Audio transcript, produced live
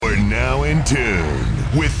in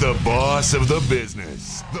tune with the boss of the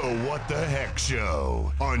business, the What the Heck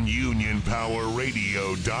Show on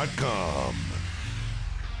UnionPowerRadio.com.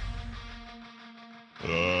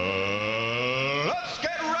 Let's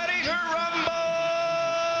get ready to rumble!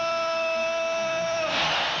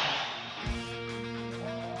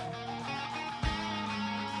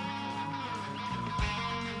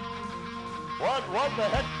 What the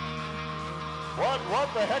heck?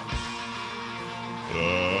 What the heck?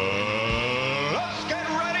 Let's get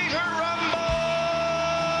ready to rumble!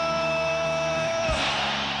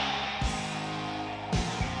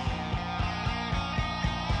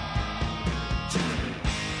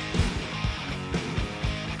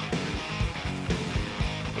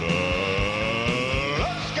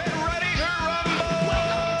 Let's get ready to rumble!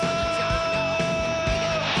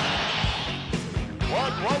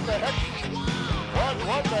 What the heck?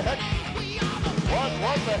 What the heck?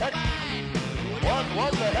 What the heck?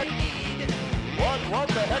 What the heck? What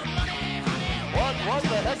the heck? What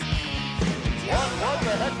the heck? What the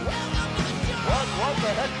heck? What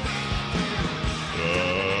the heck?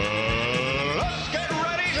 Let's get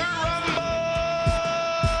ready to rumble!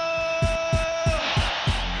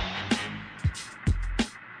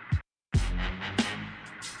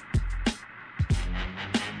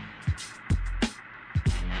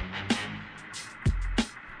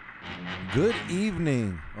 Good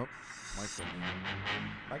evening. Oh, mic's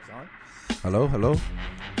on. Hello.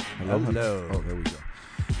 Oh, there we go.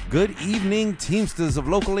 Good evening, Teamsters of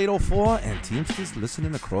Local 804 and Teamsters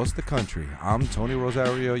listening across the country. I'm Tony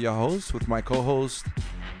Rosario, your host, with my co-host,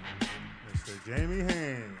 Mr. Jamie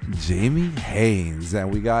Haynes. Jamie Haynes.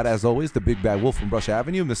 And we got, as always, the big bad wolf from Brush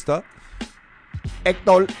Avenue, Mr.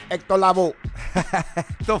 Hector Lavo.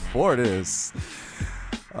 The Fortis.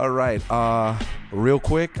 All right. Real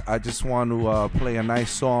quick, I just want to play a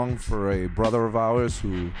nice song for a brother of ours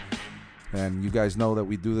who, and you guys know that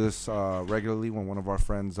we do this regularly when one of our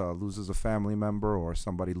friends loses a family member or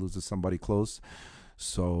somebody loses somebody close.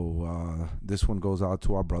 So this one goes out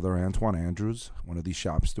to our brother Antoine Andrews, one of these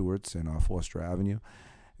shop stewards in Foster Avenue.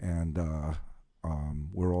 And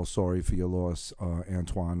we're all sorry for your loss,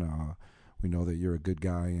 Antoine. We know that you're a good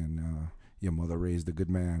guy and your mother raised a good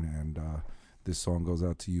man. And this song goes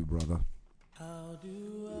out to you, brother. How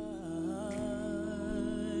do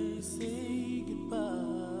I say goodbye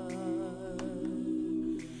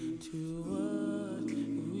to what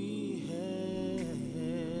we had?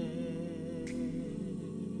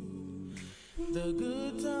 The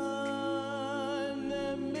good time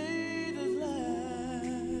that made us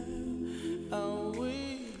laugh, I'll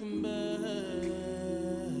wait back.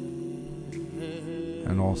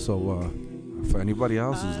 And also, for anybody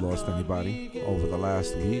else who's lost anybody over the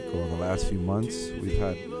last week or the last few months, we've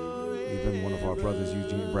had even one of our brothers,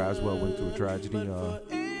 Eugene Braswell, went through a tragedy a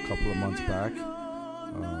couple of months back.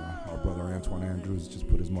 Our brother Antoine Andrews just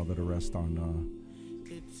put his mother to rest on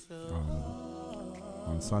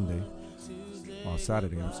Saturday,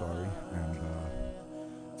 I'm sorry. And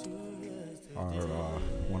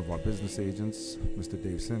one of our business agents, Mr.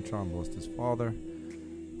 Dave Cintron, lost his father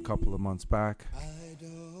a couple of months back.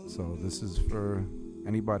 So this is for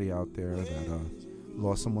anybody out there that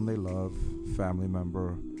lost someone they love, family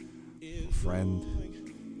member, friend,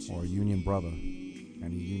 or union brother.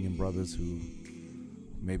 Any union brothers who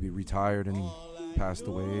maybe retired and passed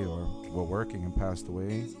away or were working and passed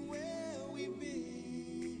away.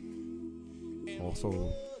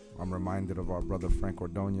 Also, I'm reminded of our brother Frank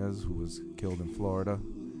Ordonez, who was killed in Florida.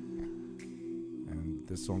 And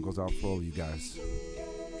this song goes out for all you guys.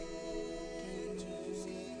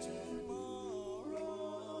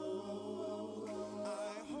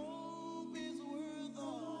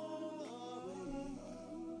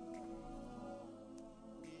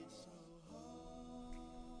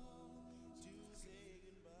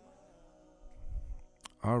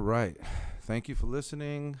 All right. Thank you for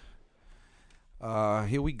listening.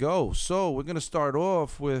 Here we go. So we're going to start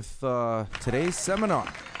off with today's seminar.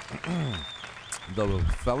 The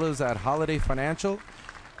fellas at Holiday Financial.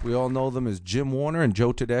 We all know them as Jim Warner and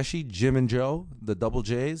Joe Tedeschi. Jim and Joe, the double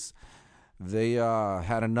J's. They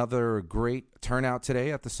had another great turnout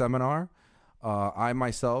today at the seminar. I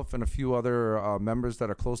myself and a few other members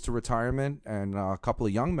that are close to retirement and a couple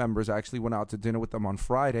of young members actually went out to dinner with them on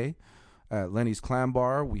Friday at Lenny's Clam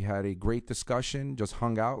Bar. We had a great discussion, just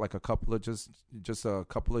hung out like a couple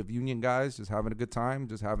of union guys, just having a good time,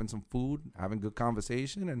 just having some food, having good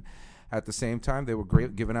conversation, and at the same time they were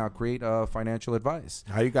great, giving out great financial advice.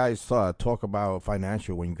 How you guys talk about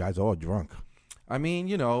financial when you guys are all drunk? I mean,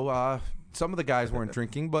 some of the guys weren't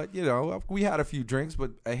drinking, but you know, we had a few drinks.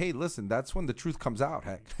 But hey, listen, that's when the truth comes out.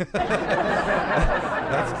 Heck,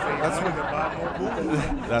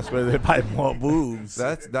 That's where they buy more booze.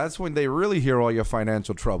 that's when they really hear all your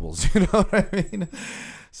financial troubles. You know what I mean?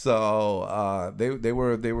 So they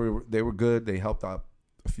were good. They helped out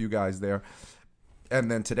a few guys there, and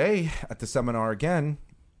then today at the seminar again.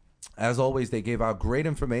 As always, they gave out great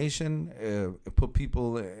information, put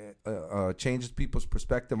people, changes people's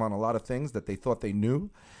perspective on a lot of things that they thought they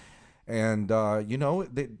knew. And, you know,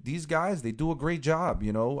 these guys, they do a great job.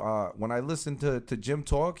 You know, when I listen to Jim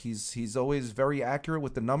talk, he's always very accurate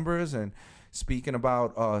with the numbers and speaking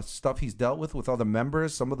about stuff he's dealt with other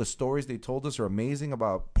members. Some of the stories they told us are amazing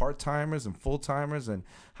about part-timers and full-timers and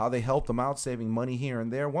how they helped them out saving money here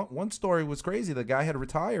and there. One story was crazy. The guy had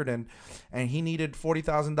retired and he needed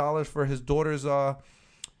 $40,000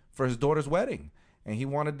 for his daughter's wedding. And he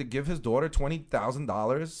wanted to give his daughter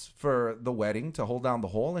 $20,000 for the wedding to hold down the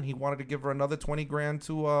hole, and he wanted to give her another $20,000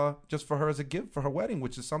 to just for her as a gift for her wedding,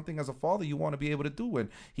 which is something as a father you want to be able to do. And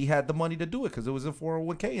he had the money to do it because it was a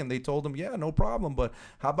 401k, and they told him, yeah, no problem, but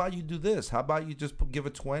how about you do this? How about you just put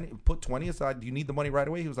 20 aside? Do you need the money right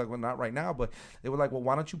away? He was like, well, not right now, but they were like, well,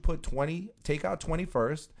 why don't you put 20, take out 20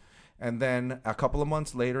 first, and then a couple of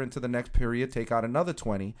months later into the next period, take out another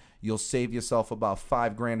 20. You'll save yourself about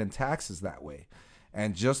 $5,000 in taxes that way.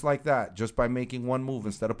 And just like that, just by making one move,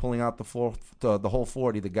 instead of pulling out the whole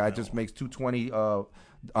 40, the guy just makes 220,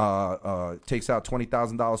 takes out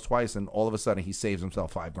 $20,000 twice, and all of a sudden he saves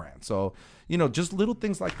himself $5,000. So, you know, just little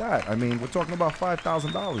things like that. I mean, we're talking about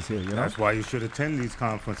 $5,000 here. You know, That's why you should attend these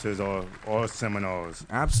conferences or seminars.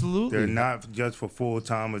 Absolutely, They're not just for full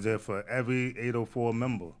timers; they're for every 804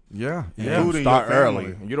 member. Yeah. Including Start your family.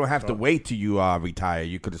 early. You don't have to wait till you retire.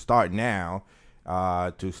 You could start now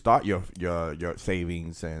to start your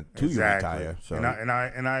savings and to you retire. So And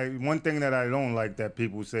I one thing that I don't like that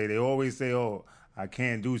people say, they always say, "Oh, I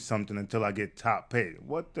can't do something until I get top pay."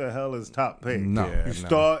 What the hell is top pay? No. Yeah, you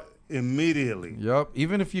start immediately. Yep.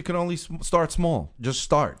 Even if you can only start small, just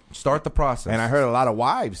start the process. and I heard a lot of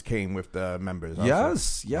wives came with the members. Also.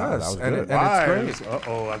 Yes, Wow, that was and good. it's great.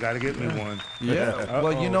 I gotta get me one. Yeah.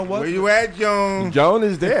 Well, you know what? Where you at, Joan? Joan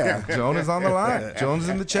is there. Joan is on the line. Joan's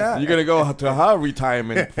in the chat. You're gonna go to her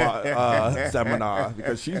retirement seminar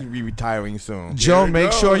because she's retiring soon. Joan,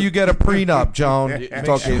 make sure you get a prenup, Joan. Make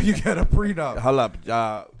talking- sure you get a prenup. Hold up,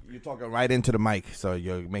 you're talking right into the mic, so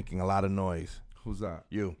you're making a lot of noise. Who's that?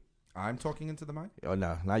 You. I'm talking into the mic? Oh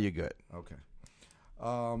no, now you're good. Okay.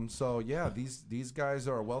 So yeah, these guys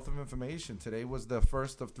are a wealth of information. Today was the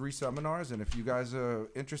first of 3 seminars, and if you guys are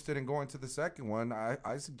interested in going to the second one,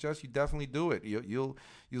 I suggest you definitely do it. You'll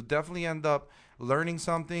definitely end up learning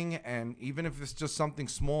something, and even if it's just something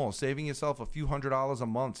small, saving yourself a few $100s a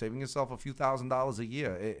month, saving yourself a few $1,000s a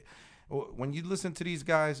year. When you listen to these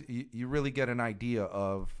guys, you really get an idea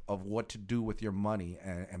of what to do with your money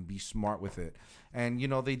and be smart with it. And, you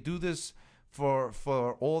know, they do this for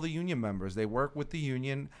all the union members. They work with the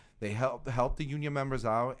union. They help the union members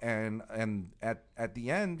out. And at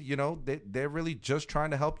the end, you know, they're really just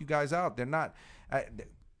trying to help you guys out. They're not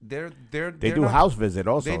they do house visit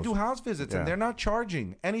also. They do house visits, and they're not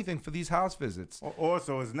charging anything for these house visits.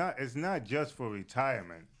 Also, it's not just for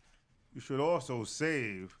retirement. You should also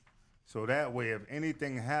save. So that way, if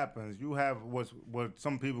anything happens, you have what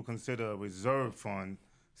some people consider a reserve fund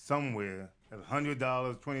somewhere, $100,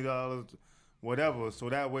 $20, whatever. So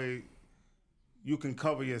that way, you can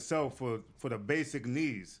cover yourself for the basic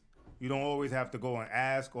needs. You don't always have to go and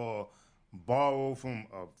ask or borrow from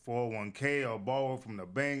a 401k or borrow from the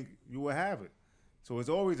bank. You will have it. So it's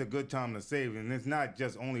always a good time to save, and it's not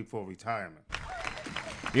just only for retirement.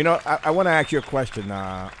 You know, I want to ask you a question,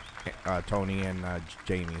 Tony and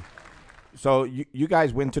Jamie. So you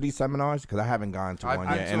guys went to these seminars? Because I haven't gone to one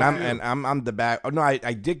yet, and I'm the back. Oh no, I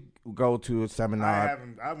did go to a seminar.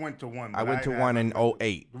 I went to one. I went to one in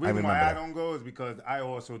 2008. The reason why I don't go is because I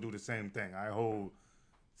also do the same thing. I hold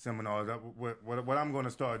seminars. What I'm going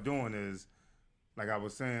to start doing is, like I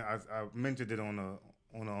was saying, I mentioned it on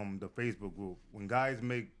the Facebook group. When guys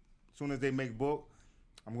as soon as they make book,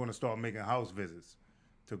 I'm going to start making house visits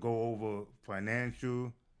to go over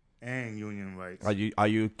financial and union rights. Are you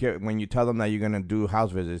when you tell them that you're gonna do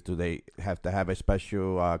house visits? Do they have to have a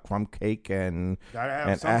special crumb cake and gotta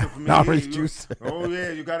have something for me orange juice? Oh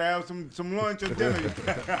yeah, you gotta have some lunch or dinner.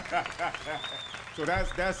 So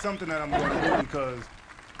that's something that I'm gonna do because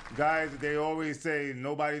guys, they always say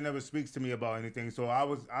nobody never speaks to me about anything. So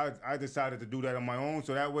I decided to do that on my own.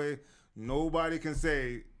 So that way nobody can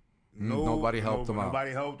say nobody helped them out.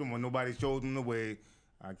 Nobody helped them or nobody showed them the way.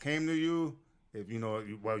 I came to you. If you know,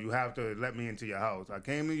 you have to let me into your house. I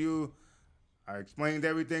came to you. I explained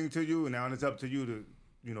everything to you, and now it's up to you to,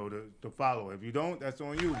 to follow. If you don't, that's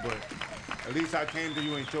on you. But at least I came to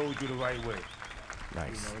you and showed you the right way.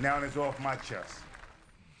 Nice. Now it's off my chest.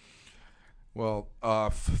 Well,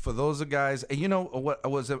 for those guys, you know what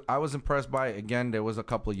I was impressed by. Again, there was a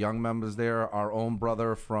couple of young members there. Our own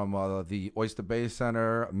brother from the Oyster Bay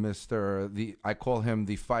Center, I call him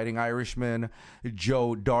the Fighting Irishman,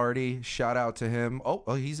 Joe Darty. Shout out to him.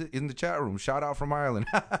 Oh, he's in the chat room. Shout out from Ireland.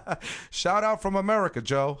 Shout out from America,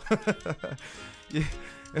 Joe. Yeah.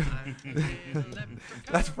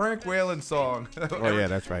 That's Frank Whalen's song. Oh yeah,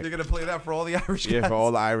 that's right. You're gonna play that for all the Irish guys. Yeah, for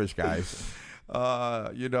all the Irish guys.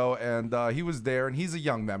 He was there, and he's a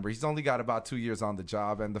young member. He's only got about 2 years on the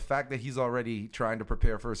job, and the fact that he's already trying to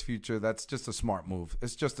prepare for his future, that's just a smart move.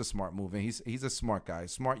 It's just a smart move, and he's a smart guy,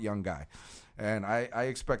 smart young guy, and I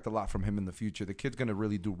expect a lot from him in the future. The kid's going to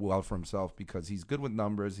really do well for himself because he's good with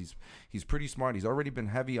numbers. He's pretty smart. He's already been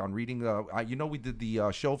heavy on reading. We did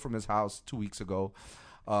the show from his house 2 weeks ago.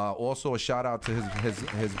 Also, a shout out to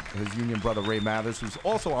his union brother Ray Mathers, who's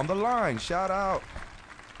also on the line. Shout out.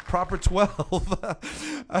 Proper 12.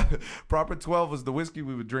 Proper 12 was the whiskey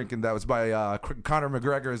we were drinking. That was by Conor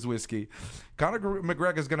McGregor's whiskey. Conor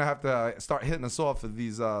McGregor's going to have to start hitting us off with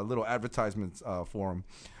these little advertisements for him.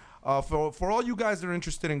 For all you guys that are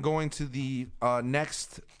interested in going to the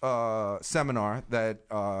next seminar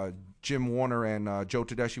that Jim Warner and Joe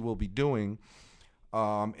Tedeschi will be doing,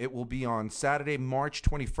 it will be on Saturday, March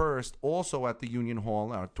 21st, also at the Union Hall,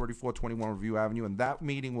 3421 Review Avenue, and that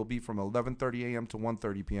meeting will be from 11:30 a.m. to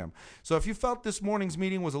 1:30 p.m. So if you felt this morning's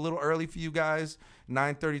meeting was a little early for you guys,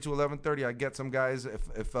 9:30 to 11:30, I get some guys, if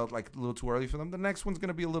it felt like a little too early for them, the next one's going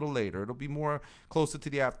to be a little later. It'll be more closer to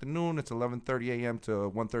the afternoon. It's 11:30 a.m. to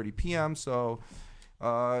 1:30 p.m., so...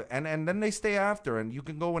 and then they stay after, and you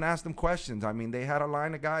can go and ask them questions. I mean, they had a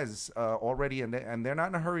line of guys already, and they're not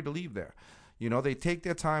in a hurry to leave there. You know, they take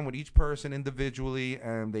their time with each person individually,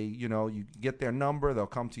 and they, you get their number, they'll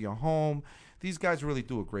come to your home. These guys really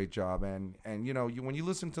do a great job, and when you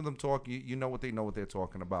listen to them talk, you know what they're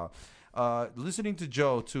talking about. Listening to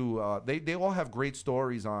Joe too, they all have great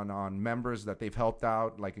stories on members that they've helped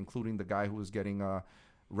out, like including the guy who was getting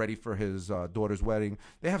ready for his daughter's wedding.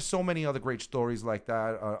 They have so many other great stories like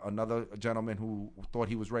that. Another gentleman who thought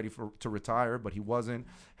he was ready to retire, but he wasn't,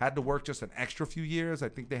 had to work just an extra few years. I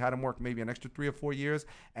think they had him work maybe an extra 3 or 4 years,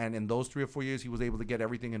 and in those 3 or 4 years, he was able to get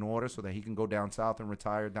everything in order so that he can go down south and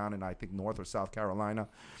retire down in, I think, North or South Carolina,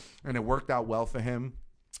 and it worked out well for him.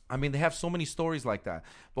 I mean, they have so many stories like that.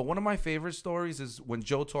 But one of my favorite stories is when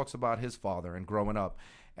Joe talks about his father and growing up.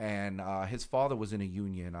 And his father was in a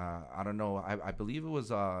union. I don't know. I believe it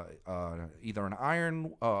was either an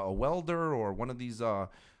iron, a welder, or one of these. I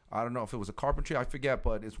don't know if it was a carpentry. I forget,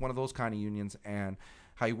 but it's one of those kind of unions. And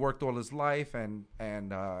how he worked all his life, and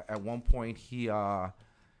at one point he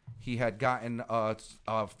had gotten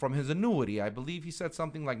from his annuity. I believe he said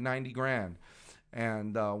something like $90,000.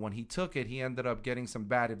 And when he took it, he ended up getting some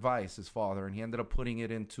bad advice, his father, and he ended up putting it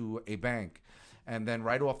into a bank. And then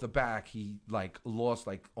right off the back, he lost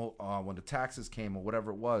when the taxes came or whatever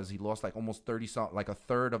it was, he lost almost 30 something, like a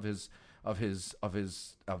third of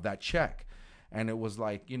that check. And it was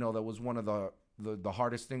that was one of the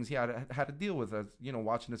hardest things he had to deal with, as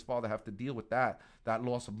watching his father have to deal with that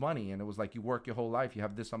loss of money. And it was like, you work your whole life, you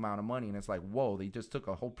have this amount of money, and it's like, whoa, they just took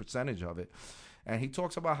a whole percentage of it. And he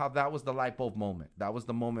talks about how that was the light bulb moment. That was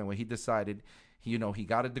the moment where he decided, he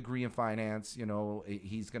got a degree in finance.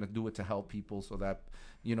 He's going to do it to help people so that,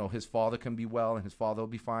 his father can be well and his father will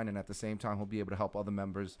be fine. And at the same time, he'll be able to help other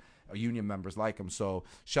members, union members like him. So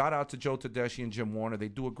shout out to Joe Tedeschi and Jim Warner. They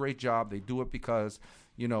do a great job. They do it because,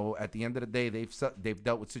 at the end of the day, they've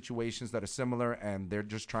dealt with situations that are similar, and they're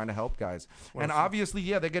just trying to help guys. Well, and obviously,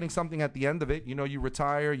 they're getting something at the end of it. You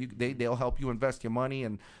retire, they'll help you invest your money,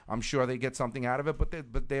 and I'm sure they get something out of it.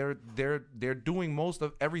 But they're doing most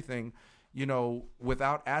of everything,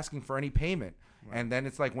 without asking for any payment. Right. And then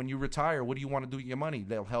it's like, when you retire, what do you want to do with your money?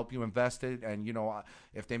 They'll help you invest it. And,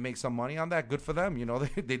 if they make some money on that, good for them.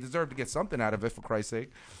 They deserve to get something out of it, for Christ's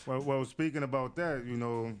sake. Well, speaking about that,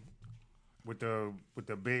 with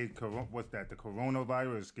the big, the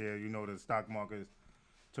coronavirus scare, the stock market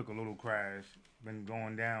took a little crash, been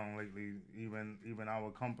going down lately. Even our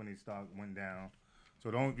company stock went down. So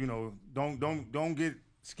don't get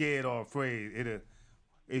scared or afraid.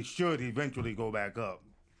 It should eventually go back up.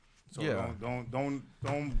 So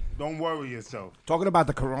don't worry yourself. Talking about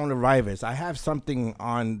the coronavirus, I have something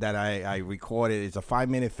on that I recorded. It's a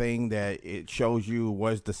 5-minute thing that it shows you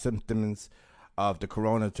what's the symptoms of the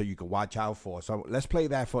corona, so you can watch out for. So let's play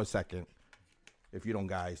that for a second, if you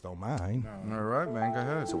guys don't mind. No. All right, man, go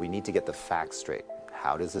ahead. So we need to get the facts straight.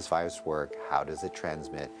 how does this virus work, how does it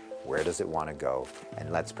transmit, where does it want to go, and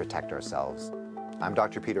let's protect ourselves. I'm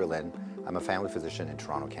Dr. Peter Lin. I'm a family physician in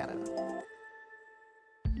Toronto, Canada.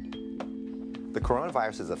 The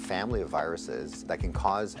coronavirus is a family of viruses that can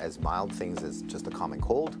cause as mild things as just a common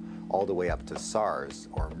cold, all the way up to SARS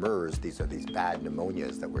or MERS. These are these bad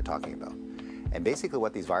pneumonias that we're talking about. And basically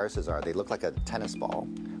what these viruses are, they look like a tennis ball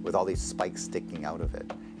with all these spikes sticking out of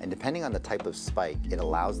it. And depending on the type of spike, it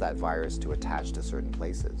allows that virus to attach to certain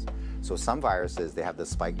places. So some viruses, they have the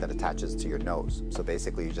spike that attaches to your nose. So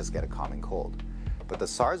basically you just get a common cold. But the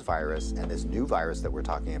SARS virus and this new virus that we're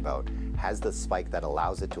talking about has the spike that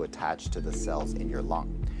allows it to attach to the cells in your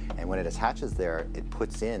lung. And when it attaches there, it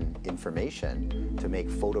puts in information to make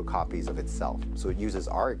photocopies of itself. So it uses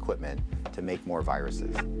our equipment to make more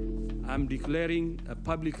viruses. I'm declaring a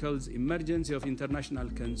public health emergency of international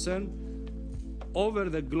concern over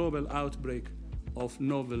the global outbreak of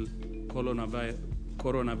novel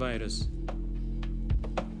coronavirus.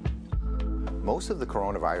 Most of the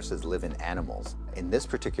coronaviruses live in animals. In this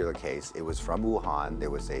particular case, it was from Wuhan. There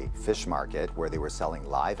was a fish market where they were selling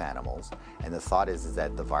live animals. And the thought is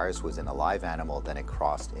that the virus was in a live animal, then it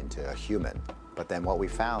crossed into a human. But then what we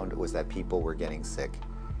found was that people were getting sick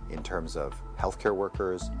in terms of healthcare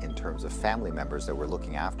workers, in terms of family members that were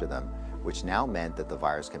looking after them, which now meant that the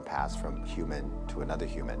virus can pass from human to another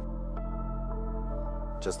human.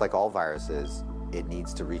 Just like all viruses, it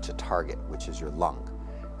needs to reach a target, which is your lung.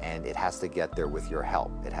 And it has to get there with your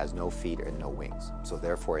help. It has no feet and no wings. So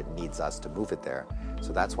therefore it needs us to move it there.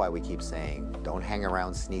 So that's why we keep saying, don't hang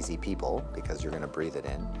around sneezy people because you're gonna breathe it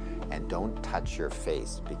in. And don't touch your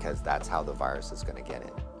face because that's how the virus is gonna get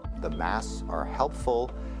in. The masks are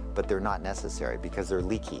helpful, but they're not necessary because they're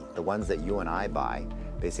leaky. The ones that you and I buy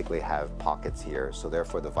basically have pockets here, so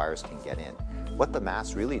therefore the virus can get in. What the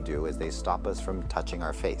masks really do is they stop us from touching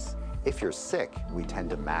our face. If you're sick, we tend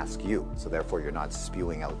to mask you, so therefore you're not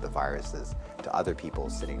spewing out the viruses to other people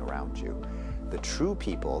sitting around you. The true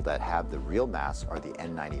people that have the real masks are the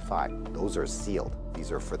N95. Those are sealed.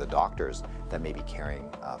 These are for the doctors that may be caring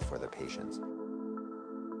for the patients.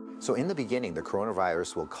 So in the beginning, the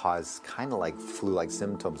coronavirus will cause kind of like flu-like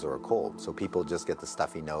symptoms or a cold. So people just get the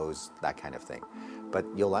stuffy nose, that kind of thing. But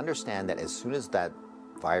you'll understand that as soon as that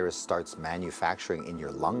virus starts manufacturing in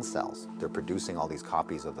your lung cells, they're producing all these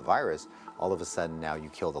copies of the virus, all of a sudden now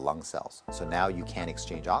you kill the lung cells. So now you can't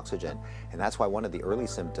exchange oxygen, and that's why one of the early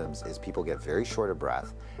symptoms is people get very short of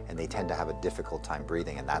breath and they tend to have a difficult time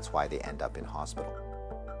breathing, and that's why they end up in hospital.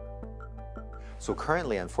 So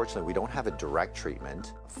currently, unfortunately, we don't have a direct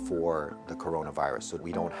treatment for the coronavirus. So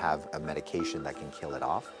we don't have a medication that can kill it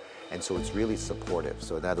off. And so it's really supportive.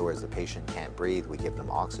 So in other words, the patient can't breathe, we give them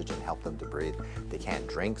oxygen, help them to breathe. They can't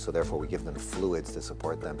drink, so therefore we give them fluids to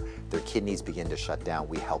support them. Their kidneys begin to shut down,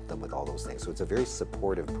 we help them with all those things. So it's a very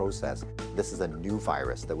supportive process. This is a new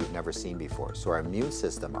virus that we've never seen before. So our immune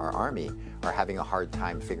system, our army, are having a hard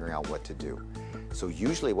time figuring out what to do. So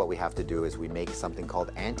usually what we have to do is we make something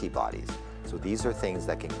called antibodies. So these are things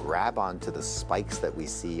that can grab onto the spikes that we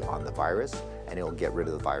see on the virus, and it'll get rid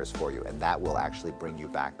of the virus for you, and that will actually bring you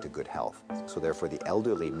back to good health. So therefore the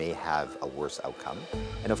elderly may have a worse outcome,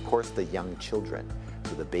 and of course the young children.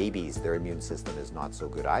 So the babies, their immune system is not so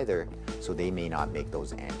good either, so they may not make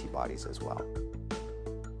those antibodies as well.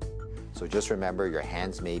 So just remember, your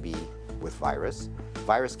hands may be with virus.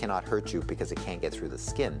 Virus cannot hurt you because it can't get through the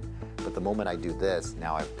skin, but the moment I do this,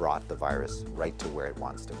 now I've brought the virus right to where it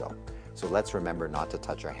wants to go. So let's remember not to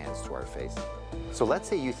touch our hands to our face. So let's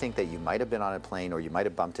say you think that you might have been on a plane or you might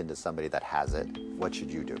have bumped into somebody that has it. What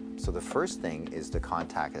should you do? So the first thing is to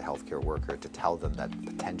contact a healthcare worker to tell them that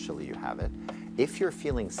potentially you have it. If you're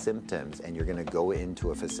feeling symptoms and you're going to go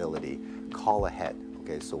into a facility, call ahead.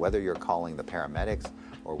 Okay, so whether you're calling the paramedics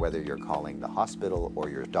or whether you're calling the hospital or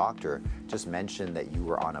your doctor, just mention that you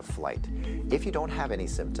were on a flight. If you don't have any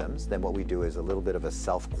symptoms, then what we do is a little bit of a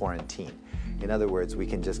self-quarantine. In other words, we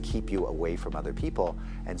can just keep you away from other people,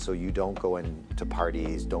 and so you don't go into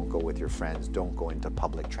parties, don't go with your friends, don't go into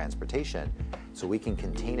public transportation. So we can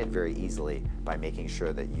contain it very easily by making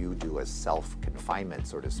sure that you do a self-confinement,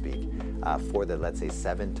 so to speak, for the, let's say,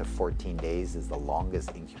 7 to 14 days is the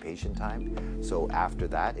longest incubation time. So after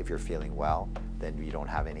that, if you're feeling well, then you don't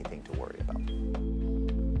have anything to worry about.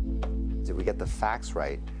 So if we get the facts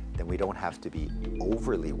right, then we don't have to be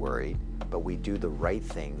overly worried, but we do the right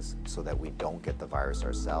things so that we don't get the virus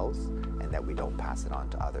ourselves and that we don't pass it on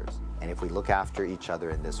to others. And if we look after each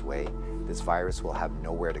other in this way, this virus will have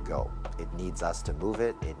nowhere to go. It needs us to move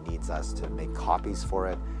it, it needs us to make copies for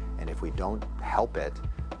it, and if we don't help it,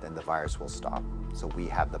 then the virus will stop. So we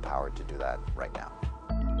have the power to do that right now.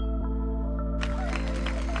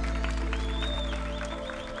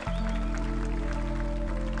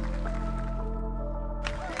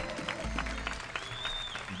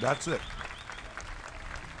 That's it.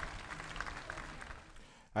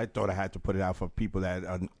 I thought I had to put it out for people that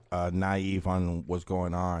are naive on what's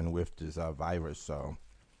going on with this virus. So,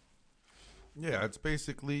 Yeah, it's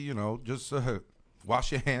basically, just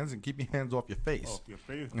wash your hands and keep your hands off your face. Off your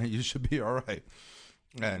face. And you should be all right.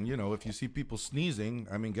 And, if you see people sneezing,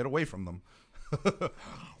 get away from them.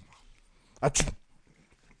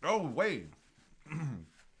 Oh, wait.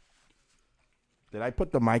 Did I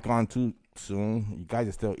put the mic on too soon? You guys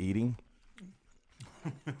are still eating?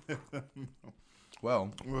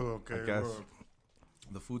 Well, Okay. I guess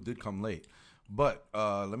the food did come late. But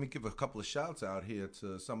let me give a couple of shouts out here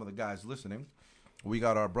to some of the guys listening. We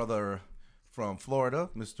got our brother from Florida,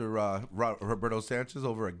 Mr. Roberto Sanchez,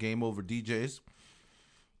 over at Game Over DJs.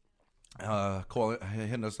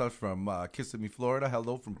 Hitting us up from Kissimmee, Florida.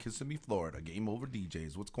 Hello from Kissimmee, Florida. Game Over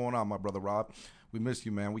DJs. What's going on, my brother Rob? We miss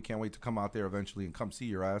you, man. We can't wait to come out there eventually and come see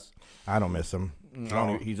your ass. I don't miss him.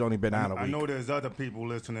 He's only been out a week. I know there's other people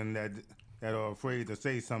listening that are afraid to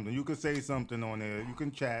say something. You can say something on there. You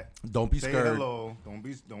can chat. Don't be say scared. Hello. Don't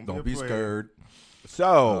be be afraid. scared.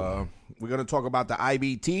 So, we're going to talk about the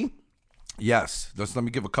IBT. Yes. Just let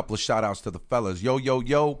me give a couple of shout outs to the fellas.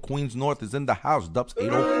 Yo. Queens North is in the house. Dups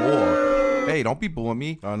 804. Hey, don't be booing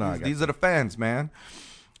me. Oh, no. These are the fans, man.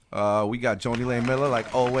 We got Joni Lane Miller,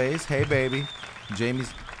 like always. Hey, baby. Jamie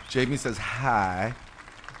says hi.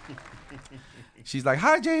 She's like,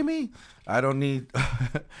 hi, Jamie. I don't need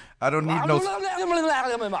no.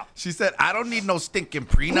 She said, I don't need no stinking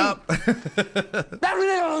prenup.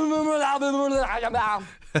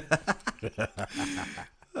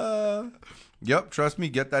 Yep, trust me,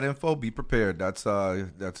 get that info. Be prepared. That's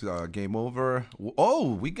game over.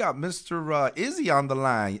 Oh, we got Mr. Izzy on the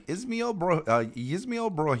line. Ismail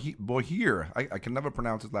Bohir. I can never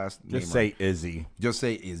pronounce his last name. Just say Izzy. Just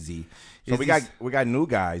say Izzy. So we got new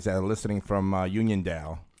guys that are listening from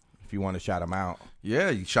Uniondale. If you want to shout them out.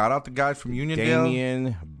 Yeah, shout out the guys from Uniondale.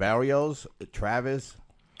 Damian Barrios, Travis.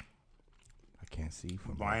 I can't see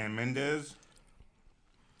from Brian Mendez.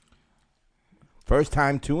 First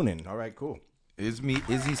time tuning. All right, cool.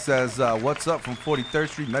 Izzy says, what's up from 43rd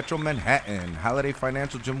Street, Metro Manhattan? Holiday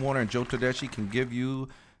Financial, Jim Warner and Joe Tedeschi can give you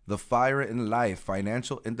the fire in life.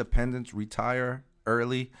 Financial independence, retire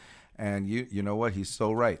early. And you know what? He's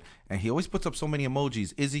so right. And he always puts up so many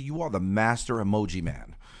emojis. Izzy, you are the master emoji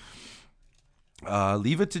man.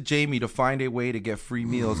 Leave it to Jamie to find a way to get free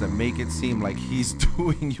meals and make it seem like he's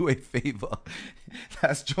doing you a favor.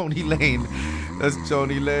 That's Joni Lane.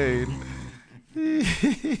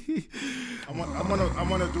 I'm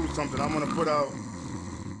gonna do something. I'm gonna put out.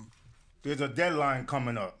 There's a deadline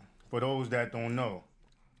coming up for those that don't know.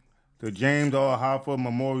 The James R. Hoffa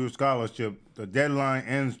Memorial Scholarship. The deadline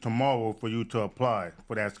ends tomorrow for you to apply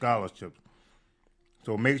for that scholarship.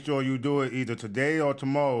 So make sure you do it either today or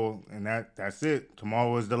tomorrow, and that's it.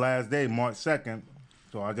 Tomorrow is the last day, March 2nd.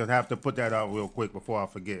 So I just have to put that out real quick before I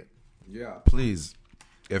forget. Yeah, please.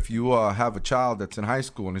 If you have a child that's in high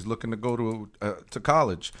school and is looking to go to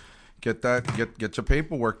college, get your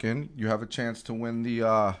paperwork in. You have a chance to win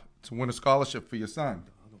a scholarship for your son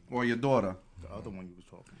or your daughter. The other one you was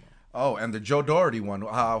talking about. Oh, and the Joe Doherty one.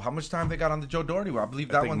 How much time they got on the Joe Doherty one? I believe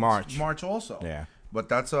that one's March also. Yeah. But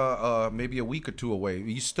that's maybe a week or two away.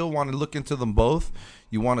 You still want to look into them both.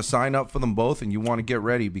 You want to sign up for them both, and you want to get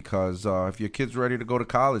ready because if your kid's ready to go to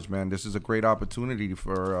college, man, this is a great opportunity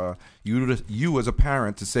for you as a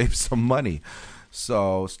parent to save some money.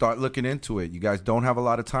 So start looking into it. You guys don't have a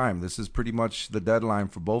lot of time. This is pretty much the deadline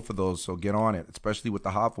for both of those, so get on it, especially with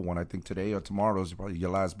the Hoffa one. I think today or tomorrow is probably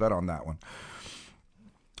your last bet on that one.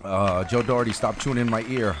 Joe Doherty, stop chewing in my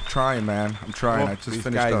ear. I'm trying, man. I'm trying. I just These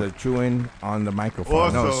finished guys up. are chewing on the microphone.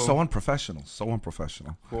 Also, No, it's so unprofessional. So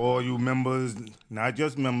unprofessional. For all you members, not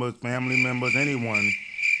just members, family members, anyone,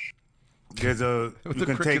 you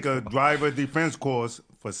can take a driver defense course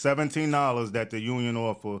for $17 that the union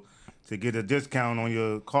offer to get a discount on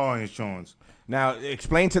your car insurance. Now,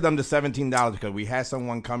 explain to them the $17 because we had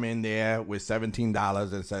someone come in there with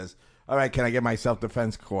 $17 and says, all right, can I get my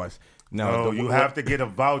self-defense course? No, you have to get a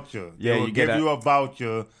voucher. Yeah, They'll you get give you a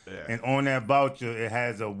voucher, Yeah. and on that voucher, it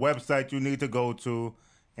has a website you need to go to,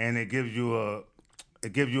 and it gives you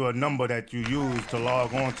a number that you use to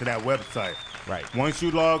log on to that website. Right. Once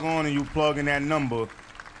you log on and you plug in that number,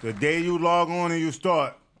 the day you log on and you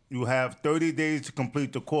start, you have 30 days to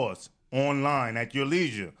complete the course online at your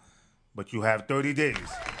leisure, but you have 30 days.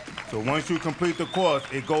 So once you complete the course,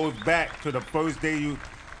 it goes back to the first day you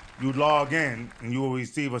log in, and you will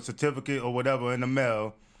receive a certificate or whatever in the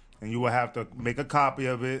mail, and you will have to make a copy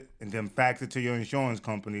of it and then fax it to your insurance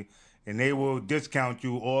company, and they will discount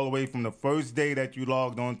you all the way from the first day that you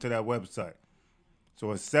logged on to that website.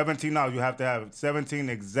 So it's $17. You have to have 17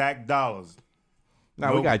 exact dollars.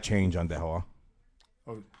 Now we got change on that, huh?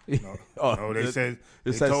 No, they said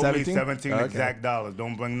they says told 17? me 17 Okay. exact dollars.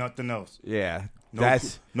 Don't bring nothing else. Yeah, No,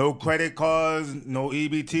 no credit cards, no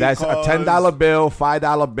EBT that's cards. a $10 bill,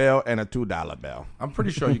 $5 bill, and a $2 bill. I'm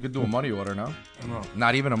pretty sure you could do a money order now. No.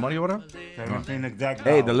 Not even a money order? 17 exact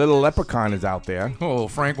Hey, dollars. the little leprechaun is out there. Oh,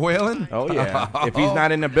 Frank Whalen? Oh yeah. If he's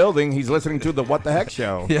not in the building, he's listening to the What the Heck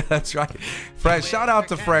show. Yeah, that's right. Frank, shout out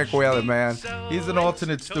to Frank Whalen, man. He's an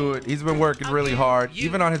alternate steward. He's been working really hard.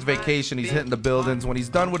 Even on his vacation, he's hitting the buildings. When he's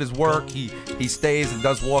done with his work, he stays and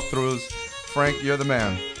does walkthroughs. Frank, you're the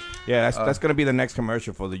man. Yeah, that's going to be the next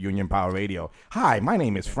commercial for the Union Power Radio. Hi, my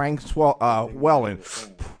name is Frank Wellen.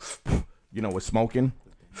 You know, with smoking.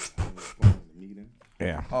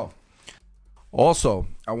 Yeah. Oh. Also,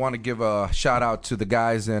 I want to give a shout out to the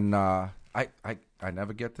guys in I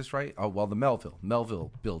never get this right. Oh well, the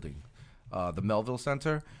Melville building, the Melville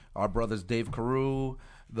Center. Our brothers Dave Carew,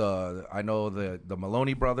 I know the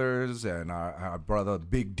Maloney brothers, and our brother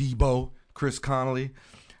Big Debo, Chris Connolly.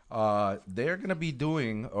 They're gonna be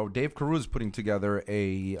doing, or Dave Carew is putting together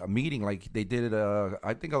a meeting like they did.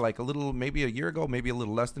 I think like a little, maybe a year ago, maybe a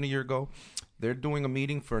little less than a year ago. They're doing a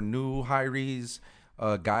meeting for new hirees.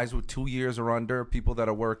 Guys with 2 years or under, people that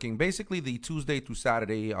are working, basically the Tuesday through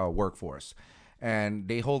Saturday workforce. And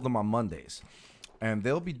they hold them on Mondays. And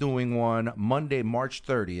they'll be doing one Monday, March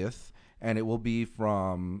 30th, and it will be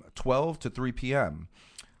from 12 to 3 p.m.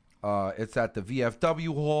 It's at the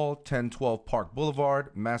VFW Hall, 1012 Park Boulevard,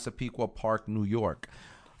 Massapequa Park, New York.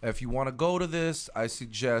 If you want to go to this, I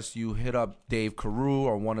suggest you hit up Dave Carew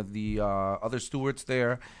or one of the other stewards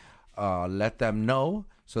there. Let them know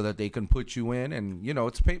so that they can put you in. And, you know,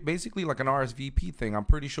 it's basically like an RSVP thing. I'm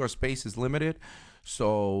pretty sure space is limited.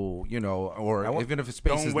 So, you know, or even if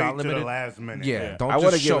space is not limited. Don't wait till the last minute. Yeah, don't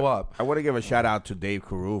just show up. I want to give a shout out to Dave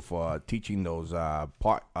Carew for teaching those preload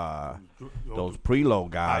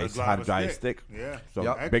guys how to drive a stick. Yeah.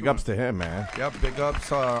 So big ups to him, man. Yep, big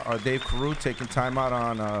ups are Dave Carew taking time out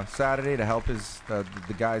on Saturday to help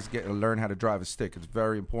the guys learn how to drive a stick. It's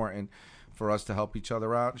very important for us to help each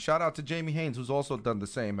other out. Shout out to Jamie Haynes, who's also done the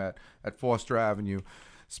same at Foster Avenue.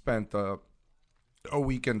 Spent a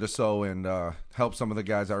weekend or so and helped some of the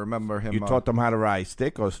guys. I remember him. You taught them how to ride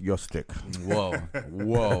stick or your stick? Whoa.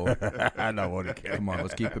 I know what it is. Come on,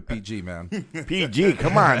 let's keep it PG, man. PG,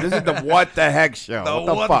 come on. This is the What the Heck show.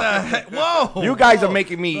 What the fuck? Whoa. You guys are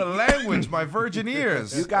making me. The language, my virgin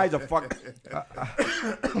ears. You guys are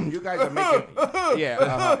you guys are making.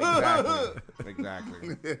 Yeah,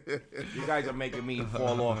 exactly. You guys are making me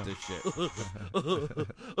fall off this shit.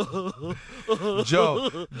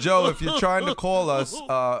 Joe, if you're trying to call us,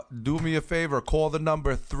 do me a favor. Call the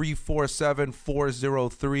number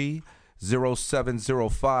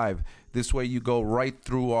 347-403-0705. This way you go right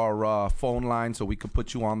through our phone line so we can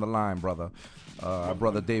put you on the line, brother.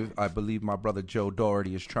 Brother Dave, I believe my brother Joe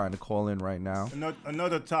Doherty is trying to call in right now.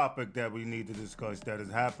 Another topic that we need to discuss that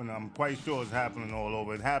is happening, I'm quite sure it's happening all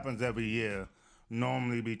over. It happens every year,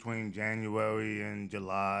 normally between January and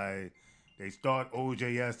July. They start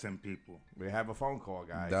OJSing people. We have a phone call,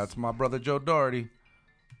 guys. That's my brother Joe Doherty.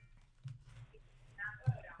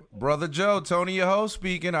 Brother Joe, Tony, your host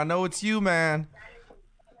speaking. I know it's you, man.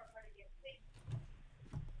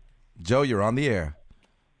 Joe, you're on the air.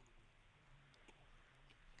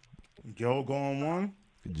 Joe going one.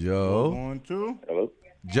 Joe. Going two. Hello?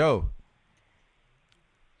 Joe.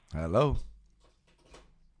 Hello.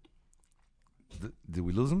 Did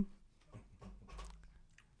we lose him?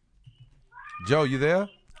 Joe, you there?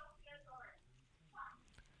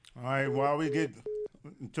 All right,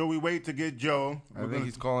 until we wait to get Joe. I think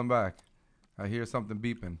he's calling back. I hear something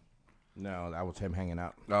beeping. No, that was him hanging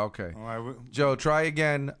out. Okay. All right, Joe, try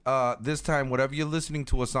again. This time, whatever you're listening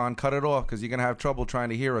to us on, cut it off because you're going to have trouble trying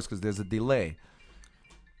to hear us because there's a delay.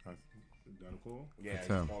 Cool? Yeah, he's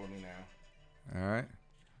him. calling me now. All right.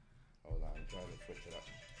 Hold on, I'm trying to switch it up.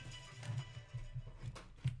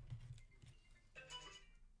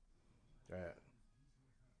 Go ahead.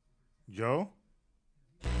 Joe?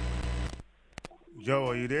 Joe,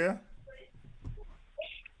 are you there?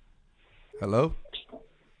 Hello?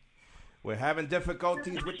 We're having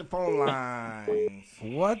difficulties with the phone lines.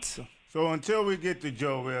 What? So until we get to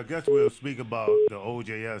Joe, I guess we'll speak about the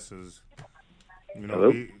OJSs. You know,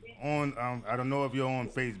 Hello? I don't know if you're on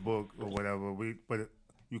Facebook or whatever, but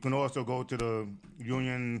you can also go to the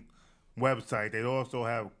union website. They also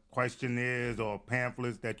have questionnaires or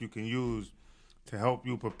pamphlets that you can use to help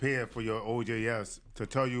you prepare for your OJS, to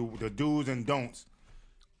tell you the do's and don'ts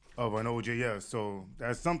of an OJS. So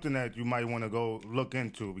that's something that you might want to go look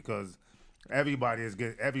into because everyone is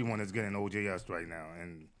getting OJS right now,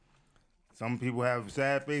 and some people have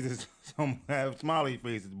sad faces, some have smiley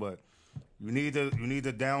faces, but you need to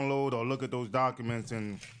download or look at those documents,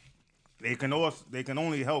 and they can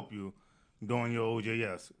only help you during your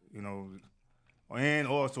OJS, and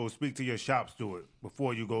also speak to your shop steward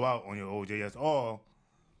before you go out on your OJS, or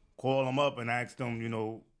call them up and ask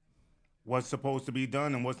them, what's supposed to be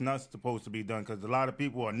done and what's not supposed to be done, because a lot of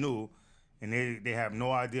people are new and they have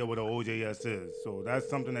no idea what an OJS is. So that's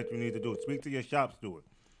something that you need to do. Speak to your shop steward,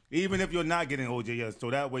 even if you're not getting OJS,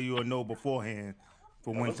 so that way you'll know beforehand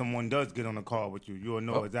for when someone does get on the call with you. You'll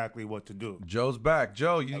know exactly what to do. Joe's back.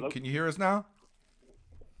 Joe, can you hear us now?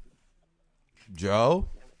 Joe?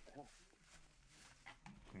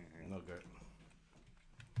 No good.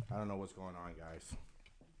 I don't know what's going on, guys.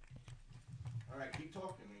 All right, keep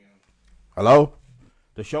talking, man. Hello?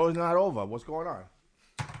 The show is not over. What's going on?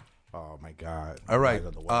 Oh, my God. All right.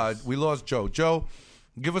 We lost Joe. Joe,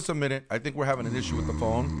 give us a minute. I think we're having an issue with the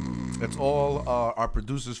phone. It's all our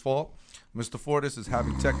producer's fault. Mr. Fortis is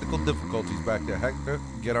having technical difficulties back there. Hector,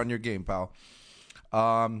 get on your game, pal.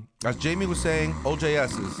 As Jamie was saying,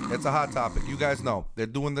 OJSs, it's a hot topic. You guys know. They're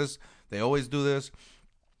doing this. They always do this.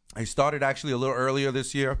 I started actually a little earlier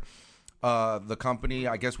this year. The company,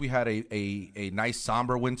 I guess we had a nice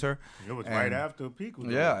somber winter. It was right after peak.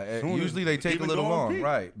 Yeah, usually they take a little long, peak.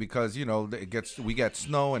 Right? Because we get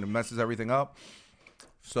snow and it messes everything up.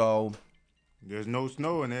 So there's no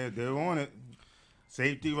snow and they're on it.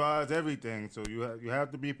 Safety wise, everything. So you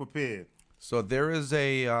have to be prepared. So there is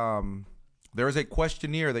a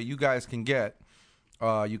questionnaire that you guys can get.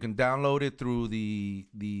 You can download it through the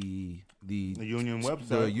union website.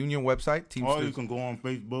 The union website. Teamsters. Or you can go on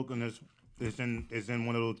Facebook and it's in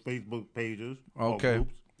one of those Facebook pages. Okay. Or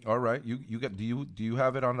groups. All right. Do you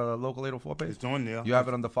have it on the local 804 page? It's on there. You have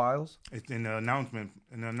it on the files? It's in the announcement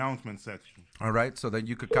section. All right. So then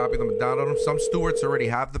you could copy them and download them. Some stewards already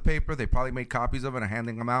have the paper. They probably made copies of it and are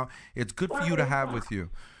handing them out. It's good for you to have with you.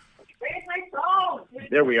 Where's my phone?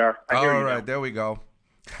 There we are. I hear you now. There we go.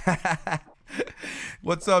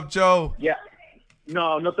 What's up, Joe? Yeah.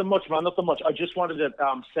 No, nothing much, man. Nothing much. I just wanted to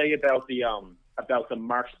say about the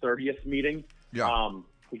March 30th meeting. Yeah.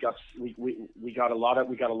 We got a lot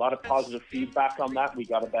of positive feedback on that. We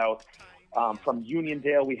got about from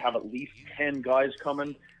Uniondale, we have at least 10 guys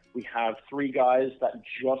coming. We have 3 guys that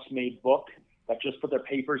just made book, that just put their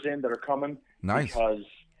papers in, that are coming. Nice. Because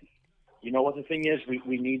you know what the thing is,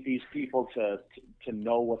 we need these people to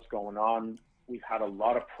know what's going on. We've had a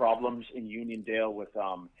lot of problems in Uniondale with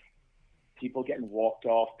people getting walked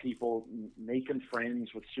off, people making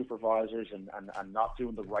friends with supervisors and not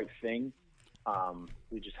doing the right thing.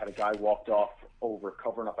 We just had a guy walked off over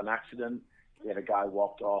covering up an accident. We had a guy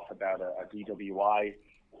walked off about a DWI.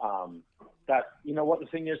 That, you know what the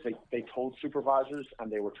thing is, they told supervisors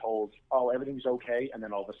and they were told, oh, everything's okay, and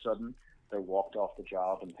then all of a sudden they're walked off the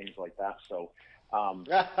job and things like that. So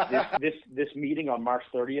this meeting on March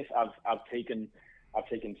 30th, I've taken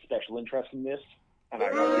special interest in this, and I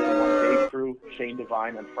really want Dave Crew, Shane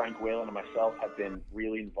Devine, and Frank Whalen and myself have been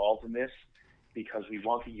really involved in this because we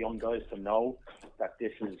want the young guys to know that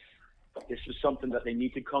this is something that they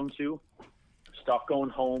need to come to. Stop going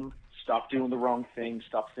home. Stop doing the wrong thing.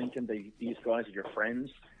 Stop thinking these guys are your friends,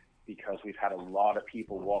 because we've had a lot of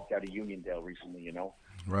people walked out of Uniondale recently.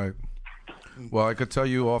 Right. Well, I could tell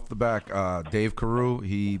you off the back, Dave Carew,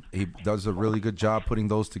 he does a really good job putting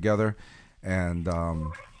those together, and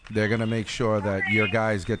they're going to make sure that your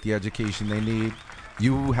guys get the education they need.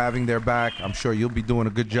 You having their back, I'm sure you'll be doing a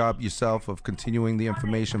good job yourself of continuing the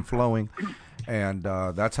information flowing, and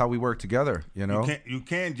that's how we work together, You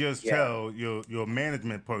can't just tell your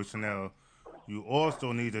management personnel. You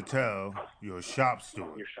also need to tell your shop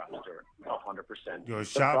steward. Your shop steward, 100%. Your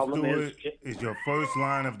shop steward is your first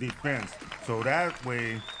line of defense. So that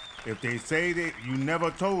way, if they say that you never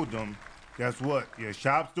told them, guess what? Your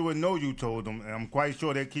shop steward know you told them, and I'm quite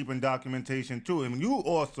sure they're keeping documentation too. And you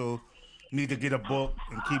also need to get a book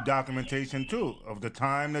and keep documentation too of the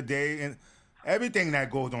time, the day, and everything that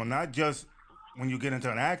goes on, not just when you get into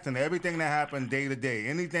an accident, everything that happened day to day,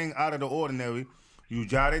 anything out of the ordinary. You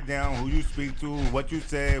jot it down, who you speak to, what you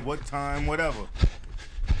said, what time, whatever.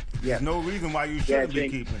 Yeah. There's no reason why you shouldn't be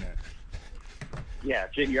keeping that. Yeah,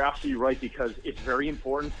 Jim, you're absolutely right, because it's very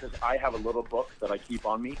important, because I have a little book that I keep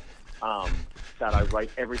on me that I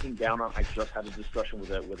write everything down on. I just had a discussion with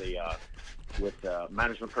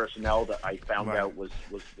management personnel that I found out was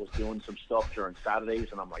doing some stuff during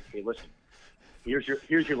Saturdays, and I'm like, hey, listen, here's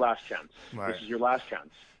your last chance. Right. This is your last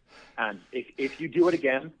chance. And if you do it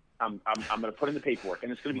again, I'm going to put in the paperwork,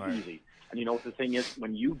 and it's going to be easy. And you know what the thing is?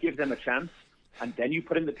 When you give them a chance, and then you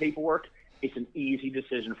put in the paperwork, it's an easy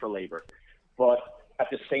decision for labor. But at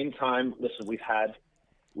the same time, listen, we had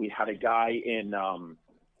a guy in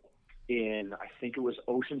I think it was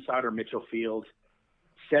Oceanside or Mitchell Field,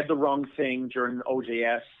 said the wrong thing during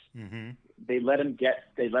OJS. Mm-hmm. They let him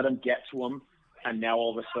get to him, and now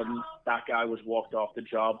all of a sudden that guy was walked off the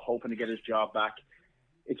job, hoping to get his job back.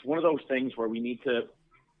 It's one of those things where we need to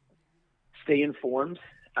stay informed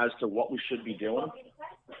as to what we should be doing.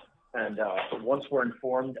 And once we're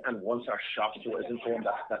informed, and once our shop steward is informed,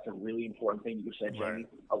 that's a really important thing that you said, Jamie. Right.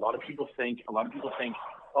 A lot of people think,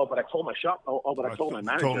 oh, but I told my shop. Oh, but I told my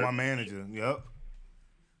manager. Told my manager. Yep.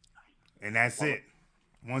 And that's it.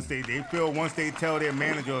 Once they tell their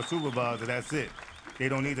manager or supervisor, that's it. They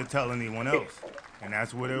don't need to tell anyone else. And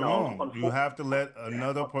that's where they're wrong. You have to let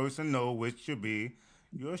another person know, which should be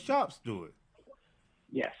your shop steward.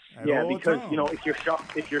 Yes. At Yeah, all because times. you know, if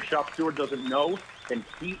your shop steward doesn't know, then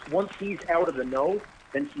once he's out of the know,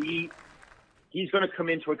 then he's going to come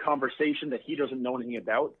into a conversation that he doesn't know anything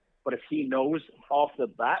about. But if he knows off the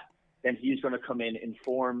bat, then he's going to come in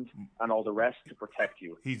informed and all the rest to protect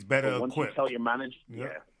you. He's better once equipped. you tell your manager,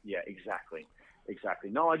 yeah, exactly.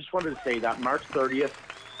 No, I just wanted to say that March 30th,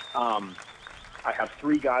 I have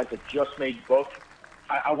 3 guys that just made book.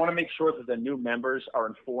 I want to make sure that the new members are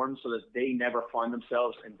informed so that they never find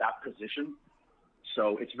themselves in that position.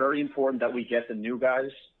 So it's very important that we get the new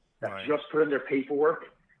guys that just put in their paperwork.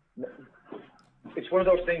 It's one of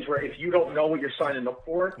those things where if you don't know what you're signing up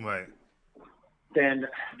for, then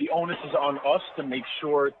the onus is on us to make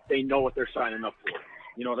sure they know what they're signing up for.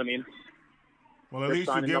 You know what I mean? Well, at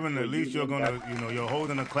least you're you're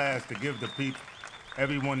holding a class to give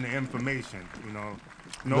everyone the information. You know,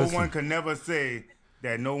 Listen. one can never say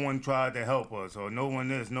that no one tried to help us or no one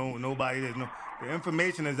this, nobody this. No, the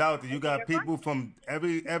information is out there. You got people from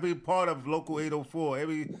every part of Local 804,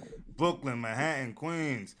 every Brooklyn, Manhattan,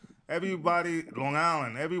 Queens, everybody, Long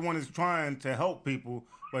Island. Everyone is trying to help people,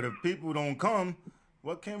 but if people don't come,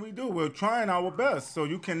 what can we do? We're trying our best. So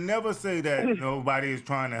you can never say that nobody is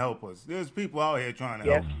trying to help us. There's people out here trying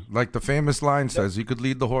to help us. Like the famous line says, you could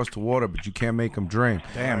lead the horse to water, but you can't make him drink.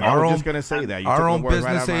 Damn, I was just going to say that. You our took the own words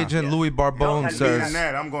business right out of my agent, mouth. Louis Barbone, says...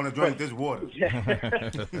 I'm going to drink this water.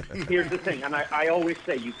 Here's the thing, and I always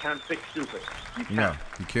say you can't fix stupid. You can't. No,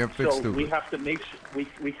 you can't fix so stupid. we have to make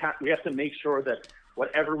we have to make sure that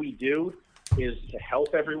whatever we do is to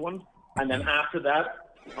help everyone, and then after that,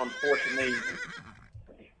 unfortunately,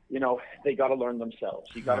 you know, they got to learn themselves.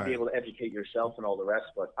 You got to be able to educate yourself and all the rest.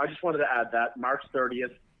 But I just wanted to add that March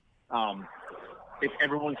 30th, if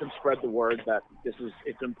everyone can spread the word that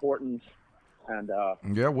it's important. And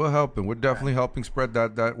yeah, we're helping. We're definitely helping spread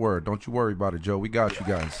that word. Don't you worry about it, Joe. We got you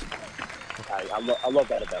guys. I love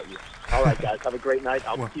that about you. All right, guys. Have a great night.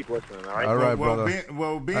 I'll keep listening, all right? All right,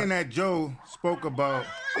 brother. Being that Joe spoke about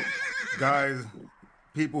guys,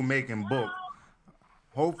 people making book,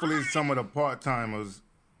 hopefully some of the part-timers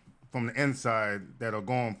from the inside that are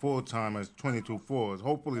going full-time as 22-4s,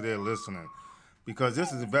 hopefully they're listening because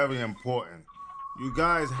this is very important. You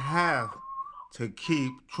guys have to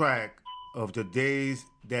keep track of the days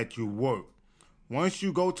that you work. Once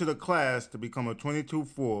you go to the class to become a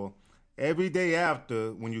 22-4, every day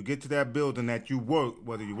after, when you get to that building that you work,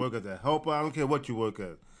 whether you work as a helper, I don't care what you work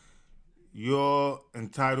as, you're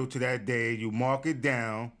entitled to that day. You mark it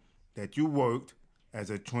down that you worked as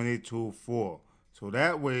a 22-4. So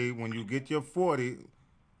that way, when you get your 40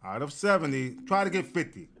 out of 70, try to get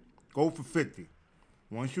 50. Go for 50.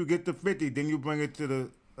 Once you get to 50, then you bring it to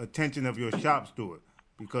the attention of your shop steward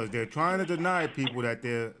because they're trying to deny people that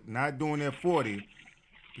they're not doing their 40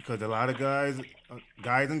 because a lot of guys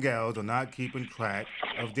and gals are not keeping track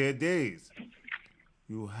of their days.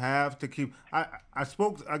 You have to keep.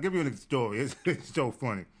 I'll give you a story. It's so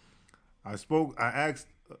funny. I asked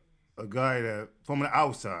a guy that from the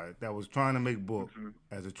outside that was trying to make book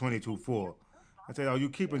as a 22-4. I said, "Are you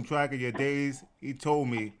keeping track of your days?" He told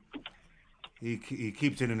me he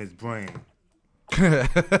keeps it in his brain.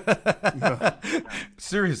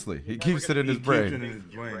 Seriously, he keeps it in his brain. Keeps it in his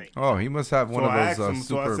brain. Oh, he must have one of those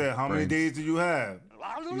super So I said, "How many days do you have?"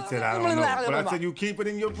 He said, "I don't know." But I said, "You keep it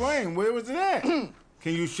in your brain. Where was it at?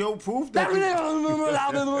 Can you show proof that?"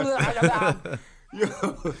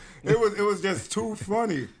 It was just too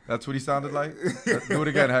funny. That's what he sounded like? Do it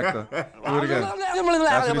again, Hector. Do it again.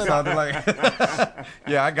 That's what he sounded like?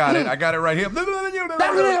 Yeah, I got it right here.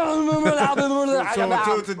 So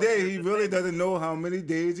until today, he really doesn't know how many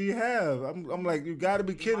days he has. I'm like, you got to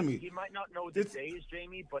be kidding me. He might not know the days,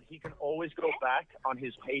 Jamie, but he can always go back on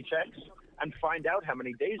his paychecks and find out how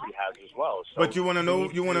many days he has as well. So but you want to know?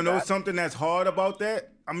 You want to know something that's hard about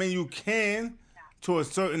that? I mean, you can to a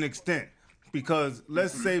certain extent. Because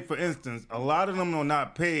let's say, for instance, a lot of them are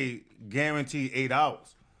not paid guaranteed 8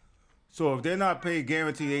 hours. So if they're not paid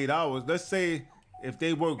guaranteed 8 hours, let's say if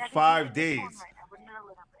they work 5 days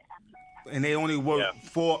and they only work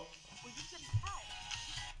 4.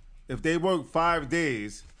 If they work 5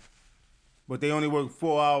 days, but they only work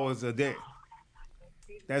 4 hours a day,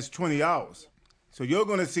 that's 20 hours. So you're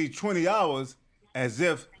going to see 20 hours as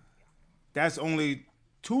if that's only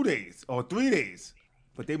 2 days or 3 days,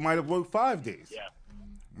 but they might have worked 5 days. Yeah.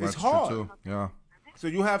 It's That's hard. true, too. Yeah. So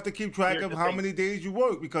you have to keep track Here's of the how thing. many days you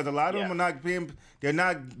work, because a lot of them are not being, they're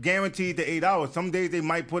not guaranteed the 8 hours. Some days they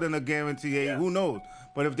might put in a guarantee 8, who knows?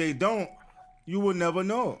 But if they don't, you will never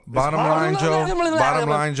know. It's Bottom hard.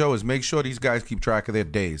 line, Joe, is make sure these guys keep track of their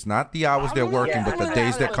days, not the hours they're working, but the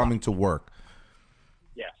days they're coming to work.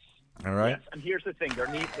 Yes. All right. Yes. And here's the thing: there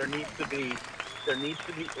needs to be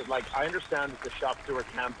like, I understand that the shop steward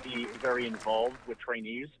can't be very involved with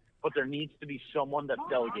trainees, but there needs to be someone that's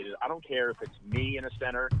delegated. I don't care if it's me in a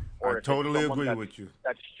center or I if totally it's someone agree with you.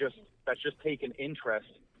 That's just taken interest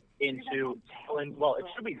into telling. Well, it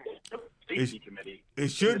should be the safety committee. It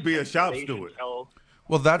should be a shop They should steward. tell-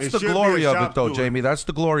 Well, that's It the should be glory a of shop it, though, steward. Jamie. That's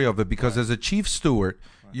the glory of it, because as a chief steward,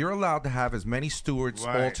 you're allowed to have as many stewards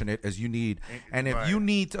Right. alternate as you need. And if Right. you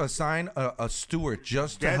need to assign a steward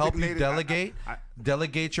just to help you Designated- delegate, I-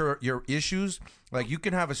 delegate your issues, like you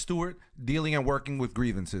can have a steward dealing and working with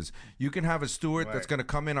grievances. You can have a steward that's Right. going to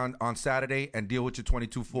come in on Saturday and deal with your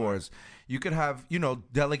 22 floors. You could have,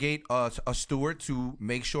 delegate a steward to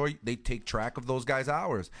make sure they take track of those guys'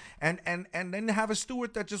 hours. And then have a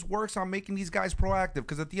steward that just works on making these guys proactive,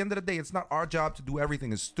 because at the end of the day, it's not our job to do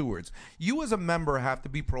everything as stewards. You as a member have to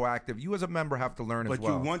be proactive. You as a member have to learn as But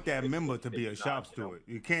well. you want that member to be a shop steward.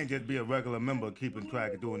 You can't just be a regular member keeping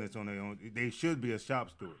track of doing this on their own. They should be a shop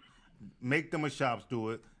steward. Make them a shop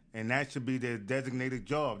steward, and that should be their designated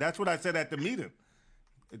job. That's what I said at the meeting.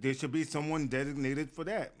 There should be someone designated for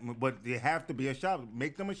that. But they have to be a shop.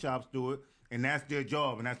 Make them a shop steward, and that's their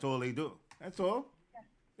job, and that's all they do. That's all.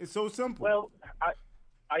 It's so simple. Well,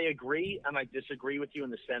 I agree, and I disagree with you in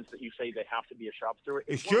the sense that you say they have to be a shop steward.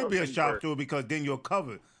 It It's one of should be those a things shop where- steward, because then you're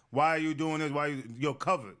covered. Why are you doing this? You're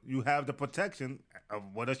covered? You have the protection of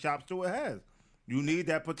what a shop steward has. You need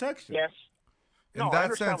that protection. Yes. In No, I that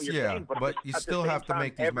understand sense, what you're yeah, saying, but at you the still same have to time,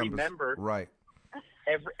 make these every members member, right.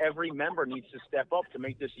 Every member needs to step up to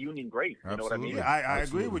make this union great. You know what I mean? Yeah, I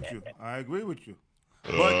agree with you. I agree with you.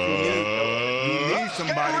 But you need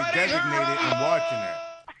somebody designated and watching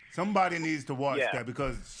that. Somebody needs to watch that,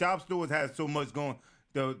 because shop steward has so much going.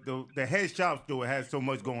 The head shop steward has so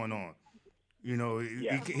much going on.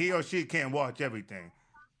 He or she can't watch everything.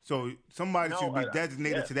 So somebody should be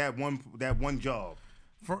designated to that one job.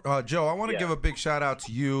 Joe, I want to give a big shout out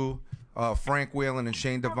to you, Frank Whalen and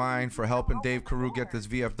Shane Devine, for helping Dave Carew get this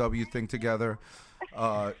VFW thing together.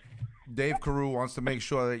 Dave Carew wants to make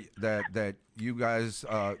sure that you guys,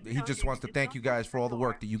 he just wants to thank you guys for all the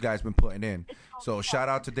work that you guys been putting in. So shout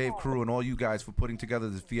out to Dave Carew and all you guys for putting together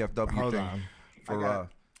this VFW thing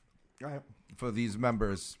for these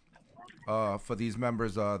members.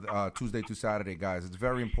 Tuesday to Saturday, guys. It's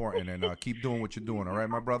very important, and keep doing what you're doing, all right,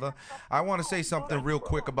 my brother? I want to say something real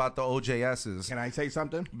quick about the OJSs. Can I say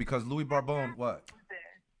something? Because Louis Barbone, what?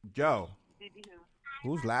 Joe,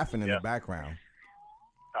 who's laughing in the background?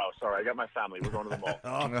 Oh, sorry. I got my family. We're going to the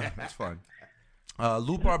mall. That's fine.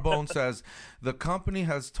 Lou Barbone says the company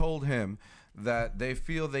has told him that they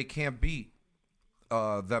feel they can't beat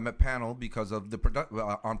them at panel because of the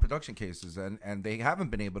on production cases, and they haven't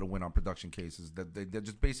been able to win on production cases. That they're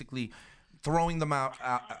just basically throwing them out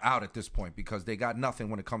at this point because they got nothing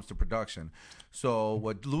when it comes to production. So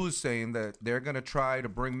what Lou is saying, that they're going to try to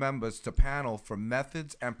bring members to panel for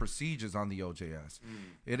methods and procedures on the OJS.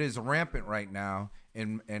 It is rampant right now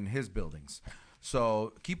in his buildings.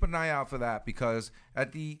 So keep an eye out for that, because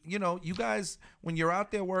at the, you guys, when you're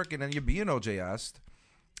out there working and you're being OJS'd,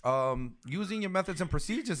 using your methods and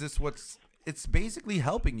procedures is it's basically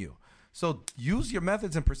helping you. So use your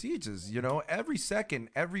methods and procedures. Every second,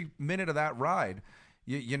 every minute of that ride,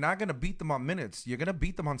 you're not going to beat them on minutes. You're going to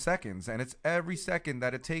beat them on seconds. And it's every second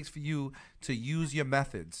that it takes for you to use your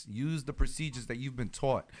methods, use the procedures that you've been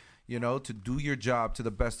taught, to do your job to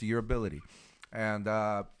the best of your ability. And,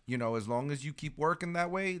 as long as you keep working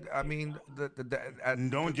that way, I mean,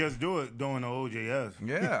 and don't just do it during the OJS.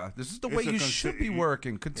 Yeah, this is the way you should be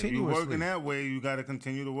working continuously. If you're working that way, you got to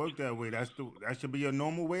continue to work that way. That should be your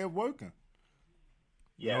normal way of working.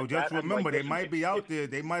 Yeah, just remember, they might be out there.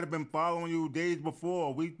 They might have been following you days before,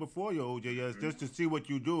 a week before your OJS, just to see what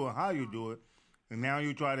you do and how you do it. And now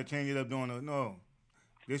you try to change it up doing it. No,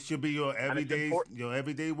 this should be your everyday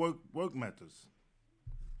work methods.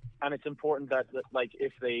 And it's important that like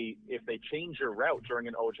if they change your route during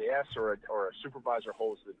an OJS or a supervisor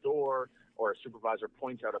holds the door or a supervisor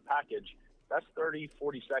points out a package, that's 30,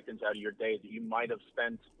 40 seconds out of your day that you might have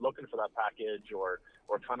spent looking for that package or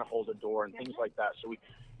trying to hold a door and things like that. So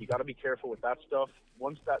you got to be careful with that stuff.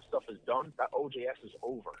 Once that stuff is done, that OJS is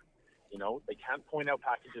over. You know, they can't point out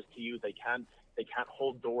packages to you. They can't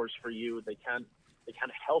hold doors for you. They can't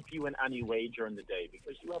help you in any way during the day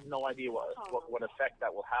because you have no idea what effect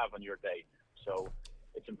that will have on your day. So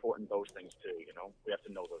it's important those things too. You know, we have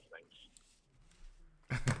to know those things.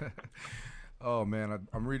 Oh man,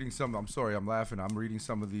 I'm reading some. I'm sorry, I'm laughing. I'm reading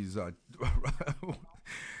some of these.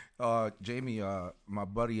 Jamie, my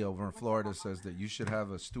buddy over in Florida says that you should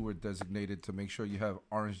have a steward designated to make sure you have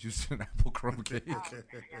orange juice and apple crumb cake.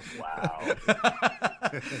 Wow.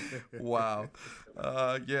 Wow.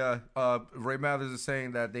 Yeah. Ray Mathers is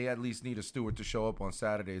saying that they at least need a steward to show up on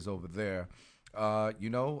Saturdays over there. What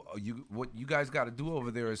you guys got to do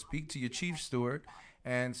over there is speak to your chief steward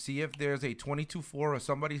and see if there's a 22-4 or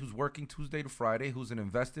somebody who's working Tuesday to Friday, who's an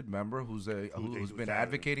invested member, who's been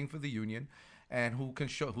advocating for the union, and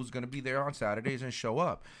who's going to be there on Saturdays and show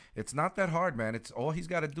up. It's not that hard, man. It's all he's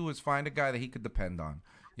got to do is find a guy that he could depend on.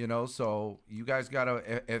 You know, so you guys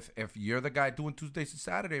gotta. If you're the guy doing Tuesdays to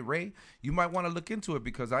Saturday, Ray, you might want to look into it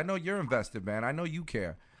because I know you're invested, man. I know you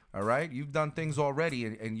care. All right, you've done things already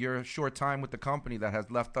in your short time with the company that has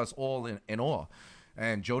left us all in awe.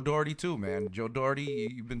 And Joe Doherty too, man. Joe Doherty,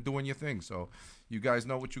 you've been doing your thing, so you guys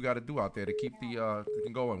know what you got to do out there to keep the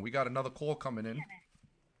thing going. We got another call coming in.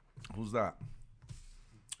 Who's that?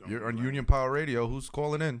 You're on Union Power Radio. Who's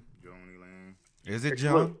calling in? Is it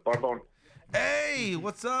John? Barbone. Hey,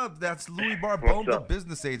 what's up? That's Louis Barbone, the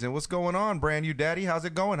business agent. What's going on, brand new daddy? How's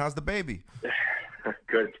it going? How's the baby?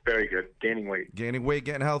 Good, very good. Gaining weight,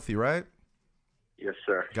 getting healthy, right? Yes,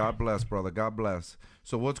 sir. God bless, brother. God bless.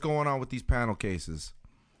 So what's going on with these panel cases?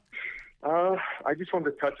 I just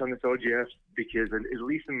wanted to touch on this OGS because at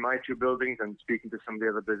least in my two buildings, and speaking to some of the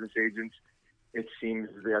other business agents, it seems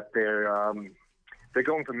that they're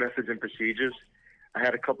going for methods and procedures. I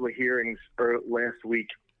had a couple of hearings last week,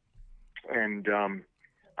 and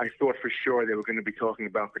I thought for sure they were going to be talking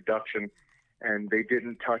about production, and they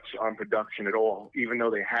didn't touch on production at all, even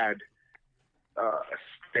though they had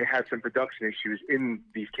some production issues in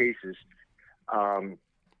these cases.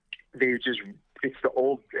 It's the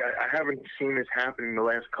old. I haven't seen this happen in the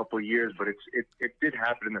last couple of years, but it did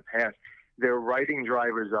happen in the past. They're writing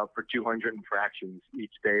drivers up for 200 infractions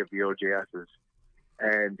each day of the OJSs,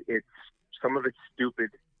 and some of it's stupid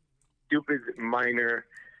minor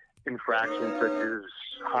infractions such as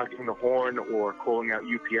honking the horn or calling out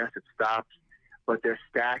UPS at stops, but they're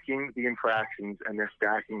stacking the infractions and they're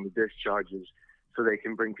stacking the discharges so they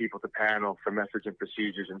can bring people to panel for methods and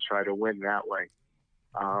procedures and try to win that way.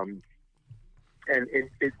 And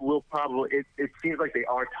it seems like they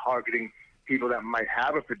are targeting people that might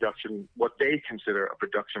have what they consider a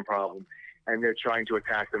production problem, and they're trying to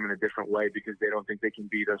attack them in a different way because they don't think they can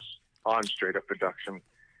beat us on straight up production.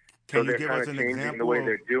 So they're kind of changing the way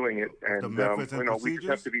they're doing it, and we just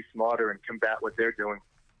have to be smarter and combat what they're doing.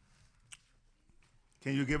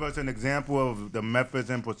 Can you give us an example of the methods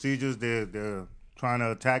and procedures they're trying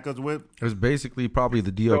to attack us with? It's basically probably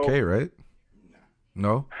the DOK, right?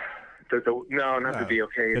 No. No, not the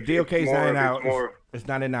DOK. The DOK is not in our. It's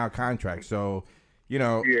not in our contract, so you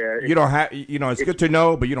don't have. It's good to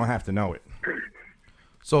know, but you don't have to know it.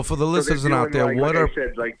 So for the listeners out there, like I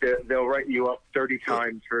said, they'll write you up 30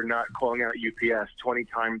 times for not calling out UPS, 20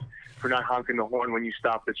 times for not honking the horn when you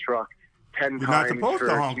stop the truck, 10 You're times not supposed for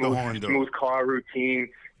to honk the horn, though. smooth car routine,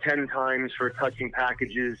 10 times for touching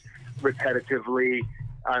packages repetitively,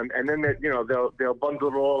 and then they'll bundle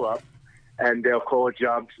it all up and they'll call it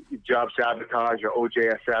job sabotage or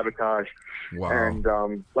OJS sabotage. Wow.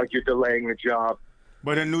 And like you're delaying the job.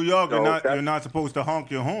 But in New York, you're not supposed to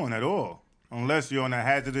honk your horn at all unless you're in a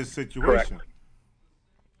hazardous situation. Correct.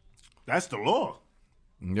 That's the law.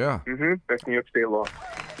 Yeah. Mm-hmm. That's New York State law.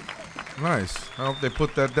 Nice. I hope they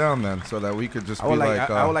put that down then, so that we could just I would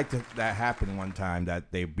like that happened one time,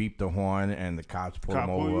 that they beeped the horn and the cops pull them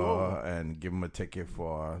over and give them a ticket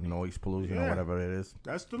for noise pollution or whatever it is.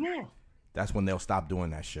 That's the law. That's when they'll stop doing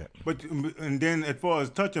that shit. And then as far as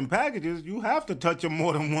touching packages, you have to touch them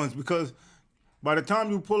more than once because by the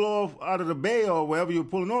time you pull off out of the bay or wherever you're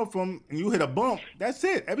pulling off from and you hit a bump, that's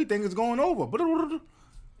it. Everything is going over.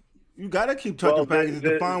 You got to keep touching packages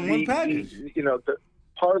to find one package.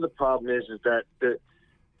 Part of the problem is that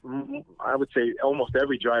I would say almost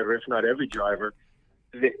every driver, if not every driver,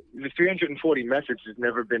 the 340 message has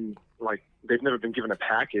never been like they've never been given a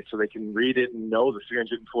packet so they can read it and know the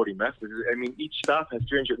 340 messages. I mean, each stop has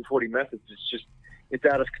 340 messages. It's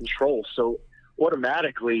out of control. So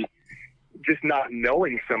automatically, just not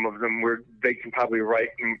knowing some of them, where they can probably write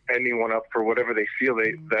anyone up for whatever they feel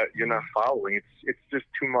that you're not following. It's just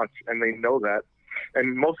too much, and they know that.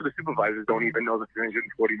 And most of the supervisors don't even know the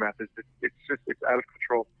 340 methods. It's out of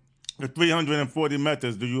control. The 340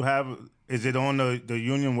 methods, is it on the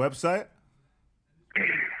union website?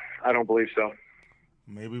 I don't believe so.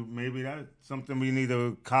 Maybe that's something we need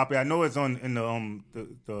to copy. I know it's in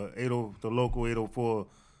the local 804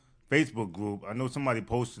 Facebook group. I know somebody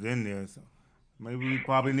posted in there. So maybe we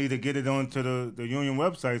probably need to get it onto the union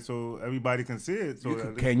website so everybody can see it.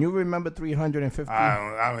 So can you remember 350?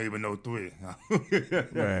 I don't even know 3.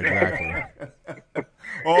 Yeah, exactly.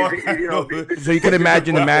 Or, so you can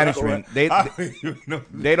imagine the management. They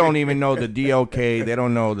don't even know the DOK. They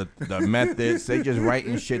don't know the methods. They just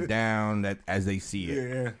writing shit down that as they see it.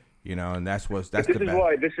 Yeah. You know, and that's the best. This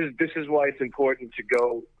is why it's important to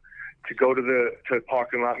go to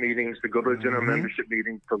parking lot meetings, to go to the general membership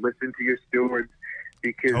meetings, to listen to your stewards,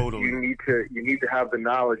 because you need to have the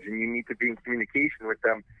knowledge and you need to be in communication with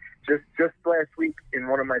them. Just last week in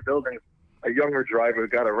one of my buildings, a younger driver who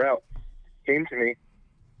got a route came to me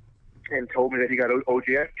and told me that he got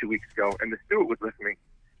OJS 2 weeks ago, and the steward was with me.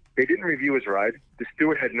 They didn't review his ride. The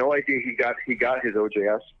steward had no idea he got his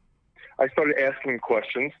OJS. I started asking him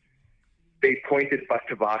questions. They pointed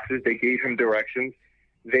to boxes. They gave him directions.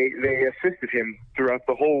 They assisted him throughout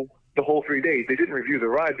the whole 3 days. They didn't review the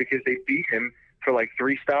ride because they beat him for like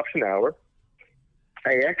 3 stops an hour.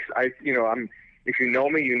 If you know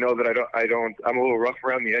me, you know that I'm a little rough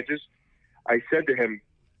around the edges. I said to him,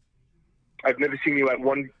 I've never seen you at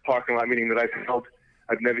one parking lot meeting that I've held.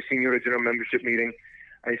 I've never seen you at a general membership meeting.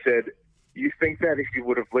 I said, you think that if you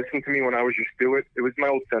would have listened to me when I was your steward, it was my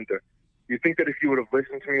old center. You think that if you would have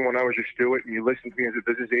listened to me when I was your steward and you listened to me as a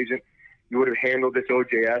business agent, you would have handled this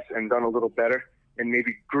OJS and done a little better and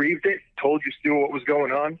maybe grieved it, told your steward what was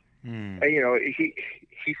going on? And,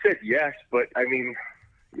 he said yes, but I mean,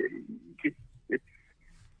 it's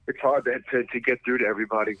hard to get through to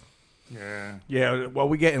everybody. Yeah. What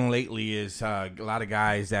we're getting lately is a lot of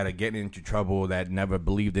guys that are getting into trouble that never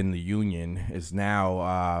believed in the union is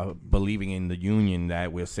now believing in the union,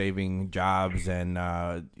 that we're saving jobs and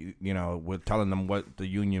we're telling them what the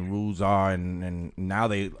union rules are, and now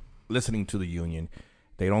they listening to the union.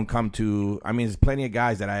 They don't come to. I mean, there's plenty of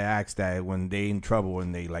guys that I asked that when they in trouble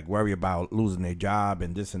and they like worry about losing their job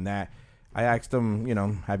and this and that. I asked them,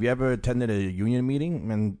 have you ever attended a union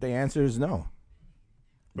meeting? And the answer is no.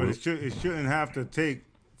 But it shouldn't have to take.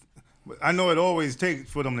 I know it always takes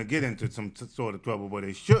for them to get into some sort of trouble, but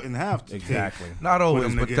it shouldn't have to. Exactly. Not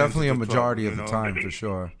always, but definitely a majority of the time, for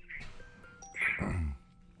sure.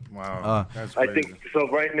 Wow, that's I crazy. think so.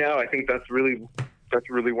 Right now, I think that's really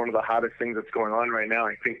one of the hottest things that's going on right now.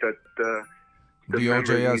 I think that the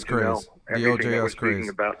OJS craze. The OJS craze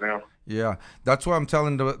about now. Yeah, that's why I'm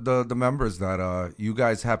telling the members that you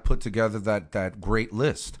guys have put together that great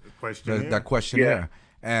list, that questionnaire. Yeah.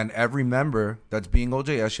 And every member that's being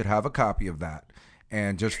OJS should have a copy of that,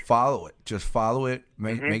 and just follow it. Just follow it.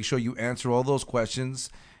 Make sure you answer all those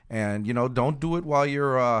questions, and don't do it while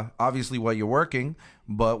you're obviously while you're working.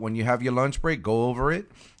 But when you have your lunch break, go over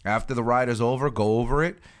it. After the ride is over, go over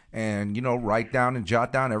it, and write down and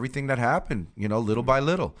jot down everything that happened. Little by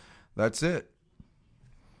little. That's it.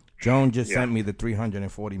 Joan just sent me the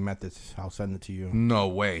 340 methods. I'll send it to you. No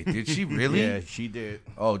way. Did she really? Yeah, she did.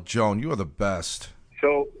 Oh, Joan, you are the best.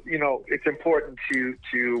 So it's important to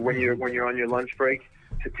when you're on your lunch break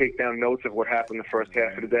to take down notes of what happened the first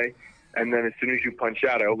half of the day, and then as soon as you punch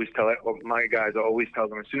out, I always tell my guys, I always tell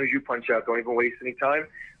them, as soon as you punch out, don't even waste any time.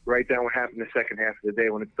 Write down what happened the second half of the day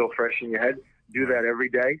when it's still fresh in your head. Do that every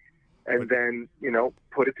day, and then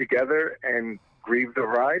put it together and grieve the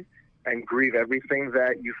ride. And grieve everything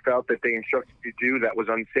that you felt that they instructed you to do that was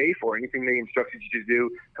unsafe, or anything they instructed you to do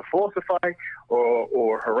to falsify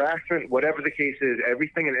or harassment, whatever the case is.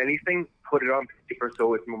 Everything and anything, put it on paper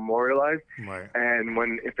so it's memorialized. Right.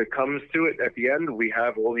 And if it comes to it at the end, we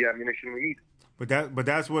have all the ammunition we need. But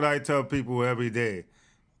that's what I tell people every day.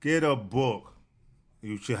 Get a book.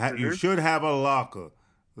 You should have a locker.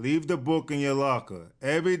 Leave the book in your locker.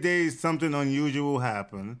 Every day something unusual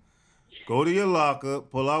happen. Go to your locker,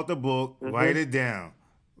 pull out the book, write it down.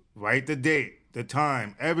 Write the date, the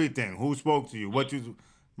time, everything. Who spoke to you?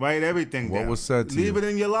 Write everything down. What was said to you? Leave it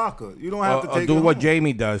in your locker. You don't have to take it do what home.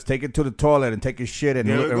 Jamie does. Take it to the toilet and take his shit and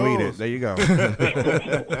read it. There you go.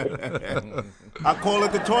 I call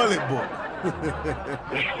it the toilet book.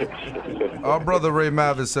 Our brother Ray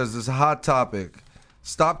Mavis says this is a hot topic.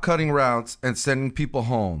 Stop cutting routes and sending people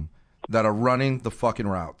home that are running the fucking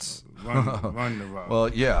routes. Run the route. Well,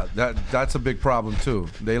 yeah, that's a big problem too.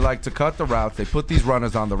 They like to cut the routes. They put these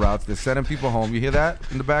runners on the routes. They're sending people home. You hear that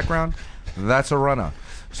in the background? That's a runner.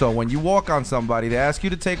 So when you walk on somebody, they ask you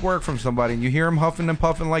to take work from somebody, and you hear him huffing and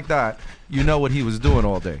puffing like that, you know what he was doing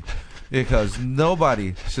all day. Because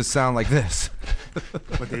nobody should sound like this.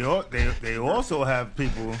 But they also have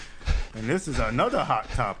people, and this is another hot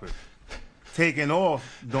topic, taking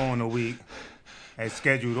off during the week as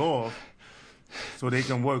scheduled off so they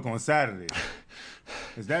can work on Saturday.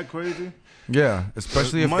 Is that crazy? Yeah,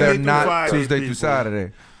 especially if they're not Friday Tuesday people, through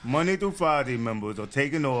Saturday. Monday through Friday members are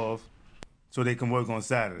taking off so they can work on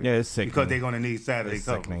Saturday. Yeah, it's sickening. Because they're going to need Saturday It's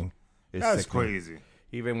cover. sickening. It's That's sickening. crazy.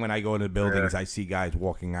 Even when I go into buildings, I see guys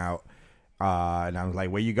walking out, and I'm like,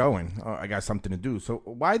 where you going? Oh, I got something to do. So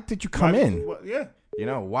why did you come in? Yeah. You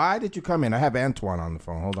know, why did you come in? I have Antoine on the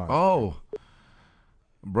phone. Hold on. Oh,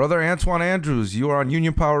 brother Antoine Andrews, you are on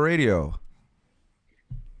Union Power Radio.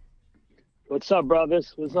 What's up,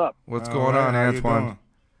 brothers? What's up? What's going on, Antoine?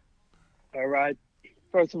 All right.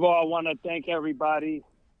 First of all, I want to thank everybody.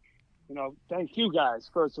 Thank you guys,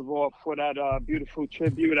 first of all, for that beautiful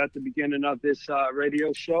tribute at the beginning of this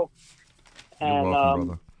radio show. You're welcome,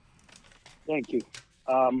 brother. Thank you.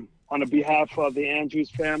 On behalf of the Andrews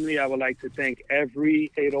family, I would like to thank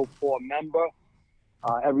every 804 member,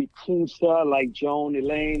 every Teamster like Joan,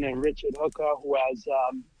 Elaine, and Richard Hooker, who has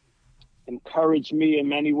encouraged me in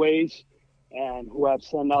many ways and who have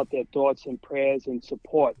sent out their thoughts and prayers and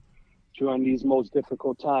support during these most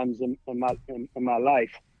difficult times in my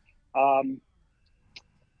life.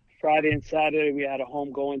 Friday and Saturday, we had a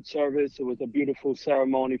homegoing service. It was a beautiful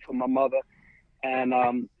ceremony for my mother. And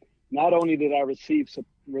not only did I receive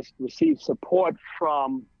support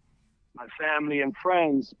from my family and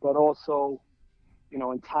friends, but also,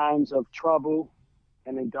 in times of trouble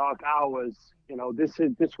and in dark hours, this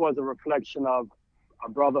was a reflection of a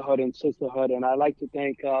brotherhood and sisterhood. And I'd like to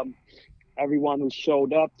thank everyone who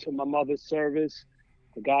showed up to my mother's service,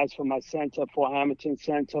 the guys from my center, Fort Hamilton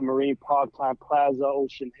Center, Marine Park, Time Plaza,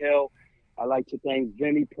 Ocean Hill. I'd like to thank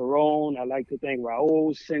Vinny Perone. I'd like to thank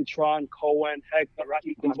Raul, Cintron, Cohen, Hector,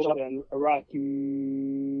 and Iraqi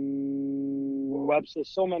Webster.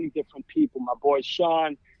 So many different people. My boy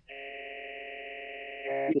Sean.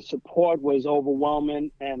 And the support was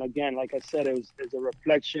overwhelming. And again, like I said, it was a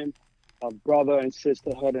reflection of brother and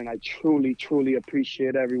sisterhood. And I truly, truly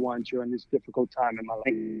appreciate everyone during this difficult time in my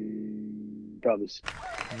life. Brothers.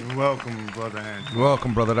 You're welcome, brother Andrew. You're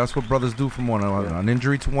welcome, brother. That's what brothers do from one another. An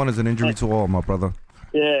injury to one is an injury to all, my brother.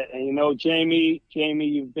 Yeah, and Jamie,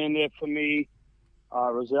 you've been there for me.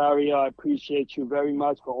 Rosario, I appreciate you very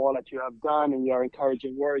much for all that you have done and your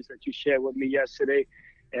encouraging words that you shared with me yesterday.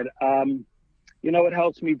 And, it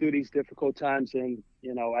helps me through these difficult times, and,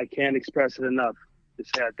 I can't express it enough to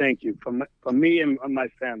say I thank you from me and my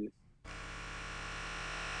family.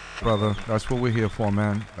 Brother, that's what we're here for,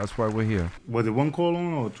 man. That's why we're here. Was it one call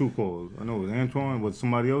on or two calls? I know it was Antoine. Was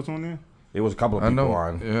somebody else on there? It was a couple of people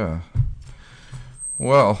on. Yeah.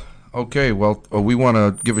 Well, okay. Well, we want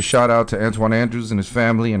to give a shout out to Antoine Andrews and his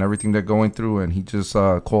family and everything they're going through. And he just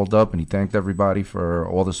called up and he thanked everybody for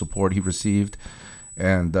all the support he received.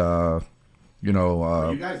 And, Are you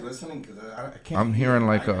guys listening? Because I can't. I'm hearing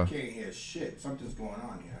I can't hear shit. Something's going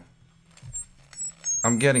on here.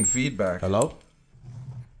 I'm getting feedback. Hello?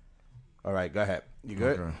 All right, go ahead. You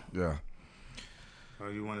good? Okay. Yeah.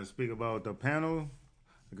 You want to speak about the panel?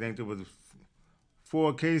 I think there was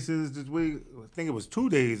 4 cases this week. I think it was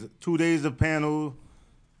 2 days. 2 days of panel,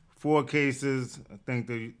 4 cases. I think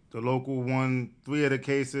the local won 3 of the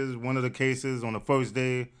cases. One of the cases on the first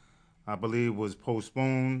day, I believe, was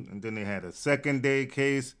postponed, and then they had a second day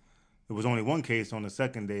case. There was only 1 case on the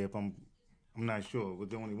second day, if I'm not sure. Was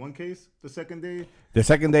there only 1 case the second day? The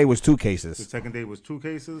second day was 2 cases. The second day was 2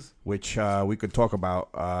 cases? Which we could talk about.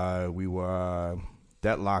 We were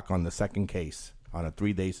deadlocked on the second case on a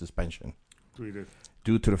 3-day suspension. 3 days.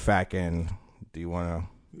 Due to the fact, and do you want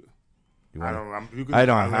to?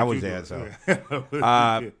 I was there, so.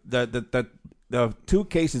 The 2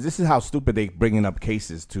 cases, this is how stupid they bringing up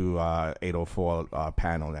cases to 804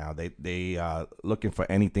 panel now. They looking for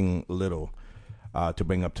anything little to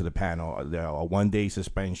bring up to the panel. A 1-day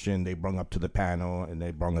suspension they brought up to the panel, and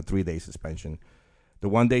they brought a 3-day suspension. The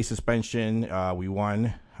 1-day suspension, we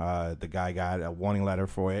won. The guy got a warning letter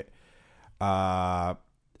for it.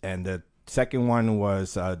 And the second one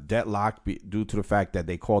was deadlocked due to the fact that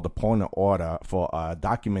they called upon an order for a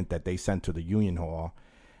document that they sent to the Union Hall.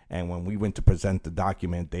 And when we went to present the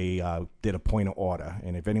document, they did a point of order.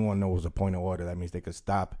 And if anyone knows a point of order, that means they could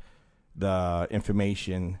stop the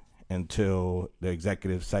information until the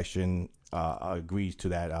executive session agrees to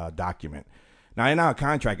that document. Now, in our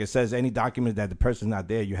contract, it says any document that the person's not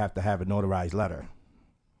there, you have to have a notarized letter.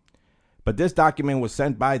 But this document was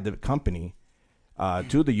sent by the company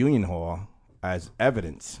to the union hall as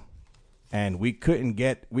evidence. And we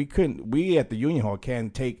at the union hall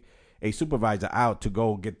can't take a supervisor out to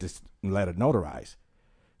go get this letter notarized.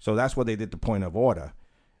 So that's what they did the point of order.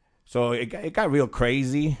 So it got real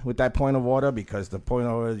crazy with that point of order, because the point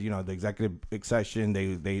of order, the executive session,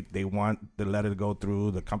 they want the letter to go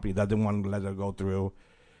through. The company doesn't want the letter to go through.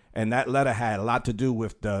 And that letter had a lot to do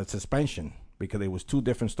with the suspension, because it was two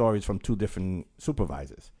different stories from two different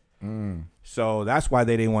supervisors. So that's why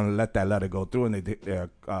they didn't want to let that letter go through, and they did their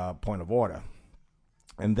point of order.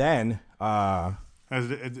 And then... is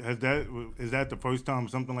that the first time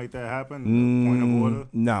something like that happened? Point of order?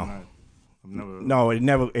 No. No, it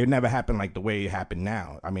never happened like the way it happened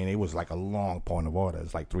now. I mean, it was like a long point of order.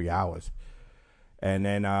 It's like 3 hours. And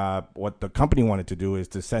then what the company wanted to do is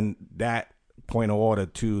to send that point of order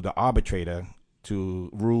to the arbitrator to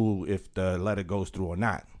rule if the letter goes through or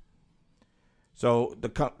not. So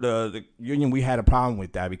the union, we had a problem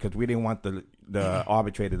with that, because we didn't want the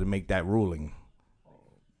arbitrator to make that ruling.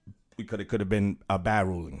 Because it could have been a bad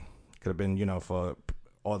ruling. Could have been, for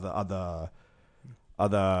all the other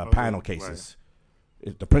panel cases,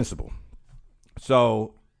 right. The principle.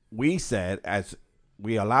 So we said, as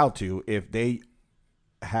we allowed to, if they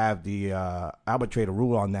have the arbitrator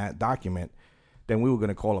rule on that document, then we were going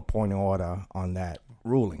to call a point of order on that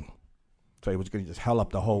ruling. So it was going to just hell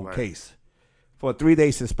up the whole case for a 3-day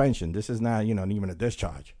suspension. This is not, even a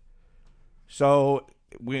discharge. So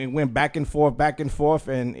we went back and forth,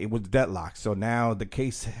 and it was deadlocked. So now the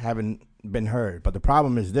case haven't been heard. But the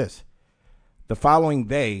problem is this. The following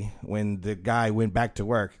day, when the guy went back to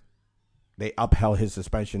work, they upheld his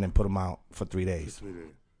suspension and put him out for 3 days.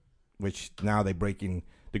 Which now they're breaking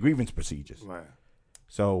the grievance procedures. Right.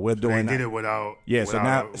 So we're doing. They did it without. Yeah.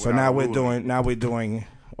 Now we're doing.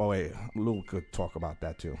 Oh wait, Lou could talk about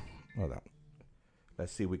that too. Hold on.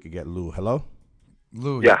 Let's see if we could get Lou. Hello.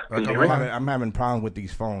 Lou. Yeah. I'm having problems with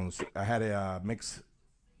these phones. I had a mix.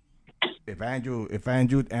 If Andrew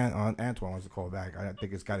and Antoine wants to call back, I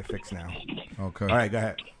think it's got it fixed now. Okay. All right, go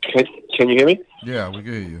ahead. Can you hear me? Yeah, we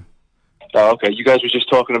can hear you. Oh, okay. You guys were just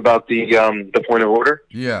talking about the point of order.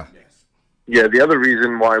 Yeah. Yeah. The other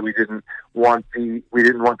reason why we didn't want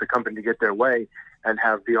the company to get their way and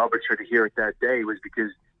have the arbitrator hear it that day was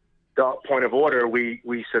because the point of order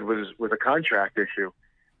we said was a contract issue.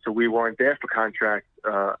 So we weren't there for contract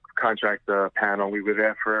panel. We were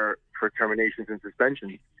there for terminations and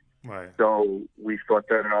suspensions. Right. So we thought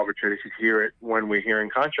that an arbitrator should hear it when we're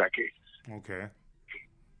hearing contract cases. Okay.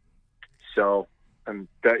 So,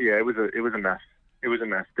 it was a mess. It was a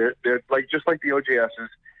mess. They're like, just like the OJSs,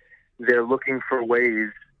 they're looking for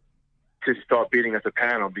ways to start beating us a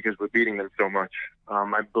panel because we're beating them so much.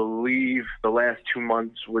 I believe the last 2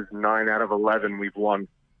 months was 9 out of 11 we've won.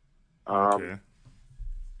 Okay.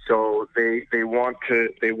 So they want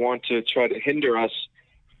to try to hinder us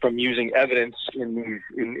from using evidence in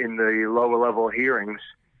the lower level hearings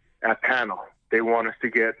at panel. They want us to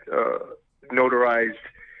get notarized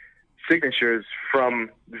signatures from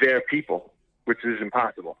their people, which is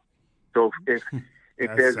impossible. So if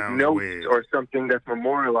there's notes weird. Or something that's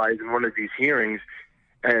memorialized in one of these hearings,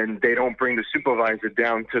 and they don't bring the supervisor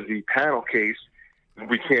down to the panel case,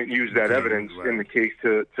 we can't use that evidence in the case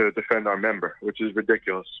to defend our member, which is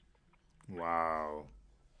ridiculous. Wow.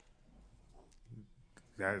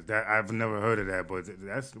 That I've never heard of that, but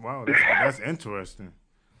that's interesting.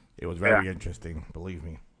 It was very interesting, believe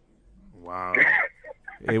me. Wow.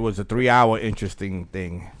 It was a 3-hour interesting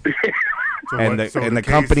thing. So the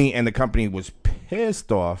company was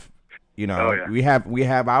pissed off. We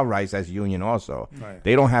have our rights as union also. Right.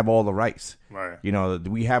 They don't have all the rights. Right.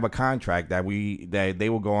 We have a contract that they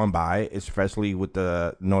will go on by, especially with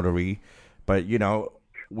the notary. But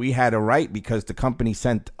we had a right because the company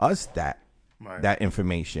sent us that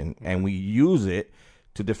information, and we use it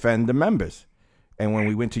to defend the members. And when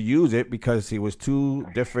we went to use it, because it was two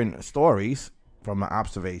different stories from an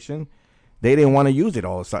observation, they didn't want to use it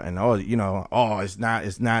all of a sudden.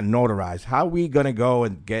 It's not notarized. How are we going to go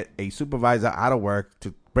and get a supervisor out of work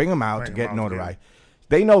to bring them out to get notarized?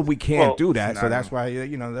 They know we can't do that, so that's why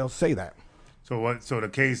they'll say that. So what? So the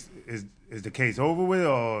case is the case over with,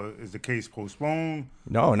 or is the case postponed?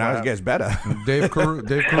 No, now it gets better. Dave Carew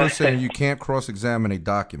is saying you can't cross-examine a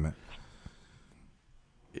document.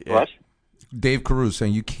 What? Dave Carew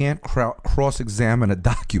saying you can't cross-examine a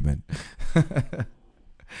document.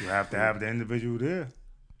 You have to have the individual there.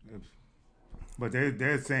 But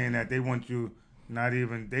they're saying that they want you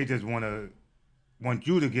they just want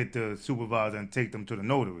you to get the supervisor and take them to the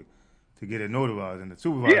notary to get it notarized, and the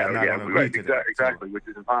supervisor is not going to agree to that. Exactly, which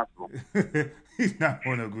is impossible. He's not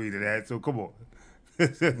going to agree to that, so come on.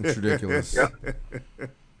 It's ridiculous.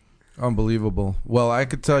 Unbelievable. Well, I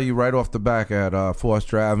could tell you right off the back at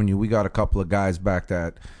Foster Avenue, we got a couple of guys back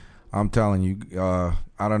that I'm telling you,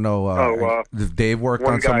 I don't know if Dave worked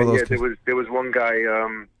on some of those. Yeah, there was one guy,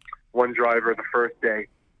 one driver the first day.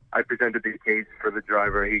 I presented the case for the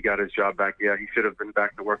driver. He got his job back. Yeah, he should have been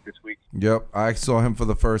back to work this week. Yep, I saw him for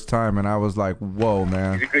the first time, and I was like, "Whoa,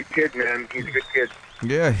 man!" He's a good kid, man. He's a good kid.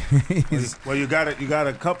 Yeah.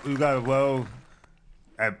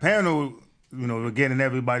 At panel, we're getting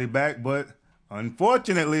everybody back, but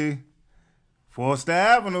unfortunately, Foster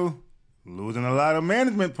Avenue losing a lot of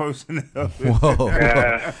management personnel. Whoa.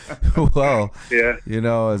 Well,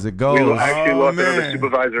 yeah. As it goes. We actually lost another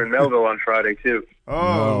supervisor in Melville on Friday too.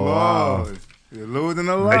 Oh, wow. You're losing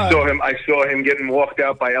a lot. I saw him getting walked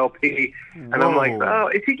out by LP, and I'm like,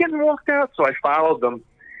 oh, is he getting walked out? So I followed them.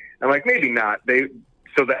 I'm like, maybe not.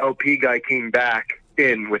 So the LP guy came back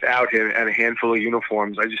in without him and a handful of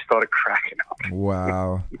uniforms. I just started cracking up.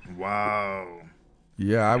 Wow. Wow.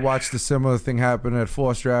 Yeah, I watched a similar thing happen at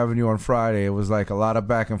Foster Avenue on Friday. It was like a lot of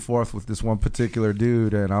back and forth with this one particular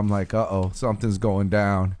dude, and I'm like, uh-oh, something's going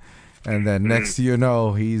down. And then next thing you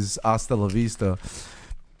know, he's hasta la vista.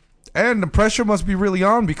 And the pressure must be really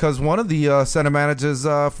on because one of the center managers,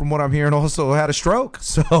 from what I'm hearing, also had a stroke.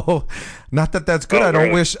 So, not that that's good. I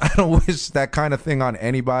don't wish that kind of thing on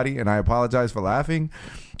anybody, and I apologize for laughing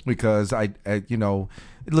because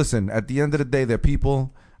listen. At the end of the day, they're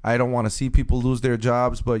people. I don't want to see people lose their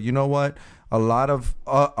jobs, but you know what? A lot of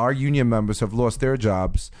our union members have lost their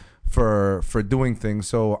jobs for doing things.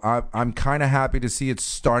 So I'm kind of happy to see it's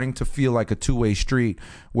starting to feel like a two-way street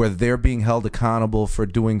where they're being held accountable for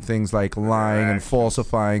doing things like lying and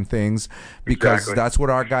falsifying things because that's what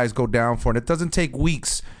our guys go down for. And it doesn't take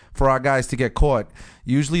weeks for our guys to get caught.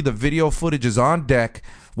 Usually the video footage is on deck.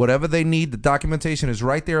 Whatever they need, the documentation is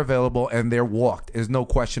right there available, and they're walked. There's no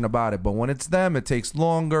question about it. But when it's them, it takes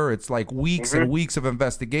longer. It's like weeks and weeks of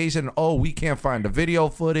investigation. Oh, we can't find the video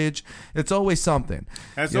footage. It's always something.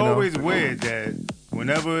 That's always weird that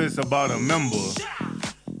whenever it's about a member,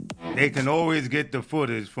 they can always get the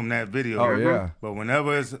footage from that video. Oh, yeah. But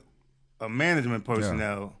whenever it's a management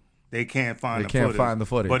personnel, they can't find the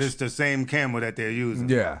footage. But it's the same camera that they're using.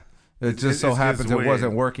 Yeah. It just so happens it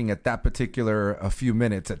wasn't working at that particular a few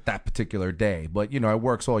minutes at that particular day, but it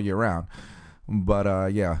works all year round.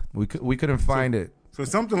 But we couldn't find it. So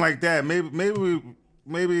something like that, maybe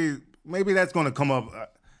that's going to come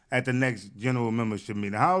up at the next general membership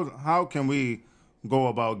meeting. How can we go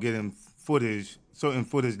about getting certain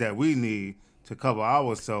footage that we need to cover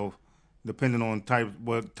ourselves? Depending on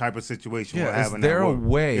what type of situation we're having. Is there a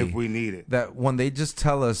way if we need it that when they just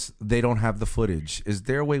tell us they don't have the footage, is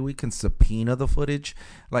there a way we can subpoena the footage?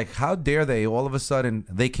 Like, how dare they all of a sudden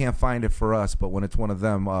they can't find it for us, but when it's one of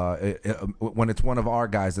them, when it's one of our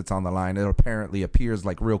guys that's on the line, it apparently appears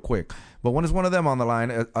like real quick. But when it's one of them on the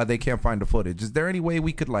line, they can't find the footage. Is there any way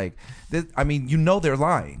we could they're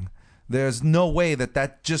lying. There's no way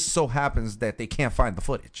that just so happens that they can't find the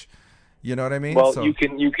footage. You know what I mean? Well, you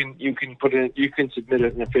can submit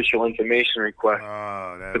an official information request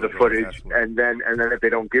for the footage, and then if they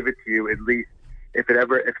don't give it to you, at least if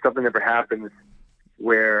something ever happens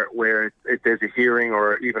where if there's a hearing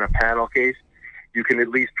or even a panel case, you can at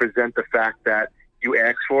least present the fact that you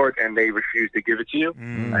asked for it and they refuse to give it to you.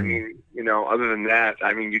 I mean, other than that,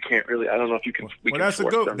 I mean, you can't really. I don't know if you can. That's a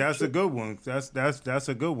good one. That's a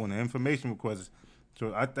good one. The information request.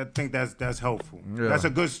 So I think that's helpful. Yeah. That's a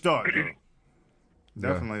good start.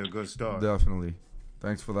 Definitely a good start. Definitely.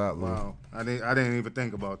 Thanks for that, Lou. Wow. I didn't even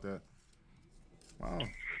think about that. Wow.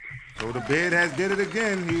 So the beard has did it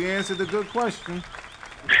again. He answered a good question.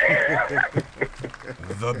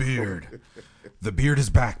 The beard. The beard is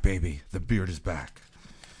back, baby. The beard is back.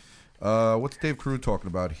 What's Dave Carew talking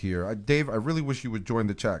about here? Dave, I really wish you would join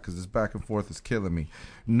the chat because this back and forth is killing me.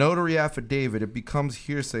 Notary affidavit, it becomes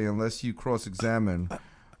hearsay unless you cross-examine.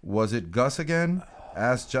 Was it Gus again?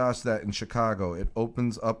 Ask Josh that in Chicago. It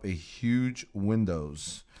opens up a huge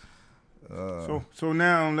windows. So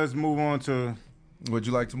now let's move on to... Would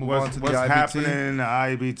you like to move on to the IBT? What's happening in the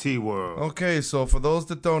IBT world? Okay, so for those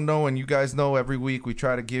that don't know, and you guys know every week we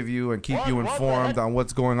try to give you and keep you informed on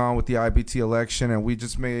what's going on with the IBT election, and we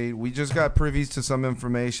just got privies to some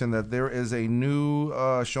information that there is a new,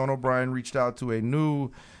 Sean O'Brien reached out to a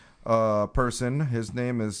new person. His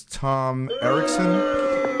name is Tom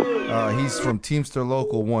Erickson. He's from Teamster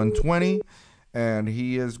Local 120, and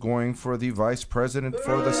he is going for the vice president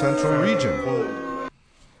for the Central Region.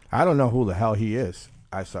 I don't know who the hell he is.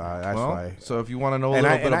 That's why. So if you want to know a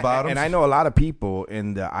little bit about him. And I know a lot of people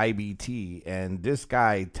in the IBT, and this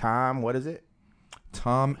guy, Tom, what is it?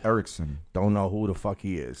 Tom Erickson. Don't know who the fuck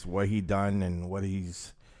he is, what he done, and what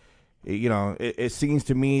he's... It seems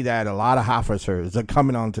to me that a lot of officers are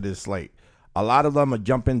coming onto this slate. A lot of them are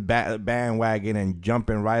jumping bandwagon and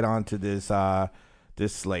jumping right onto this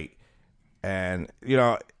slate. And,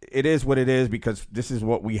 it is what it is because this is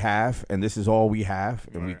what we have, and this is all we have,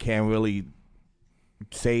 and we can't really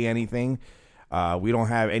say anything. We don't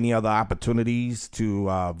have any other opportunities to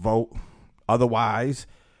vote otherwise.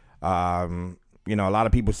 A lot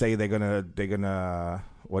of people say they're gonna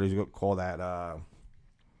what do you call that?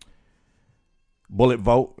 Bullet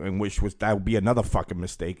vote, that would be another fucking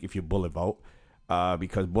mistake if you bullet vote,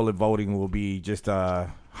 because bullet voting will be just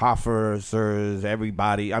officers,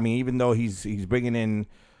 everybody. I mean, even though he's bringing in,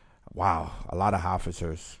 a lot of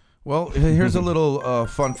officers. Well, here's a little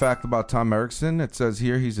fun fact about Tom Erickson. It says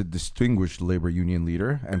here he's a distinguished labor union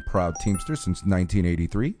leader and proud Teamster since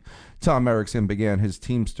 1983. Tom Erickson began his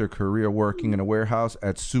Teamster career working in a warehouse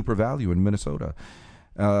at Super Value in Minnesota.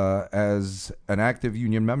 As an active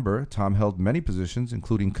union member, Tom held many positions,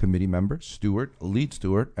 including committee member, steward, lead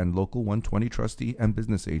steward, and local 120 trustee and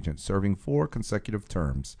business agent, serving 4 consecutive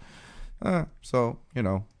terms. So,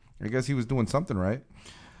 I guess he was doing something right.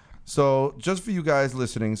 So just for you guys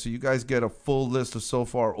listening, so you guys get a full list of so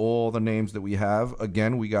far all the names that we have.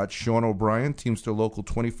 Again, we got Sean O'Brien, Teamster Local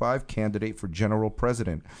 25, candidate for general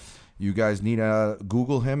president. You guys need to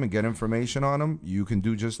Google him and get information on him. You can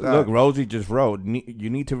do just that. Look, Rosie just wrote, you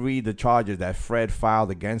need to read the charges that Fred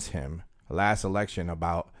filed against him last election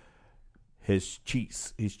about his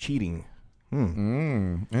cheating.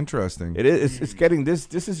 Interesting. It is. It's getting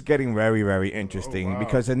this is getting very, very interesting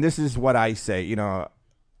because, and this is what I say,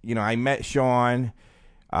 I met Sean.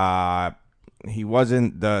 He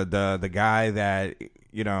wasn't the guy that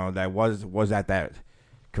that was at that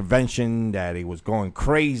convention, that he was going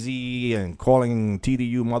crazy and calling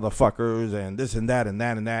TDU motherfuckers and this and that and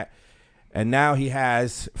that and that. And now he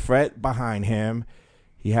has Fred behind him.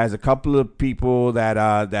 He has a couple of people that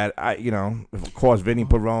of course, Vinny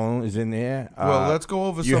Perone is in there. Well, let's go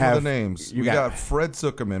over some of the names. We got Fred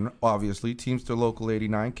Zuckerman, obviously, Teamster Local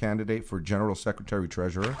 89, candidate for General Secretary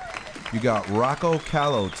Treasurer. You got Rocco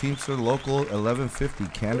Callo, Teamster Local 1150,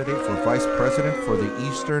 candidate for Vice President for the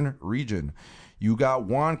Eastern Region. You got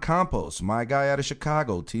Juan Campos, my guy out of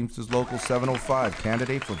Chicago, Teamsters Local 705,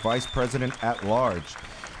 candidate for Vice President at Large.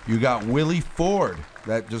 You got Willie Ford,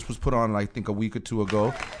 that just was put on, I think, a week or two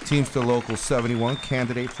ago. Teamster Local 71,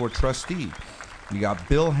 candidate for trustee. You got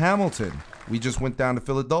Bill Hamilton. We just went down to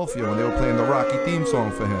Philadelphia when they were playing the Rocky theme song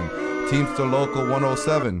for him. Teamster Local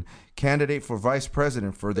 107, candidate for vice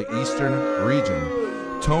president for the Eastern Region.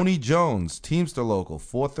 Tony Jones, Teamster Local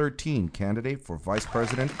 413, candidate for vice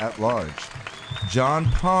president at large. John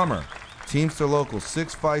Palmer, Teamster Local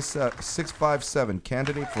 657,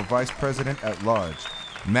 candidate for vice president at large.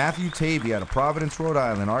 Matthew Tavy out of Providence, Rhode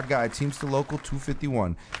Island, our guy, Teamster Local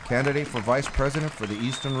 251, candidate for vice president for the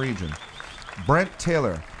Eastern Region. Brent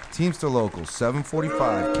Taylor, Teamster Local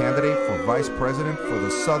 745, candidate for vice president for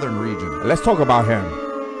the Southern Region. Let's talk about him.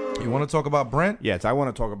 You want to talk about Brent? Yes, I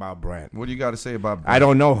want to talk about Brent. What do you got to say about Brent? I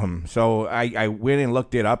don't know him, so I went and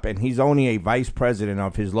looked it up, and he's only a vice president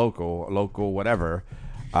of his local whatever.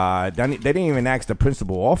 They didn't even ask the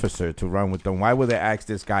principal officer to run with them. Why would they ask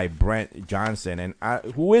this guy Brent Johnson? And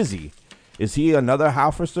who is he? Is he another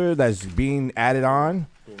officer that's being added on?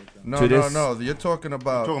 No. You're talking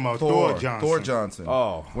about Thor Johnson. Thor Johnson.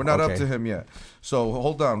 Oh, we're not up to him yet. So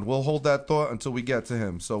hold on. We'll hold that thought until we get to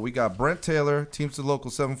him. So we got Brent Taylor, Teamsters Local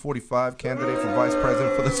 745, candidate for vice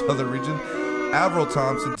president for the Southern Region. Avril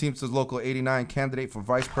Thompson, Teamsters Local 89, candidate for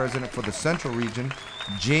vice president for the Central Region.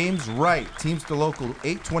 James Wright, Teamster Local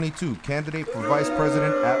 822, candidate for vice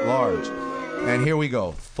president at large. And here we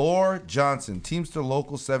go. Thor Johnson, Teamster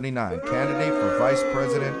Local 79, candidate for vice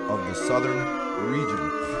president of the Southern Region.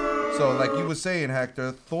 So, like you were saying,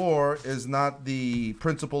 Hector, Thor is not the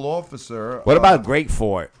principal officer. What about Great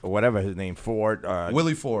Ford, or whatever his name, Ford?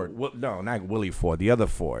 Willie Ford. No, not Willie Ford. The other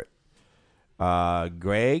Ford.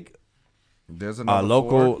 Greg. There's another local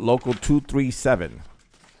Ford. Local 237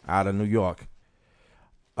 out of New York.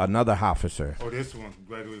 Another officer. Oh, this one,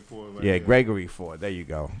 Gregory Ford. Right yeah, here. Gregory Ford. There you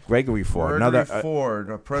go. Gregory Ford. Gregory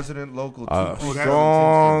Ford, President Local 237.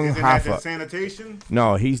 Strong Isn't that the sanitation?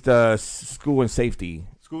 No, he's the school and safety.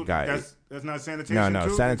 School. guy. That's not sanitation. No,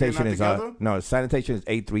 too? sanitation They're is not sanitation is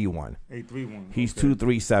 831. 831. He's okay.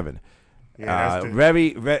 237. Yeah, that's the-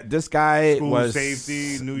 very. This guy School was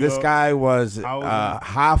safety, New This York, guy was housing.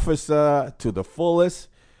 officer to the fullest,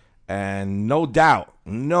 and no doubt,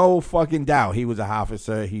 no fucking doubt, he was a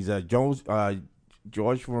officer. He's a George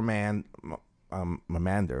Mamander.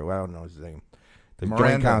 I don't know his name. The Joint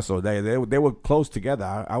Miranda. Council. They were close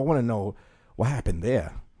together. I want to know what happened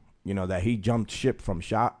there. You know that he jumped ship from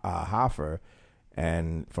Hoffer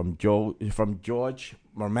and from George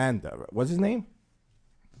Miranda. What's his name?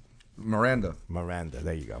 Miranda.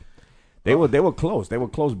 There you go. They were close. They were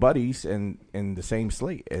close buddies in the same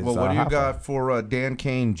slate. As, Well, what do you Hoffer. got for Dan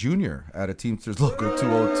Kane Jr. at a Teamsters Local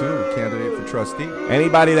 202, candidate for trustee?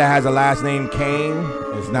 Anybody that has a last name Kane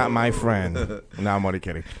is not my friend. No, I'm only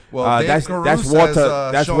kidding. Well, Dave that's Carew Walter.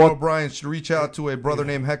 says That's Sean Walter. O'Brien should reach out to a brother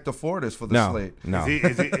named Hector Fortis for the slate. No.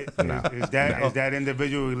 Is No. that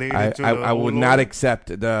individual related to I the would old not lord?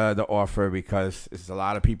 accept the offer because there's a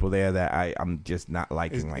lot of people there that I'm just not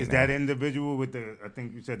liking right Is now. that individual with the? I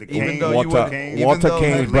think you said the Even Kane. though you Walter, would- Walter though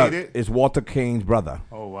Kane's Hector- brother is Walter Kane's brother.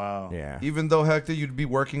 Oh wow. Yeah. Even though, Hector, you'd be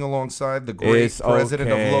working alongside the great It's president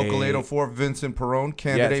okay. of Local 804, Vincent Perone,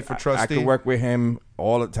 candidate Yes, for I trustee. could work with him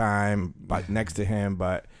all the time, but next to him,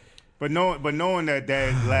 but But knowing that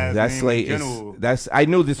last that name slate in general, I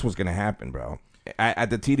knew this was gonna happen, bro. At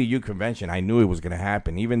the TDU convention, I knew it was gonna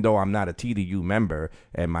happen, even though I'm not a TDU member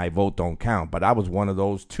and my vote don't count. But I was one of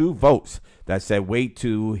those 2 votes that said wait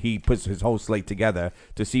till he puts his whole slate together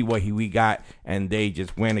to see what we got, and they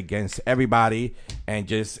just went against everybody and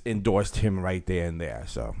just endorsed him right there and there.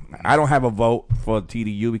 So I don't have a vote for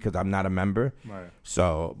TDU because I'm not a member. Right.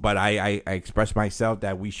 So, but I expressed myself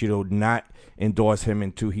that we should not endorse him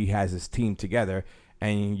until he has his team together.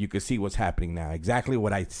 And you can see what's happening now. Exactly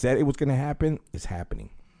what I said it was going to happen is happening.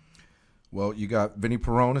 Well, you got Vinny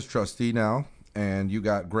Perone as trustee now, and you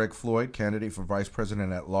got Greg Floyd, candidate for vice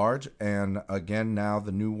president at large. And again, now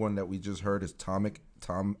the new one that we just heard is Tom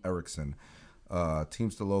Erickson,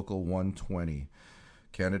 Teamster Local 120,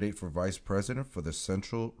 candidate for vice president for the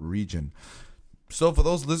Central Region. So for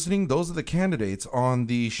those listening, those are the candidates on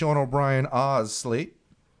the Sean O'Brien Oz slate.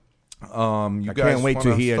 I can't wait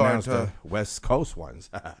till he announce the West Coast ones.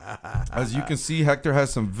 As you can see, Hector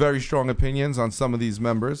has some very strong opinions on some of these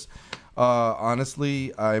members.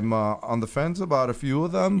 Honestly, I'm on the fence about a few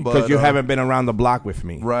of them, Because but you haven't been around the block with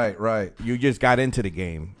me. Right. You just got into the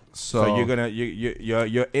game. So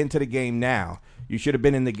you're into the game now. You should have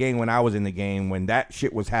been in the game when I was in the game, when that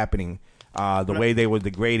shit was happening. The way they were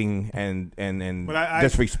degrading and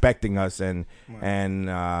disrespecting us and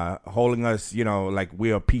holding us, like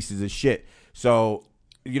we are pieces of shit. So,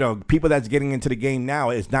 people that's getting into the game now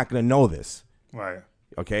is not going to know this. right.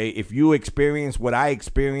 Okay, if you experience what I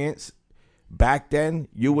experienced back then,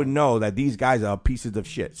 you would know that these guys are pieces of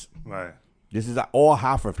shits. Right. This is all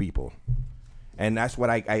Hoffer people, and that's what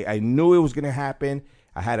I knew it was going to happen.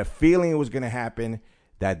 I had a feeling it was going to happen.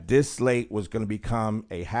 That this slate was going to become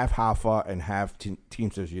a half Hoffa and half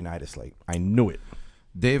Teamsters United slate. I knew it.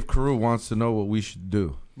 Dave Carew wants to know what we should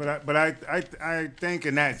do. But I think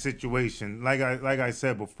in that situation, like I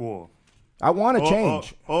said before, I want to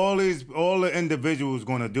change. All the individual's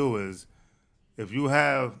going to do is, if you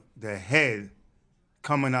have the head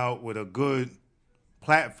coming out with a good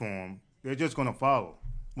platform, they're just going to follow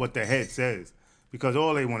what the head says, because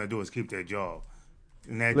all they want to do is keep their job.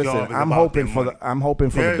 And that Listen, job is I'm about hoping their for money. I'm hoping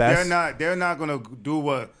for the best. They're not going to do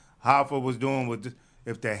what Hoffa was doing with this.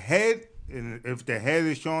 If the head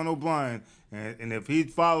is Sean O'Brien, and if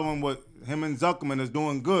he's following what him and Zuckerman is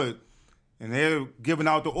doing good, and they're giving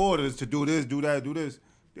out the orders to do this, do that, do this,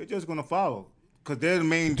 they're just going to follow, because they're the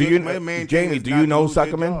main. Jamie, do you know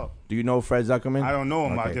Zuckerman? Do you know Fred Zuckerman? I don't know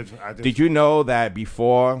him. Okay. I just Did you know that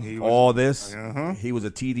before was- all this, Uh-huh. he was a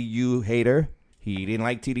TDU hater? He didn't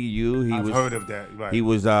like TDU. I've heard of that. Right. He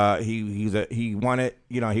was he wanted,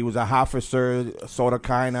 he was a officer sort of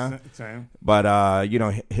kinda. Same. But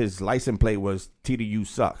his license plate was TDU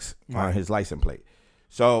sucks on Right. his license plate.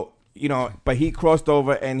 So, but he crossed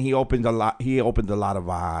over and he opened a lot of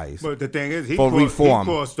eyes. But the thing is, he for reform.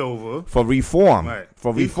 He crossed over. For reform. Right.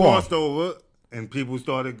 For He reform. crossed over, and people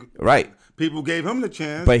started. Right. People gave him the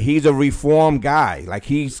chance. But he's a reform guy. Like,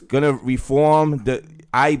 he's going to reform the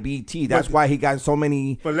IBT. That's why he got so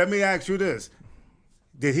many. But let me ask you this: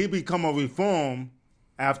 did he become a reform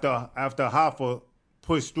after Hoffa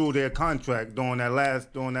pushed through their contract during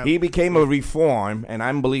that? He became a reform, and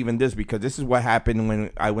I'm believing this because this is what happened when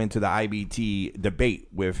I went to the IBT debate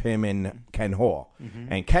with him and Ken Hall. Mhm.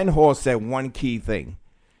 And Ken Hall said one key thing.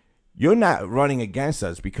 You're not running against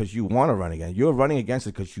us because you want to run against. You're running against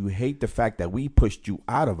us because you hate the fact that we pushed you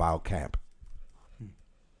out of our camp.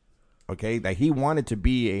 Okay, that he wanted to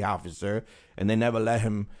be a officer and they never let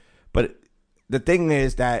him. But the thing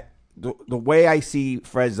is that the way I see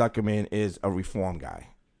Fred Zuckerman is a reform guy.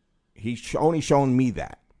 He's only shown me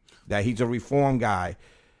that he's a reform guy.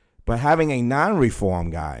 But having a non-reform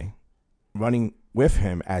guy running with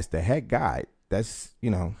him as the head guy, that's, you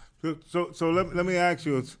know. So let me ask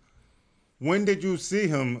you, when did you see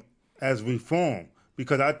him as reform?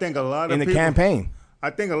 Because I think a lot of in the people, campaign. I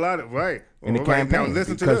think a lot of in the right, campaign. Now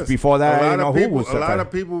listen to because this. before that, I didn't know people, who was. A lot of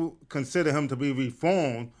people consider him to be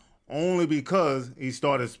reformed only because he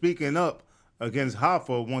started speaking up against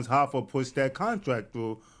Hoffa once Hoffa pushed that contract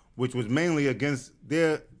through, which was mainly against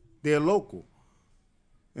their local.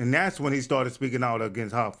 And that's when he started speaking out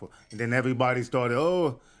against Hoffa. And then everybody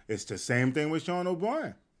started, it's the same thing with Sean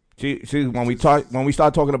O'Brien. See, when we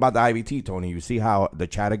start talking about the IVT, Tony, you see how the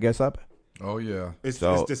chatter gets up. Oh yeah, it's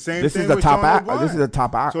the same. This thing is the with top. Sean O'Brien. This is the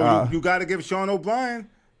top. So you got to give Sean O'Brien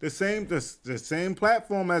the same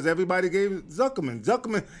platform as everybody gave Zuckerman.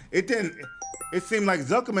 Zuckerman, it seemed like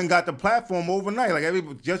Zuckerman got the platform overnight.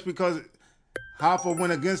 Like just because Hoffa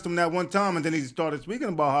went against him that one time, and then he started speaking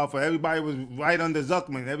about Hoffa. Everybody was right under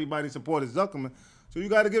Zuckerman. Everybody supported Zuckerman. So you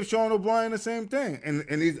got to give Sean O'Brien the same thing, and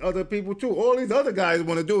these other people too. All these other guys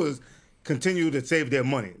want to do is continue to save their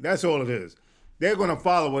money. That's all it is. They're going to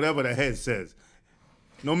follow whatever the head says,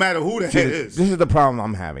 no matter who the head is. This is the problem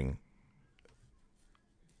I'm having.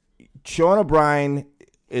 Sean O'Brien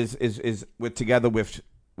is together with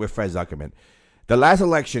Fred Zuckerman. The last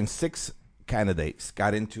election, 6 candidates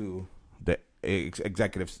got into the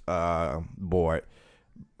executive board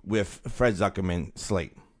with Fred Zuckerman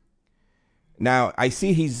slate. Now I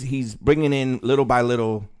see he's bringing in little by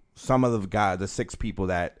little some of the 6 people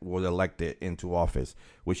that were elected into office,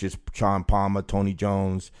 which is Sean Palmer, Tony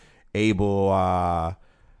Jones, Abel,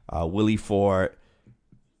 Willie Ford,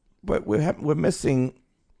 but we're missing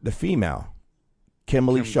the female,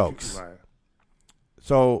 Kimberly Schultz. Right.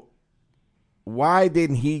 So why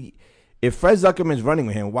didn't he? If Fred Zuckerman's running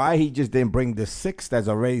with him, why he just didn't bring the 6 that's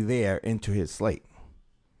already there into his slate?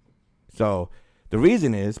 So the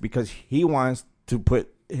reason is because he wants to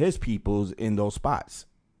put his peoples in those spots,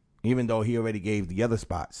 even though he already gave the other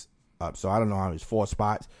spots up. So I don't know how it's 4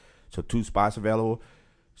 spots, so 2 spots available.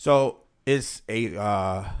 So it's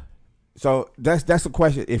so that's the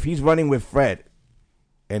question. If he's running with Fred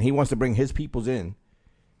and he wants to bring his peoples in,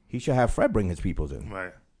 he should have Fred bring his peoples in.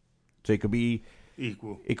 Right. So it could be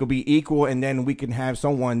equal. It could be equal, and then we can have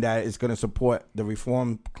someone that is going to support the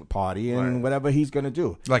Reform Party and whatever he's going to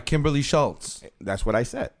do. Like Kimberly Schultz. That's what I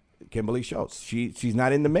said. Kimberly Schultz. She's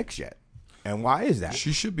not in the mix yet. And why is that?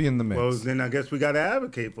 She should be in the mix. Well, then I guess we got to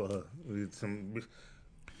advocate for her. We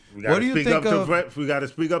What do you think of? We got to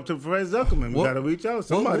speak up to Fred Zuckerman. We got to reach out.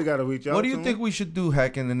 Somebody got to reach out. What do you think we should do,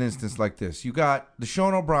 Heck, in an instance like this? You got the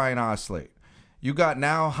Sean O'Brien slate. You got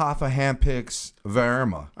now Hoffa handpicks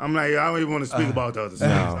Verma. I don't even want to speak about the other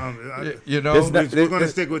things. You know, we're going to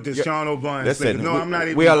stick with this Sean O'Brien. Listen, no, I'm not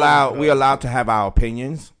even. We allowed to have our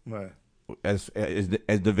opinions. Right. As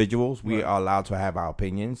individuals, we are allowed to have our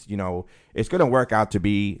opinions. You know, it's going to work out to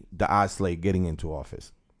be the odd slate getting into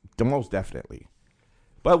office, the most definitely.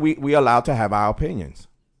 But we allowed to have our opinions.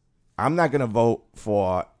 I'm not going to vote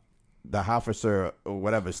for the officer or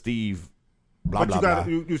whatever, Steve. Blah, but blah,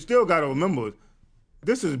 you still got to remember,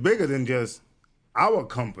 this is bigger than just our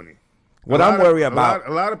company. What I'm worried about,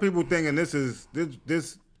 a lot of people thinking this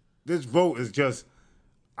vote is just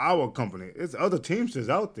our company. It's other Teamsters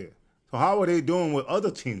out there. So how are they doing with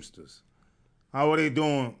other Teamsters? How are they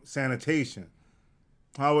doing sanitation?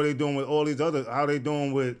 How are they doing with all these other? How are they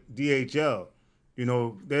doing with DHL? You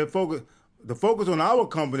know, the focus on our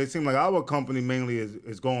company. It seems like our company mainly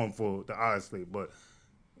is going for the odd slate, but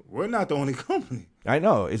we're not the only company. I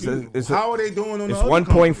know. How are they doing on the it's other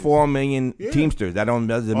 1.4 million Teamsters. That doesn't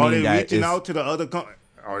mean that are they reaching out to the other companies?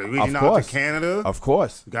 Are they reaching out to Canada? Of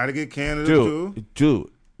course. Got to get Canada too.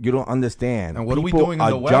 Dude, you don't understand. And what People are we doing in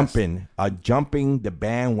the West? Are jumping the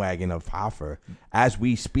bandwagon of Hoffa as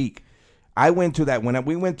we speak. I went to that when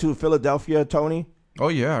we went to Philadelphia, Tony. Oh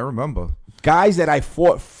yeah, I remember. Guys that I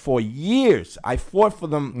fought for years. I fought for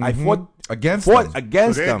them. Mm-hmm. I fought against them.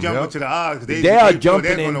 So they're jumping to the odds. They are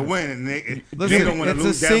jumping. They're going to win, and they don't want to it's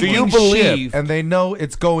lose a that sinking money. ship, and they know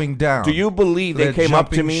it's going down. Do you believe they They're came up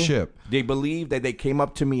to jumping me? ship. They believe that they came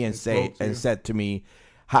up to me and said to me,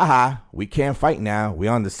 "Haha, we can't fight now. We're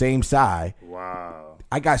on the same side." Wow.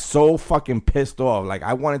 I got so fucking pissed off. Like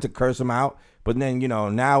I wanted to curse them out, but then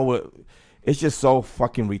now it's just so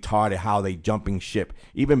fucking retarded how they jumping ship.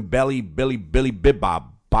 Even Billy Bibbob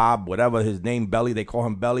Bob, whatever his name, Belly. They call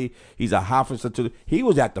him Belly. He's a officer he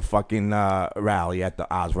was at the fucking rally, at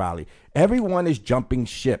the Oz rally. Everyone is jumping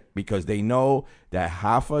ship because they know that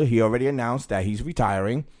Hoffa, he already announced that he's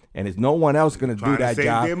retiring, and there's no one else going to do that save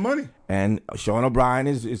job. their money. And Sean O'Brien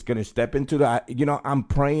is going to step into that. I'm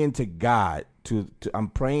praying to God. I'm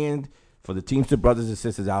praying for the Teamster brothers and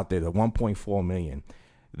sisters out there, the 1.4 million,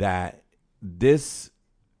 that this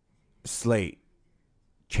slate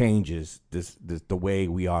changes this the way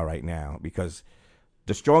we are right now, because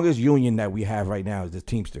the strongest union that we have right now is the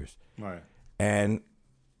Teamsters. Right. And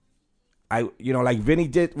like Vinny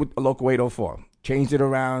did with Local 804, changed it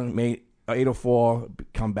around, made 804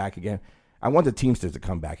 come back again. I want the Teamsters to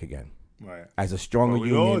come back again, right, as a stronger all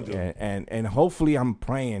union, do. and hopefully I'm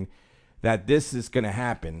praying that this is going to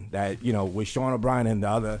happen. That with Sean O'Brien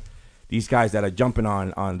and these guys that are jumping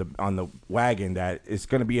on the wagon, that it's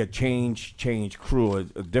going to be a change crew,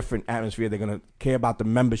 a different atmosphere. They're going to care about the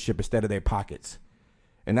membership instead of their pockets,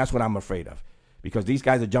 and that's what I'm afraid of, because these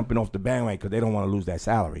guys are jumping off the bandwagon because they don't want to lose that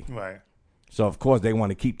salary. Right. So of course they want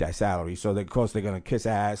to keep that salary. So of course they're going to kiss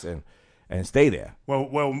ass and stay there. Well,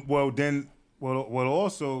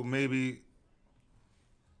 also maybe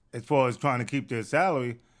as far as trying to keep their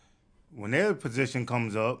salary, when their position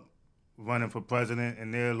comes up, running for president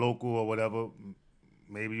in their local or whatever,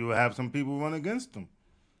 maybe you will have some people run against them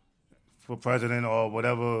for president or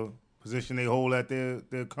whatever position they hold at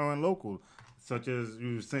their current local, such as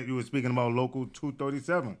you were speaking about Local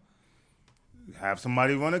 237. Have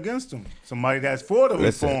somebody run against them, somebody that's for the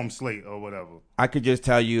reform slate or whatever. I could just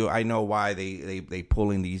tell you, I know why they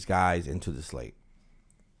pulling these guys into the slate.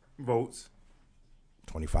 Votes.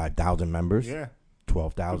 25,000 members. Yeah.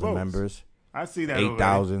 12,000 members. I see that.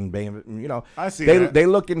 8,000. I see that. They're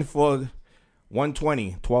looking for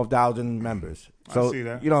 120, 12,000 members. So, I see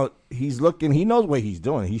that. he's looking. He knows what he's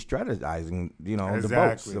doing. He's strategizing. The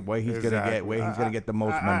votes, the way he's gonna get the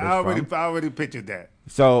most members. I already pictured that.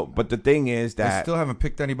 So, but the thing is that they still haven't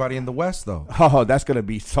picked anybody in the West, though. Oh, that's gonna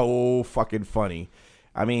be so fucking funny.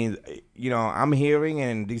 I mean, I'm hearing,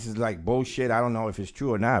 and this is like bullshit. I don't know if it's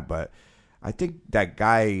true or not, but I think that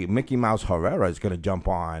guy Mickey Mouse Herrera is gonna jump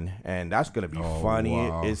on, and that's gonna be funny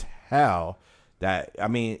as hell. That's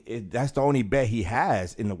the only bet he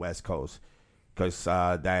has in the West Coast, because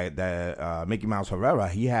Mickey Mouse Herrera,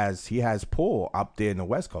 he has pull up there in the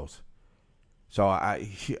West Coast. So I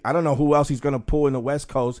don't know who else he's gonna pull in the West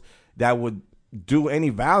Coast that would do any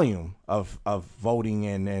volume of voting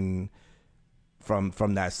and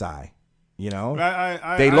from that side.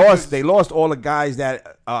 They lost all the guys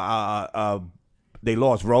that they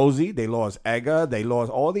lost Rosie, they lost Edgar, they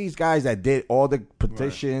lost all these guys that did all the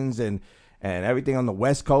petitions and everything on the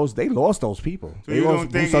West Coast. They lost those people. So they lost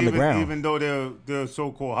boots on the ground. Even though they're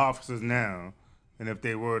so-called officers now, and if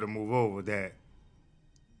they were to move over, that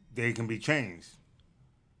they can be changed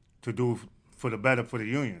to do for the better for the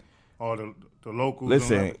union or the locals.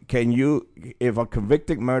 Listen, if a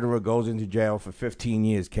convicted murderer goes into jail for 15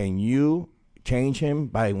 years, can you change him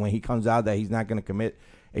by when he comes out that he's not going to commit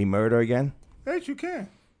a murder again? Yes, you can.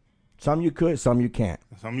 Some you could, some you can't.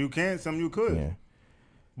 Some you can, some you could. Yeah.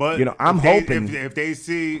 But I'm hoping if they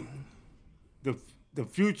see the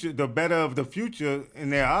future, the better of the future in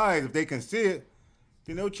their eyes, if they can see it,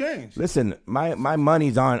 then they'll change. Listen, my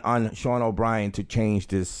money's on Sean O'Brien to change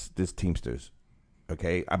this Teamsters.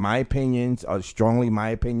 Okay, my opinions are strongly my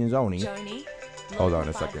opinions only. Joni, hold on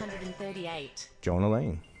a second. Jonah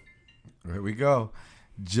Lane. There we go.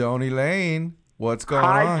 Joni Lane. What's going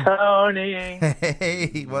on? Hi, Tony.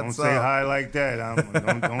 Hey, what's up? Don't say hi like that.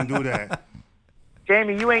 Don't do that.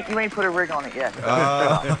 Jamie, you ain't put a rig on it yet.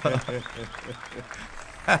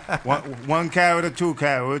 One carrot or two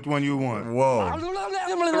carrot? Which one you want? Whoa.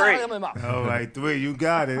 3. All right, 3. You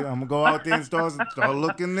got it. I'm gonna go out there and start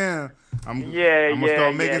looking now. I'm gonna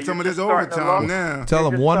start making some of this overtime now. Tell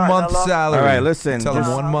them 1 month salary. All right, listen. Tell them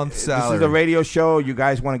 1 month salary. This is a radio show. You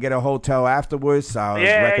guys want to get a hotel afterwards? I would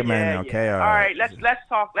recommend. Okay. All right. Let's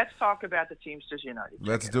talk about the Teamsters United.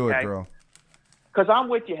 Let's do it, girl. Because I'm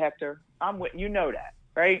with you, Hector. You know that,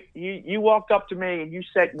 right? You walked up to me and you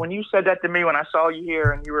said that to me when I saw you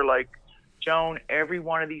here, and you were like, Joan, every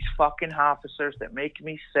one of these fucking officers that make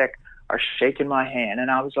me sick are shaking my hand.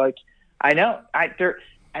 And I was like, I know.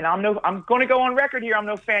 I'm going to go on record here. I'm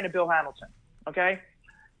no fan of Bill Hamilton. Okay.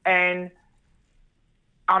 And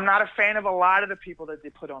I'm not a fan of a lot of the people that they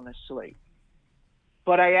put on this slate,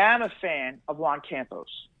 but I am a fan of Juan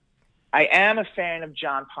Campos. I am a fan of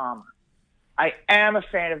John Palmer. I am a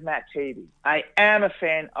fan of Matt Taibbi. I am a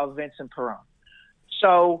fan of Vincent Perrone.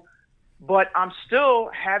 So, but I'm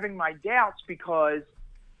still having my doubts because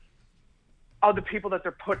of the people that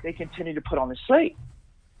they continue to put on the slate.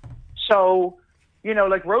 So, you know,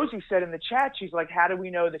 like Rosie said in the chat, she's like, how do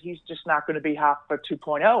we know that he's just not going to be Hoffa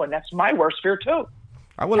 2.0? And that's my worst fear too.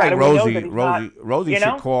 I would like Rosie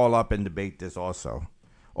should call up and debate this also.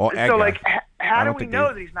 Or so, like, how do we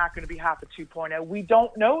know that he's not going to be Hoffa 2.0? We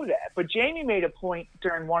don't know that. But Jamie made a point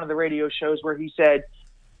during one of the radio shows where he said,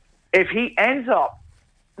 if he ends up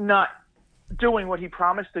not doing what he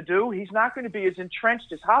promised to do, he's not going to be as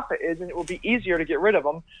entrenched as Hoffa is, and it will be easier to get rid of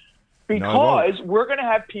him because we're going to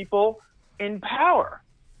have people in power.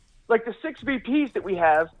 Like the 6 VPs that we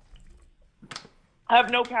have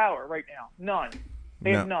no power right now. None.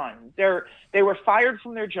 They have none. They were fired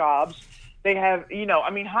from their jobs. They have, you know, I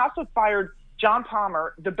mean, Hoffa fired John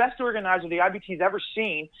Palmer, the best organizer the IBT's ever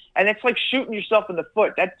seen, and it's like shooting yourself in the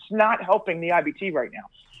foot. That's not helping the IBT right now.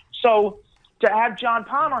 So to have John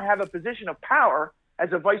Palmer have a position of power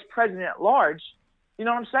as a vice president at large, you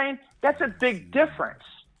know what I'm saying? That's a big difference.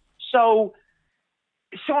 So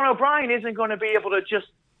Sean O'Brien isn't going to be able to just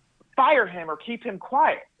fire him or keep him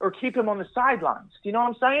quiet or keep him on the sidelines. Do you know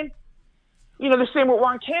what I'm saying? You know, the same with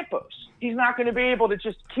Juan Campos. He's not going to be able to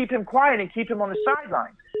just keep him quiet and keep him on the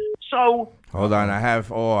sidelines. So hold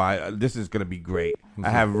on, this is going to be great.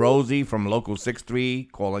 I have Rosie from Local 63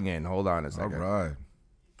 calling in. Hold on a second. All right.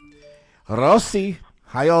 Rosie,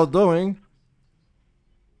 how y'all doing?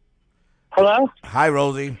 Hello? Hi,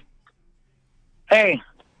 Rosie. Hey.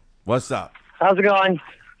 What's up? How's it going?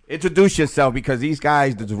 Introduce yourself because these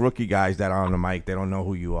guys, the rookie guys that are on the mic, they don't know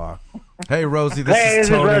who you are. Hey, Rosie, this is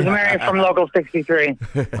Tony. Tony. This is Rosemary from Local 63.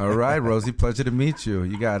 All right, Rosie, pleasure to meet you.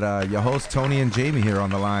 You got your host, Tony and Jamie, here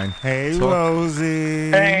on the line. Hey,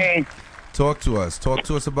 Rosie. Hey. Talk to us. Talk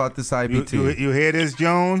to us about this IBT. You hear this,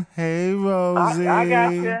 Joan? Hey, Rosie. I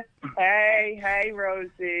got you. Hey,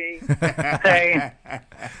 Rosie. Hey.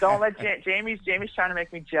 Don't let Jamie's trying to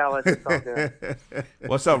make me jealous. It's all good.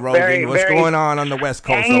 What's up, Rosie? What's going on the West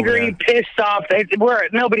Coast? Angry, pissed off.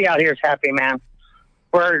 Nobody out here is happy, man.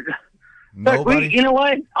 You know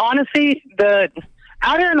what? Honestly,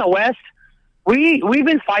 out here in the West, we've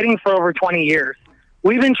been fighting for over 20 years.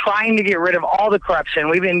 We've been trying to get rid of all the corruption.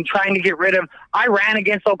 We've been trying to get rid of. I ran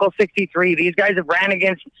against Local 63. These guys have ran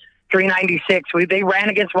against 396. They ran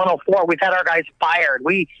against 104. We've had our guys fired.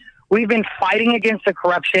 We've been fighting against the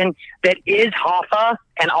corruption that is Hoffa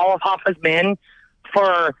and all of Hoffa's men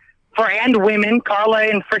and women, Carla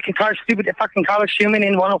and freaking Carla Schumann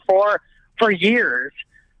in 104 for years.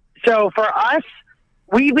 So for us,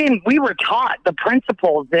 we were taught the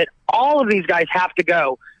principles that all of these guys have to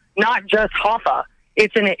go, not just Hoffa.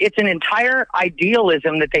 It's an entire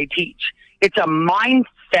idealism that they teach. It's a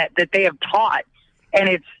mindset that they have taught, and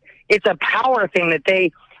it's a power thing that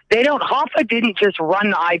they don't. Hoffa didn't just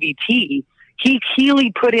run the IBT.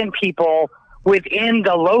 He put in people within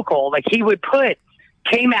the local. Like he would put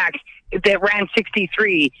K-Mac that ran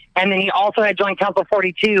 63, and then he also had Joint Council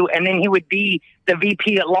 42, and then he would be the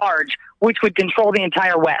VP at large, which would control the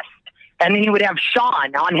entire West. And then he would have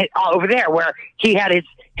Sean over there where he had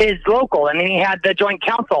his local, and then he had the Joint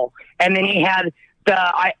Council, and then he had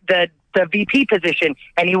the VP position,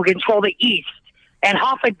 and he would control the East. And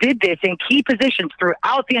Hoffa did this in key positions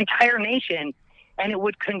throughout the entire nation, and it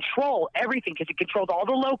would control everything because he controlled all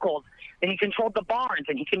the locals, and he controlled the barns,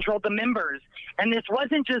 and he controlled the members. And this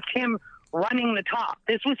wasn't just him running the top.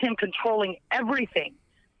 This was him controlling everything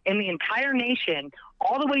in the entire nation,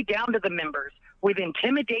 all the way down to the members, with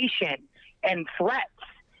intimidation and threats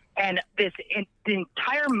and the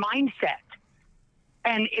entire mindset.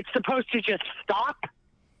 And it's supposed to just stop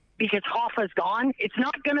because Hoffa's gone. It's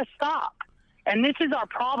not going to stop. And this is our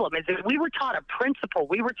problem, is that we were taught a principle.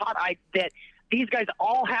 We were taught that these guys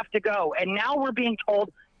all have to go. And now we're being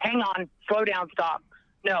told, hang on, slow down, stop.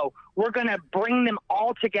 No, we're going to bring them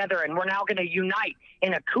all together, and we're now going to unite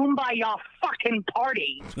in a kumbaya fucking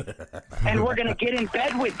party. And we're going to get in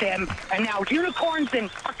bed with them, and now unicorns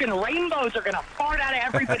and fucking rainbows are going to fart out of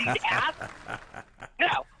everybody's ass.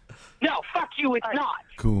 No, fuck you, it's not.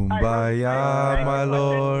 Kumbaya, my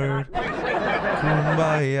lord.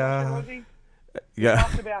 Kumbaya. You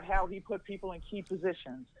talked about how he put people in key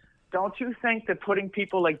positions. Don't you think that putting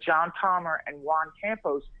people like John Palmer and Juan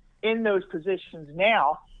Campos in those positions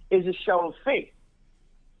now is a show of faith?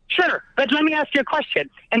 Sure, but let me ask you a question.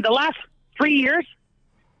 In the last 3 years,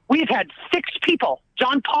 we've had 6 people.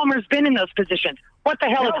 John Palmer's been in those positions. What the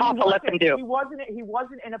hell has Hoffa let them do? He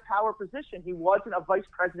wasn't in a power position. He wasn't a vice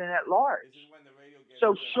president at large.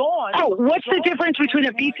 So Sean... Oh, what's the difference between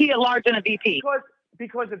a VP at large and a VP?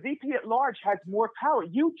 Because a VP at large has more power.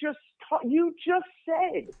 You just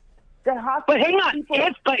said that Hoffa... But hang on.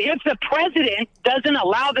 If the president doesn't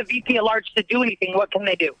allow the VP at large to do anything, what can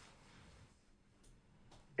they do?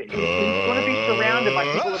 He's going to be surrounded by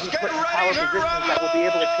people that he put in power positions that will be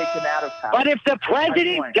able to take him out of power. But if the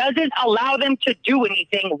president doesn't allow them to do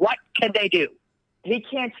anything, what can they do? He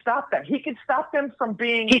can't stop them. He can stop them from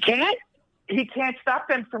being... He can't? He can't stop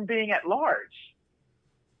them from being at large.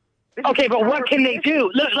 Okay, but what can they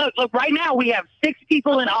do? Look, right now we have 6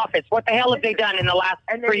 people in office. What the hell have they done in the last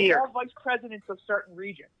 3 years? And they're all vice presidents of certain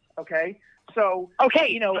regions, okay? So,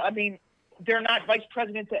 okay, they're not vice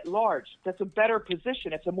presidents at large. That's a better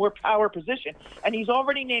position. It's a more power position. And he's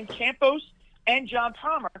already named Campos and John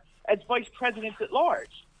Palmer as vice presidents at large.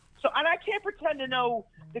 So, and I can't pretend to know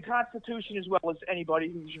the Constitution as well as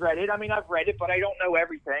anybody who's read it. I mean, I've read it, but I don't know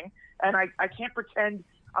everything. And I can't pretend,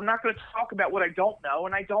 I'm not going to talk about what I don't know,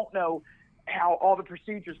 and I don't know how all the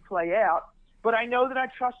procedures play out. But I know that I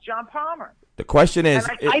trust John Palmer. The question is...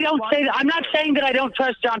 I'm not saying that I don't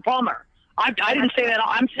trust John Palmer. I didn't say that.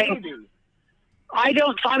 I'm saying...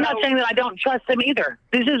 I'm not saying that I don't trust him either.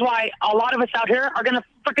 This is why a lot of us out here are going to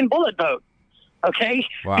freaking bullet vote. Okay?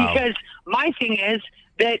 Wow. Because my thing is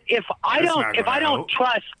that if I don't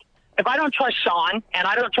trust Sean and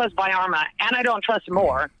I don't trust Bayarma and I don't trust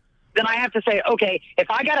Moore, then I have to say, okay,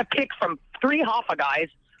 if I got to pick from 3 Hoffa guys,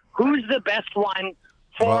 who's the best one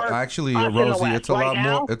for Well, actually, us in the Rosie, West? it's a right lot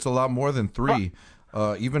now? more. It's a lot more than 3.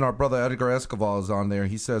 Even our brother Edgar Escobar is on there.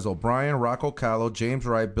 He says O'Brien, Rocco Callo, James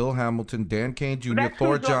Wright, Bill Hamilton, Dan Kane Jr.,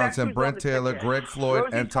 Thor Johnson, Brent Taylor, Greg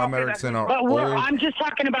Floyd, and Tom Erickson are But all. I'm just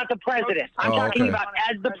talking about the president. I'm talking about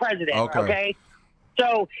as the president. Okay.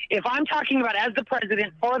 So if I'm talking about as the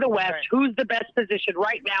president for the West, who's the best position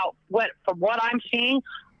right now? From what I'm seeing,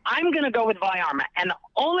 I'm going to go with Bayarma. And the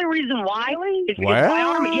only reson why is because What?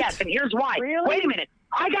 Bayarma, yes, and here's why. Really? Wait a minute.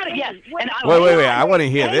 I got it, yes. And Wait. I want to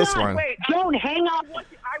hear hang this on. one. Wait, don't hang on.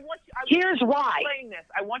 Here's why.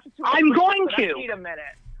 I want you to I'm going but to. I need a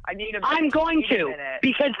minute. I'm going to,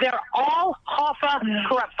 because they're all Hoffa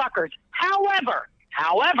corrupt fuckers. However,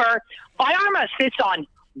 Bayarma sits on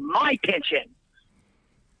my pension.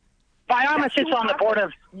 Bayarma sits on the board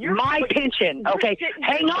of my pension. Okay,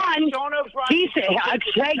 hang on. He said,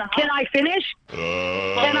 "Can I finish?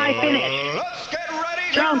 Can I finish?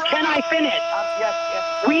 John, can I finish?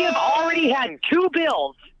 Yes. We have already had 2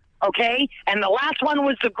 bills, okay, and the last one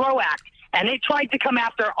was the GROW Act, and they tried to come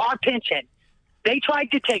after our pension. They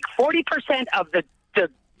tried to take 40% of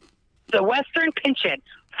the Western pension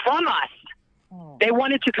from us. They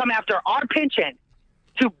wanted to come after our pension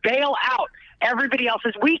to bail out everybody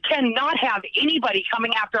else's. We cannot have anybody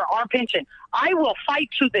coming after our pension. I will fight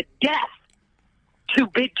to the death to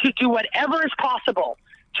do whatever is possible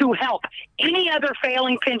to help any other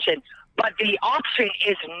failing pension. But the option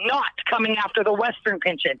is not coming after the Western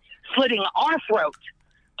pension. Slitting our throat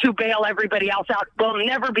to bail everybody else out will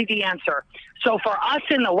never be the answer. So for us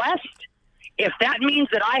in the West, if that means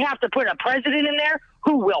that I have to put a president in there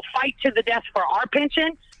who will fight to the death for our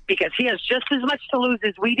pension because he has just as much to lose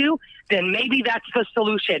as we do, then maybe that's the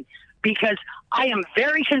solution. Because I am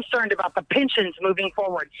very concerned about the pensions moving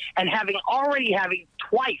forward, and having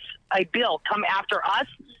twice a bill come after us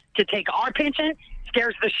to take our pension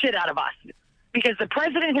scares the shit out of us. Because the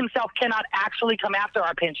president himself cannot actually come after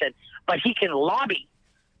our pension, but he can lobby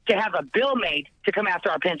to have a bill made to come after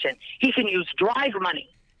our pension. He can use drive money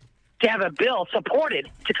to have a bill supported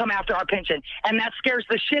to come after our pension. And that scares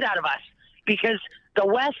the shit out of us because the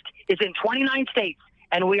West is in 29 states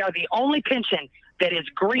and we are the only pension that is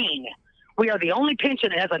green. We are the only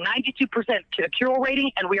pension that has a 92% cure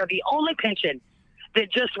rating, and we are the only pension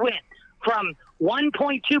that just went from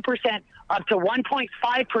 1.2% up to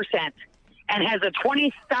 1.5% and has a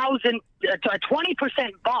 20%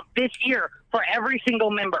 bump this year for every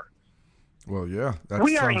single member. Well, yeah, that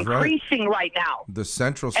we are sounds increasing right now. The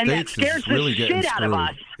central And that states scares is really the getting shit out screwed. of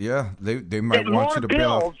us. Yeah, they might That want more you to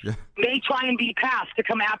bail. bills Yeah. may try and be passed to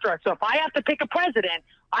come after us. So if I have to pick a president,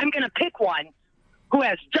 I'm going to pick one who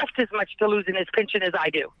has just as much to lose in his pension as I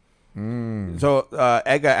do. So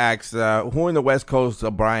Edgar asks, who in the West Coast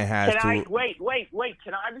O'Brien has to... Wait.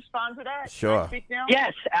 Can I respond to that? Sure. Can I speak now?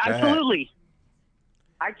 Yes, absolutely.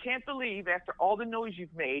 I can't believe after all the noise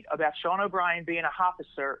you've made about Sean O'Brien being a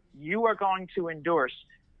Hofficer, you are going to endorse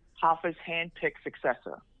Hoffa's hand-picked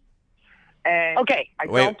successor. And okay.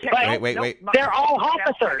 Wait. They're all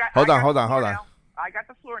officers. Hold on. I got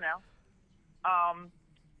the floor now.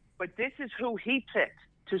 But this is who he picked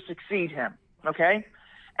to succeed him, okay?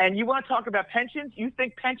 And you want to talk about pensions? You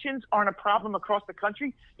think pensions aren't a problem across the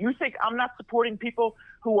country? You think I'm not supporting people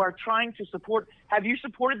who are trying to support? Have you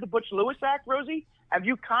supported the Butch Lewis Act, Rosie? Have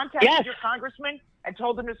you contacted your congressman and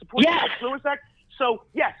told them to support the Butch Lewis Act? So,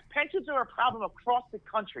 yes, pensions are a problem across the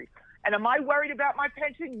country. And am I worried about my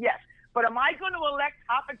pension? Yes. But am I going to elect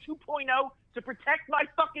Hoffa 2.0 to protect my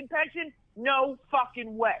fucking pension? No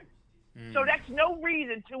fucking way. So that's no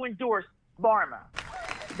reason to endorse Barma.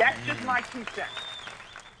 That's just my 2 cents.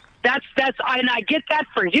 And I get that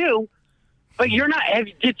for you, but you're not.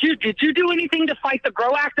 Did you do anything to fight the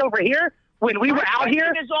GROW Act over here when we were out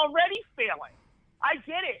here? It is already failing. I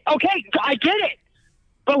get it. Okay, I get it.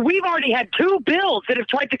 But we've already had 2 bills that have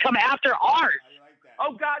tried to come after ours.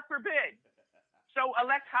 Oh, God forbid. So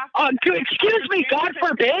elect Hoffa. Excuse me, God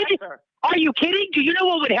forbid? Are you kidding? Do you know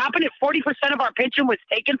what would happen if 40% of our pension was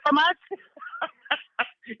taken from us?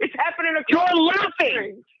 It's happening. You're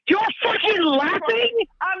laughing. You're fucking laughing?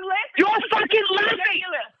 I'm laughing. You're fucking laughing.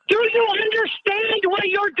 Do you understand what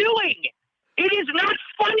you're doing? It is not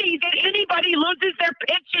funny that anybody loses their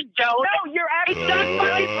pension, Joe. No, you're actually. It's not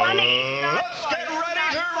fucking funny. Let's get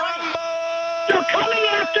ready to rumble. So coming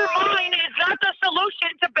after mine is not the solution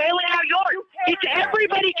to bailing out yours. It's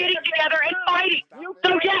everybody getting together and fighting.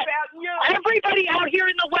 So yes, everybody out here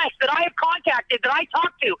in the West that I have contacted, that I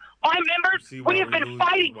talked to, my members, we have been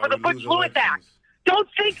fighting for the Butch-Lewis Act. Don't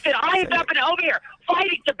think that I have not been over here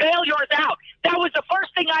fighting to bail yours out. That was the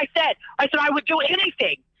first thing I said. I said I would do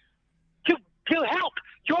anything to help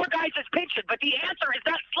your guys' pension, but the answer is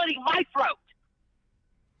not slitting my throat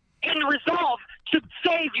in resolve to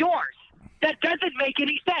save yours. That doesn't make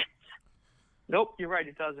any sense. Nope, you're right.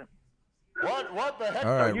 It doesn't. What the heck?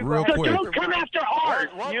 All right, you real go quick. So don't come after ours.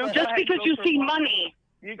 Just because you see money.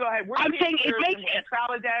 You go ahead. I'm saying it makes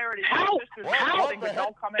solidarity. How?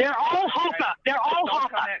 They're all Hoffa. They're all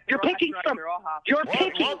Hoffa. You're picking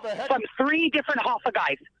from 3 different Hoffa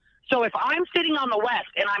guys. So if I'm sitting on the West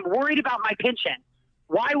and I'm worried about my pension,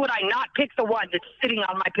 why would I not pick the one that's sitting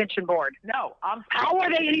on my pension board? No, How are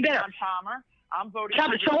they any better? Palmer. I'm voting.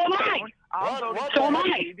 So am I. I'm voting. So am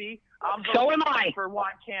I. I'm voting So am I. for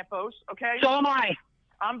Juan Campos. Okay. So am I.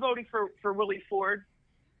 I'm voting for Willie Ford.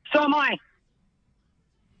 So am I.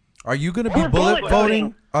 Are you going to be We're bullet bullet voting?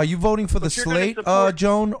 voting. Are you voting for the But you're gonna slate, support-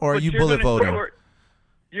 Joan, or are but you you're bullet gonna voting? support-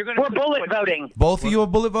 You're going to We're bullet voting. Both of you are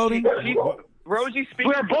bullet voting? Rosie speaks.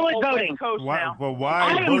 We're bullet voting. But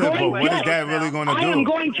why bullet vote? What is that really going to do? I am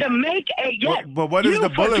going to make a yes. But what is the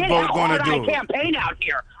bullet vote going to do? I campaign out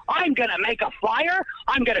here. I'm going to make a flyer.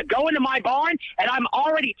 I'm going to go into my barn, and I'm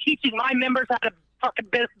already teaching my members how to fucking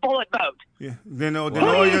bullet vote. Yeah. Then all do you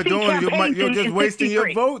you're think doing, campaigns you're in just wasting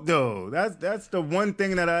 63? your vote, though. That's the one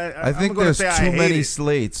thing that I think I'm gonna there's say I too hate many it.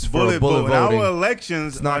 slates for bullet bullet voting. Our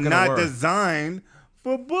elections It's not are gonna not work. designed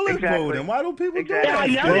for bullet voting. Why do people do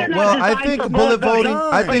that? Well, I think bullet voting.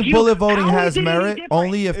 I think bullet voting has merit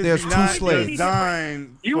only if there's 2 not slates.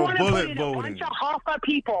 designed You for want to put bullet in a voting. bunch of Hoffa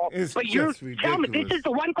people, It's but you just tell me, ridiculous. this is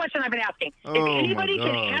the one question I've been asking. Oh, If my anybody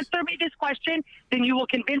can gosh. answer me this question, then you will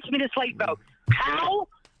convince me to slate vote. How?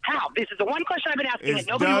 This is the one question I've been asking, and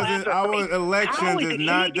nobody will answer Our for me. How elections is is it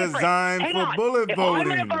not any different? designed Hang for on. bullet If I'm voting.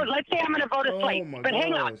 gonna vote, let's say I'm going to vote a slate, my but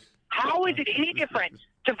hang on. gosh. How is it any different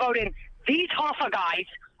to vote in these Hoffa guys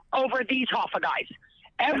over these Hoffa guys?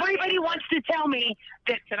 Everybody wants to tell me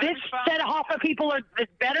that this set of Hoffa people is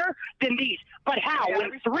better than these. But how?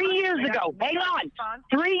 When 3 years ago, hang on,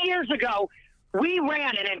 3 years ago, we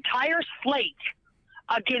ran an entire slate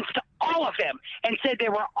against all of them and said they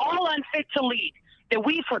were all unfit to lead. That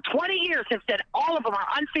we, for 20 years, have said all of them are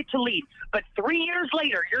unfit to lead. But 3 years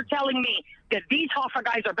later, you're telling me that these Hoffa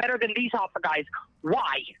guys are better than these Hoffa guys.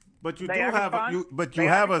 Why? But you They do having have fun? you They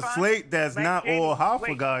have having a fun? slate that's Like, not Jamie, all Hoffa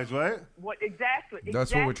wait. guys, right? What exactly?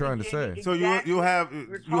 That's what we're trying to say. Exactly, So you have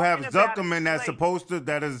We're you have talking about a Zuckerman that's slate. supposed to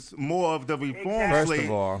that is more of the reform First slate,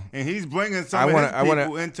 of all, and he's bringing some I of want his to. I want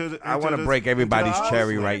people into the. I want to into break the- everybody's into the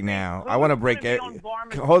cherry House. right now. I want to break it. on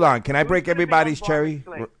Barman's Hold on. Can I Who's break gonna be on everybody's Barman's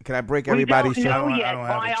cherry? slate? Can I break We everybody's don't cherry? know yet. I don't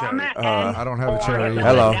have a Why cherry. I'm at I don't have a cherry either.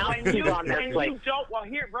 Hello. Now who's on that When slate? you don't, well,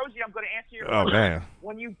 here, Rosie, I'm going to answer your Oh question. man.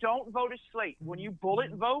 When you don't vote a slate, when you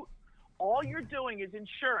bullet vote, all you're doing is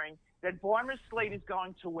ensuring that Barmer's slate is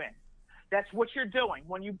going to win. That's what you're doing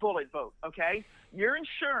when you bullet vote, okay? You're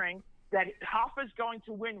ensuring that Hoffa's going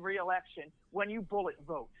to win re-election when you bullet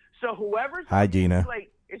vote. So whoever's Hi, on the Gina.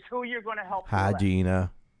 slate is who you're going to help Hi, elect.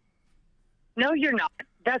 Gina. No, you're not.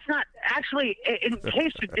 That's not actually. In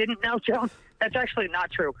case you didn't know, Joan, that's actually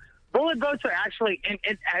not true. Bullet votes are actually,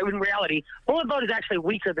 in reality, bullet vote is actually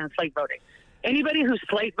weaker than slate voting. Anybody who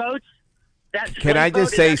slate votes, that's. Can I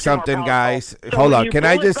just say something, guys? Hold on. Can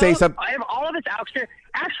I just say something? I have all of this out here.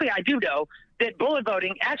 Actually, I do know that bullet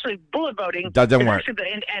voting Doesn't is work.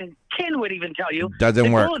 actually- and Ken would even tell you Doesn't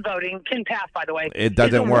that work. bullet voting can pass. By the way, It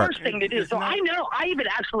doesn't is the work. worst thing to do. So I know. I even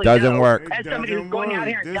actually Doesn't know, work. as somebody who's going out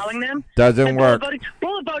here and telling them Doesn't that work.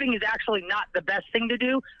 bullet voting is actually not the best thing to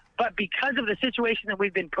do, but because of the situation that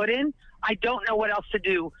we've been put in, I don't know what else to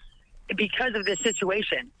do because of this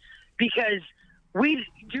situation. Because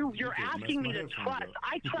you're asking me to trust.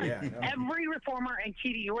 I trust every reformer and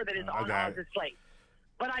TDUer that is on the slate.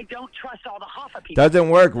 But I don't trust all the Hoffa people. Doesn't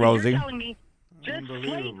work, So Rosie. You're telling me just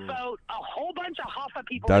slate vote a whole bunch of Hoffa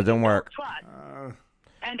people Doesn't work. trust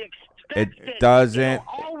and expect It doesn't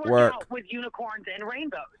all work. out with unicorns and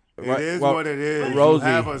rainbows. It is what it is. Rosie.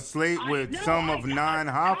 You have a slate with some of 9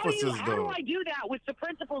 officers, How though. do I do that with the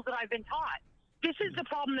principles that I've been taught? This is the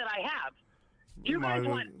problem that I have. You guys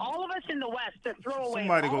want all of us in the West to throw away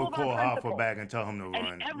Somebody all go of call our Hoffa principles. back and tell him to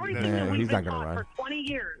run. Everything Yeah, that we've he's been not gonna taught run. for 20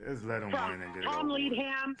 years. Just let him from run and get it Tom over with.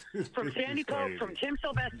 Leadham, from Sandy Pope, from Tim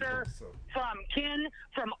Sylvester, from Ken,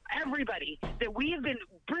 from everybody that we have been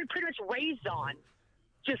pretty much raised on,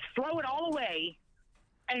 just throw it all away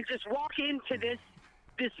and just walk into this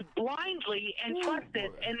blindly and trust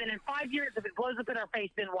it, and then in 5 years, if it blows up in our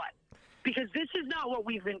face, then what? Because this is not what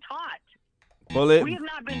we've been taught. We have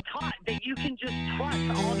not been taught that you can just trust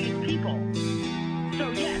all these people.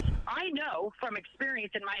 So yes, I know from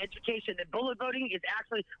experience in my education that bullet voting is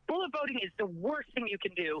the worst thing you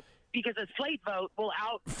can do because a slate vote will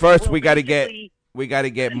First, will we got to basically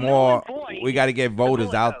get more. We got to get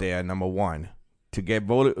voters out there. Number one, to get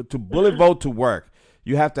voted to bullet vote to work,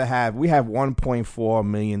 we have 1.4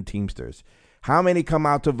 million Teamsters. How many come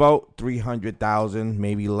out to vote? 300,000,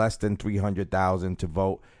 maybe less than 300,000 to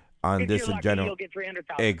vote on this in general. You'll get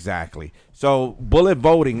 300,000. Exactly. So bullet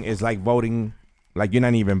voting is like voting, like you're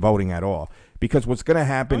not even voting at all. Because what's going to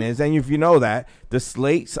happen is, and if you know that, the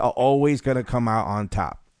slates are always going to come out on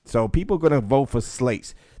top. So people are going to vote for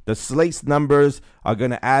slates. The slates numbers are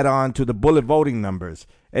going to add on to the bullet voting numbers.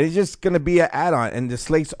 And it's just going to be an add-on, and the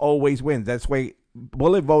slates always win. That's why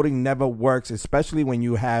bullet voting never works, especially when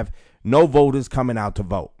you have no voters coming out to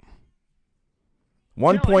vote.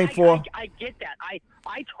 1.4. I get that.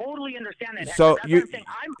 I totally understand that. So That's you, what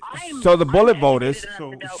I'm saying. so the bullet voters,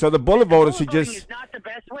 so the bullet voters should just,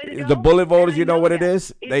 the bullet voters, you know what it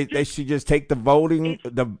is? They should just take the voting,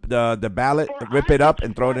 the ballot, rip it up,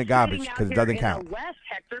 and throw it in the garbage because it doesn't count. In the West,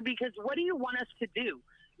 Hector, because what do you want us to do?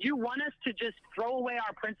 You want us to just throw away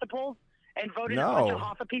our principles and vote in a bunch of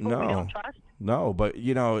Hoffa people we don't trust? No, but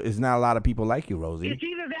you know, it's not a lot of people like you, Rosie. It's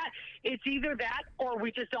either that, or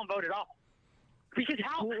we just don't vote at all. Because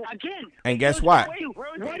how again? And guess what?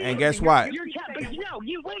 And guess what? But no,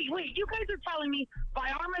 you wait. You guys are telling me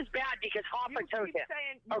Bayarma's bad because Hoffa chose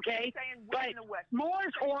him. Okay, but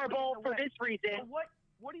Moore's horrible for this reason.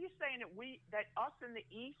 What are you saying that us in the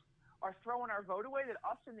East are throwing our vote away? That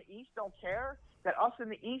us in the East don't care? That us in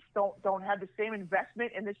the East don't have the same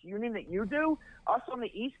investment in this union that you do? Us on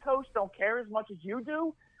the East Coast don't care as much as you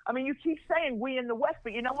do? I mean, you keep saying we in the West,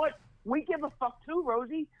 but you know what? We give a fuck too,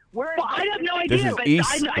 Rosie. I have no idea. This is but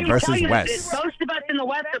East I versus tell you West. That most of us in the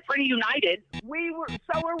West are pretty united.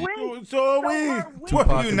 So are we. So are we.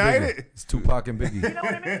 We're united. It's Tupac and Biggie. You know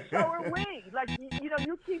what I mean? So are we. Like,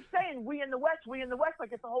 you keep saying we in the West,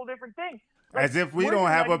 like it's a whole different thing. Like, as if we don't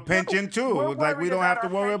have a pension too. Like we don't have to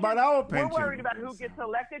worry about our pension. We're worried about who gets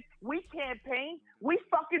elected. We campaign. We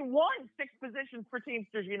fucking won 6 positions for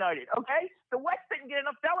Teamsters United. Okay, the West didn't get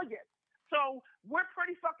enough delegates, so we're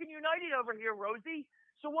pretty fucking united over here, Rosie.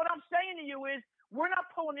 So what I'm saying to you is, we're not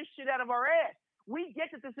pulling this shit out of our ass. We get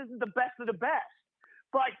that this isn't the best of the best,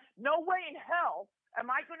 but no way in hell am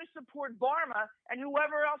I going to support Barma and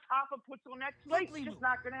whoever else Hoffa puts on that slate. It's just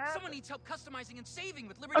not going to happen. Someone needs help customizing and saving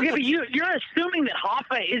with Liberty. Okay, but you're assuming that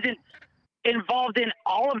Hoffa isn't involved in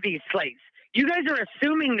all of these slates. You guys are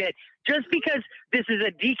assuming that just because this is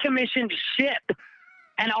a decommissioned ship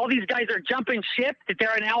and all these guys are jumping ship, that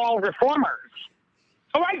they're now all reformers.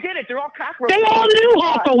 Oh, I get it. They're all cockroaches. They all knew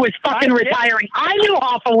Hoffa was fucking retiring. I knew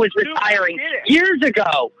Hoffa was retiring years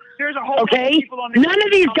ago. There's a whole okay? People on this None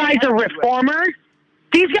of these guys are reformers.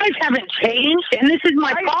 These guys haven't changed, and this is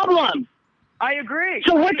my problem. I agree.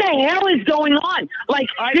 So what the hell is going on? Like,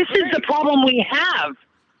 this is the problem we have.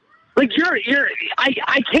 Like,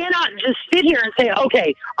 I cannot just sit here and say,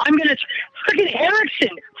 okay, I'm going to, freaking Erickson,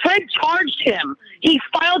 Fred charged him. He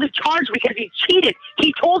filed a charge because he cheated.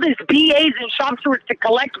 He told his BAs and shop stewards to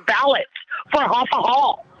collect ballots for Hoffa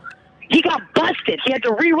Hall. He got busted. He had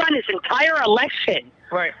to rerun his entire election.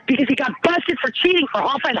 Right. Because he got busted for cheating for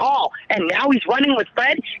Hoffa and Hall. And now he's running with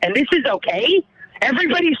Fred, and this is okay?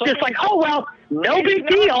 Everybody's just like, oh, well, no big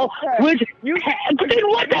deal. But then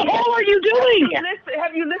what the hell are you doing?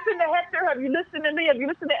 Have you listened to Hector? Have you listened to me? Have you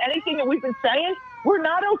listened to anything that we've been saying? We're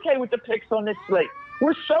not okay with the picks on this slate.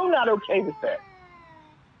 We're so not okay with that.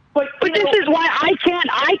 But this is why I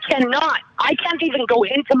can't even go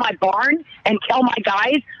into my barn and tell my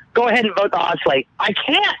guys, go ahead and vote the Haas slate. I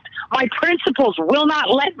can't. My principles will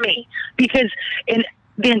not let me because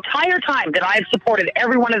the entire time that I've supported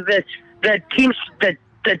every one of the teams, the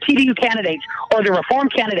TDU candidates or the reform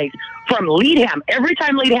candidates, from Leadham, every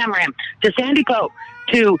time Leadham ran, to Sandy Pope,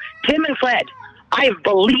 to Tim and Fred, I have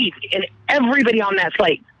believed in everybody on that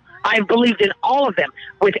slate. I've believed in all of them.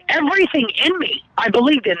 With everything in me, I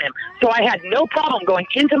believed in them. So I had no problem going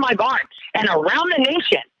into my barn and around the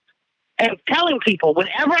nation and telling people,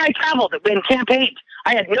 whenever I traveled in campaigns,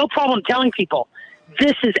 I had no problem telling people,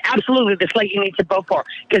 this is absolutely the slate you need to vote for,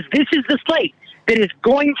 because this is the slate that is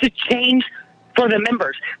going to change for the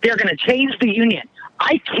members. They're going to change the union.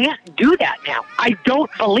 I can't do that now. I don't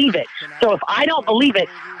believe it. So if I don't believe it,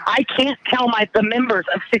 I can't tell the members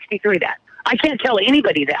of 63 that. I can't tell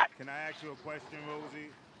anybody that. Can I ask you a question, Rosie?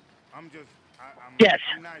 Yes.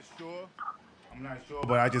 I'm not sure,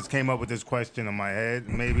 but I just came up with this question in my head.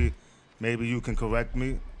 Maybe you can correct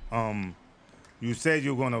me. You said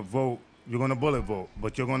you're going to vote. You're going to bullet vote,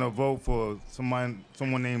 but you're going to vote for someone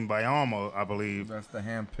named Bayarma, I believe. That's the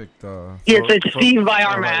hand-picked. Yes, it's Steve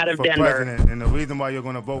Bayarma out of for Denver. President. And the reason why you're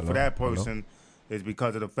going to vote for that person is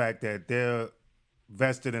because of the fact that they're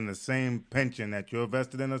vested in the same pension that you're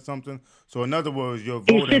vested in or something. So in other words, you're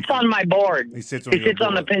voting. He sits on my board. He sits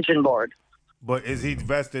on the pension board. But is he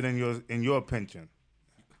vested in your pension?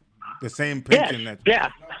 The same pension yes. Yeah.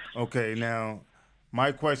 Okay, now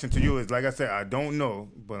my question to you is, like I said, I don't know,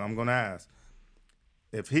 but I'm going to ask.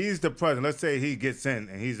 If he's the president, let's say he gets in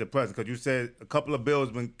and he's the president, because you said a couple of bills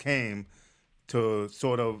came to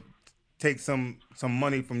sort of take some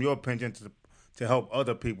money from your pension to help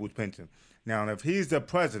other people's pension. Now, if he's the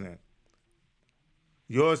president,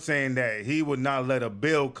 you're saying that he would not let a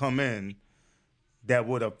bill come in that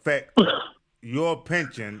would affect your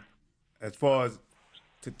pension as far as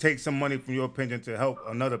to take some money from your pension to help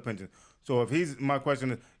another pension. So my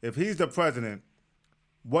question is, if he's the president,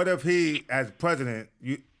 what if he, as president,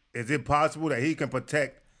 is it possible that he can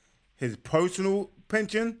protect his personal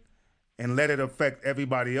pension and let it affect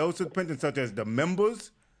everybody else's pension, such as the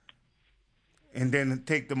members, and then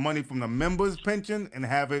take the money from the members' pension and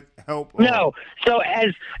have it help? No. So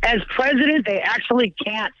as president, they actually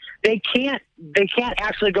can't. They can't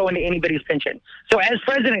actually go into anybody's pension. So as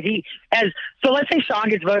president, so let's say Sean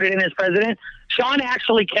gets voted in as president. Sean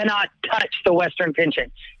actually cannot touch the Western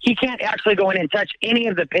pension. He can't actually go in and touch any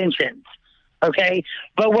of the pensions. Okay,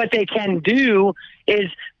 but what they can do is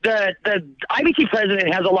the IBT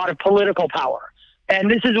president has a lot of political power.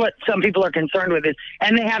 And this is what some people are concerned with,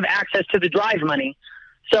 and they have access to the drive money.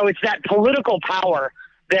 So it's that political power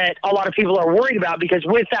that a lot of people are worried about, because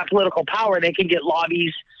with that political power, they can get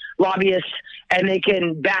lobbyists, and they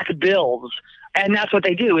can back bills. And that's what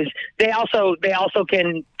they do, is they also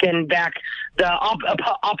can back the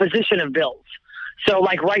opposition of bills. So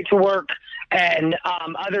like right to work and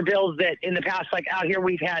other bills that in the past, like out here,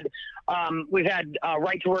 we've had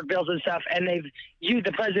right to work bills and stuff, and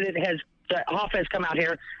the president Hoff has come out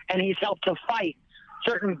here and he's helped to fight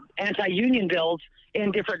certain anti-union bills in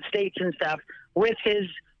different states and stuff with his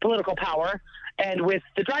political power and with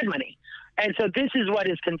the drive money. And so this is what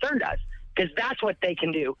has concerned us, because that's what they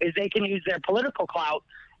can do, is they can use their political clout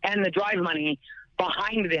and the drive money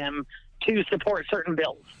behind them to support certain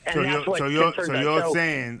bills. And that's what concerns us. So you're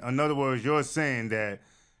saying, in other words, you're saying that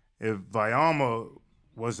if Bayarma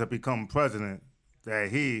was to become president, that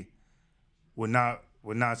he would not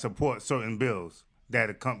support certain bills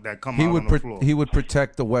that come out on the floor. He would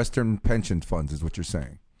protect the Western pension funds, is what you're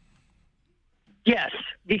saying. Yes,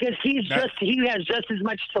 because he has just as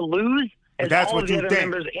much to lose as all of the other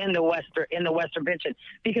members in the Western pension.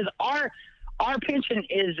 Because our pension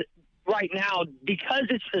is right now, because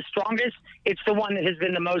it's the strongest, it's the one that has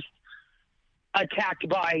been the most attacked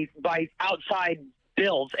by outside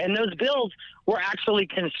bills. And those bills were actually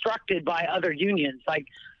constructed by other unions, like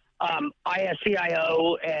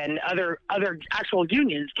ISCIO and other actual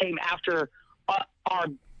unions came after our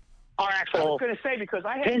actual. I was going to say, because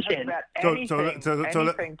I haven't heard about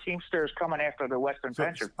anything Teamsters coming after the Western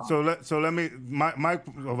pension fund. So let me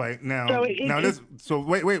all right now.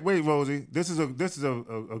 Wait, Rosie. This is a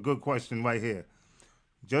good question right here.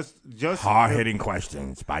 Just hard-hitting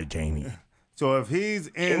questions by Jamie. So if he's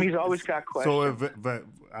in, Jamie's always got questions. So if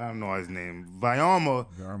I don't know his name, Verma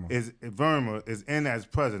is in as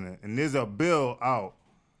president, and there's a bill out,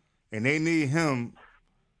 and they need him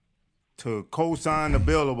to co-sign the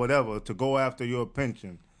bill or whatever to go after your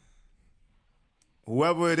pension.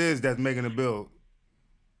 Whoever it is that's making the bill,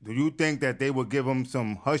 do you think that they would give him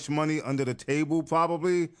some hush money under the table,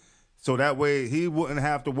 probably, so that way he wouldn't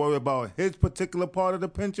have to worry about his particular part of the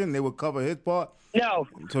pension. They would cover his part. No.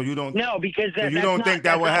 So you don't. No, because so you don't think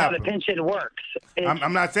that would happen? How the pension works.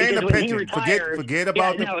 I'm not saying the pension. Forget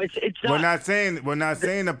about the. No, it's not. We're not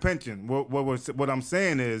saying the pension. What I'm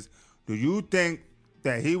saying is, do you think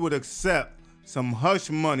that he would accept some hush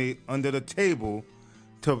money under the table,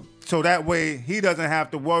 so that way he doesn't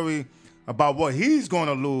have to worry about what he's going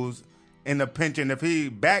to lose in the pension if he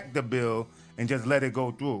backed the bill and just let it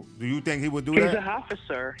go through? Do you think he would do that? He's a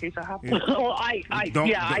officer. He's a officer. Well, don't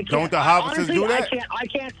the officers do that? I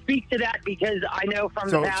can't speak to that because I know from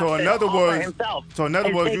the past so in that other Hoffa words, himself so in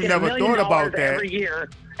other words, you has never taken $1 thought million about that every year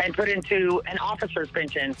and put into an officer's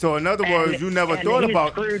pension. So in other words, you never thought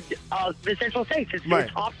about screwed the Central States. It's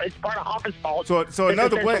part of Hoffa's fault. So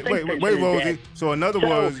another wait, Rosie. So in other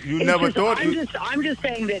words, you never thought. I'm just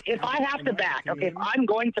saying that if I have to back, if I'm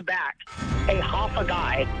going to back a Hoffa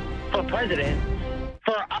guy for president,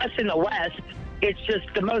 for us in the West, it's just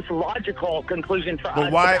the most logical conclusion for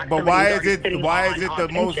us. But why is it the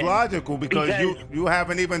most logical? Because you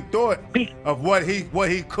haven't even thought of what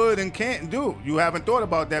he could and can't do. You haven't thought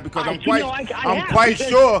about that because I'm quite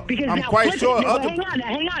sure. Hang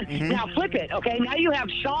on. Mm-hmm. Now flip it. Okay. Now you have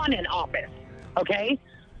Sean in office. Okay,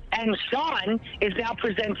 and Sean is now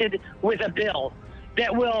presented with a bill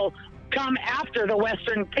that will come after the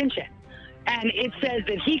Western pension. And it says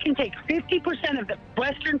that he can take 50% of the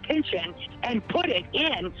Western pension and put it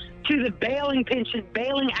in to the bailing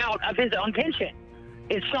out of his own pension.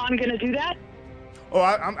 Is Sean going to do that? Oh,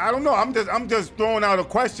 I don't know. I'm just throwing out a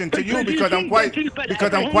question to you because I'm quite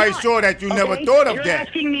sure that you never thought of You're that.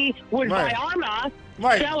 asking me, would Bayarma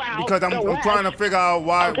sell out because I'm trying to figure out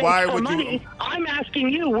why would you? I'm asking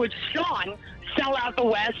you, would Sean sell out the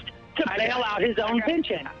West to bail out his own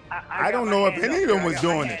pension? I don't know if any of them was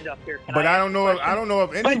doing it, but I don't know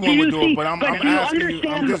if anyone would do it. But I'm asking you.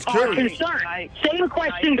 I'm just curious. Concern. Same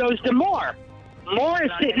question goes to Moore. Moore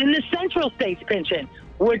is sitting in the Central States pension.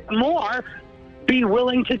 Would Moore be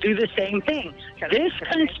willing to do the same thing? This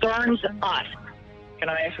concerns us. Can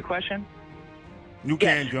I ask a question? You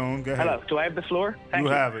can, Joan. Go ahead. Hello. Do I have the floor? Thank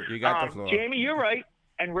you. have it. You got the floor. Jamie, you're right.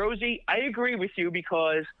 And Rosie, I agree with you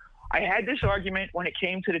because I had this argument when it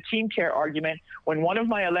came to the team care argument when one of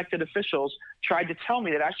my elected officials tried to tell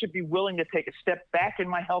me that I should be willing to take a step back in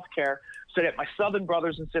my health care so that my Southern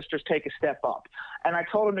brothers and sisters take a step up. And I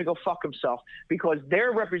told him to go fuck himself because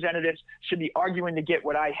their representatives should be arguing to get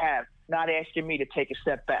what I have, not asking me to take a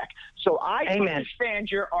step back. So I understand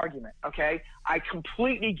your argument, okay? I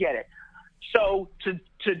completely get it. So to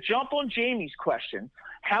jump on Jamie's question,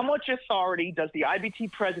 how much authority does the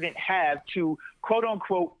IBT president have to, quote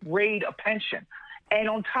unquote, raid a pension? And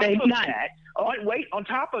on top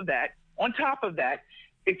of that,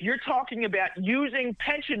 if you're talking about using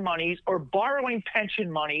pension monies or borrowing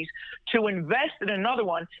pension monies to invest in another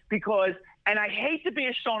one, because, and I hate to be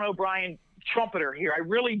a Sean O'Brien trumpeter here, I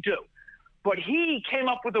really do, but he came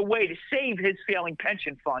up with a way to save his failing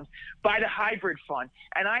pension fund by the hybrid fund.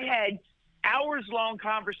 And I had hours-long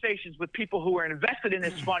conversations with people who are invested in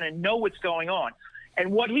this fund and know what's going on.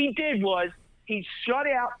 And what he did was he shut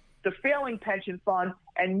out the failing pension fund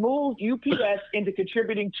and moved UPS into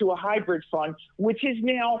contributing to a hybrid fund, which is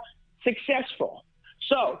now successful.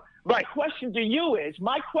 So my question to you is,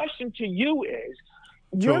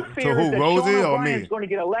 your fear is that Rosie Sean or O'Brien me? is going to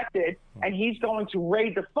get elected and he's going to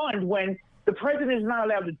raid the fund when the president is not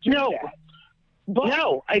allowed to do that. But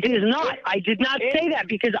no, it is not. I did not say that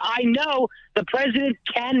because I know the president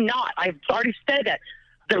cannot. I've already said that.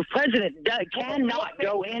 The president cannot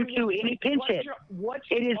go into any pension. What's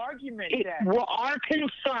your argument then? Well, our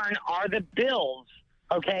concern are the bills,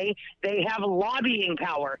 okay? They have lobbying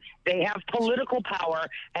power. They have political power,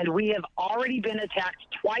 and we have already been attacked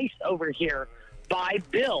twice over here by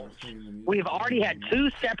bills. We've already had 2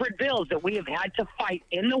 separate bills that we have had to fight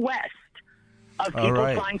in the West of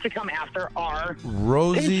people trying to come after our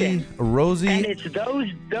Rosie, and it's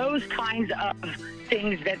those kinds of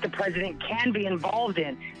things that the president can be involved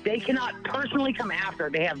in. They cannot personally come after.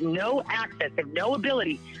 They have no access, they have no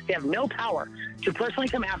ability, they have no power to personally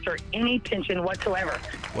come after any pension whatsoever.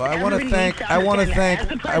 Well, I want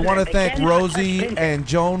to thank Rosie and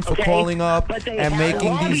Joan for calling up and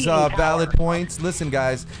making these valid points. Listen,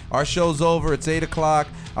 guys, our show's over. It's 8 o'clock.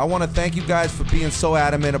 I want to thank you guys for being so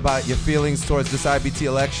adamant about your feelings towards this IBT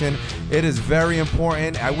election. It is very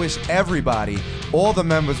important. I wish everybody, all the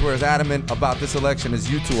members, were as adamant about this election as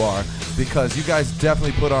you two are, because you guys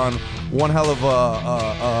definitely put on one hell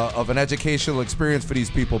of an educational experience for these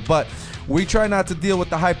people. But we try not to deal with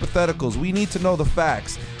the hypotheticals. We need to know the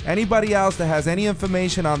facts. Anybody else that has any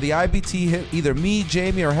information on the IBT, hit either me,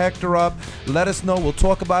 Jamie, or Hector up. Let us know. We'll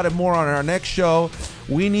talk about it more on our next show.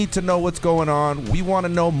 We need to know what's going on. We want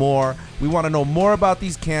to know more. We want to know more about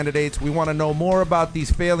these candidates. We want to know more about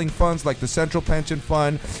these failing funds like the Central Pension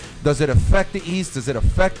Fund. Does it affect the East? Does it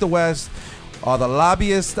affect the West? Are the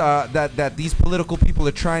lobbyists that these political people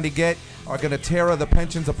are trying to get are going to tear the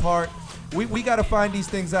pensions apart? We got to find these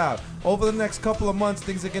things out. Over the next couple of months,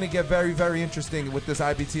 things are going to get very, very interesting with this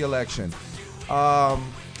IBT election.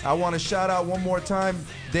 I want to shout out one more time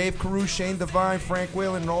Dave Carew, Shane Devine, Frank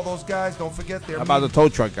Whalen, and all those guys. Don't forget How about the tow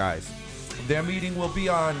truck guys? Their meeting will be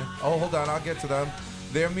on. Oh, hold on, I'll get to them.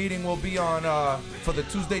 Their meeting will be on for the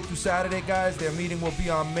Tuesday through Saturday guys. Their meeting will be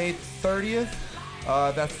on May 30th.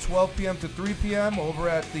 That's 12 p.m. to 3 p.m. over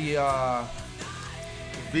at the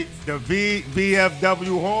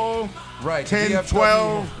VFW Hall. Right.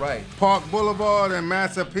 1012 right. Park Boulevard in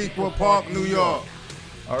Massapequa Park, New York.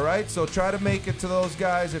 All right, so try to make it to those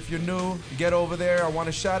guys. If you're new, get over there. I want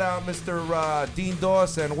to shout out Mr. Dean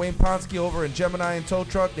Doss and Wayne Ponsky over in Gemini and Tow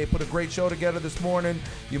Truck. They put a great show together this morning.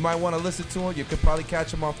 You might want to listen to it. You could probably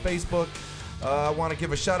catch them on Facebook. I want to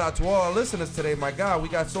give a shout out to all our listeners today. My God, we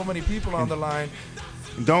got so many people on the line.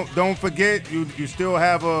 Don't forget, you still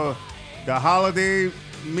have the holiday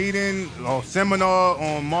meeting or seminar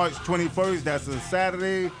on March 21st. That's a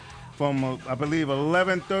Saturday from I believe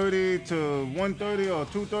 11:30 to 1:30 or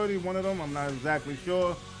 2:30. One of them, I'm not exactly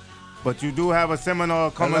sure. But you do have a seminar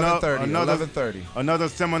coming up. 11:30. Another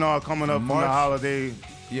seminar coming up from the holiday.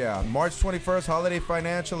 Yeah, March 21st, Holiday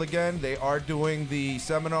Financial again. They are doing the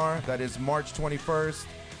seminar. That is March 21st.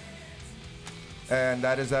 And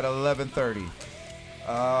that is at 11:30.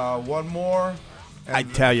 One more. I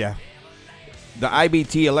tell you, the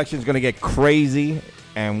IBT election is going to get crazy,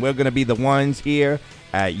 and we're going to be the ones here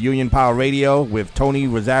at Union Power Radio with Tony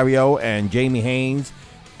Rosario and Jamie Haynes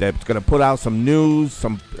that's going to put out some news,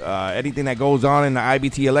 some anything that goes on in the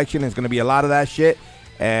IBT election. Is going to be a lot of that shit.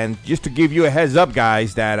 And just to give you a heads up,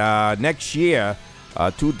 guys, that next year,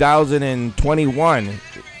 2021,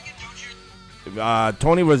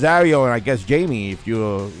 Tony Rosario and I guess Jamie, if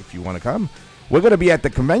you want to come, we're going to be at the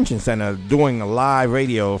convention center doing a live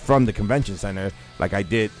radio from the convention center like I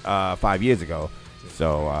did 5 years ago.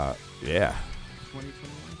 So, yeah.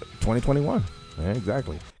 2021. Yeah,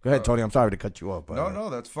 exactly. Go ahead, Tony. I'm sorry to cut you off. But,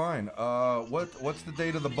 no, that's fine. What's the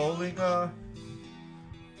date of the bowling?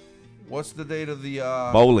 What's the date of the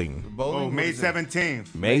bowling? May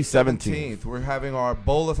 17th. May 17th. We're having our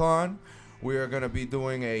bowl-a-thon. We are going to be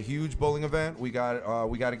doing a huge bowling event. We got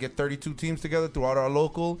to get 32 teams together throughout our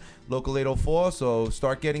local 804. So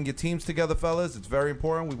start getting your teams together, fellas. It's very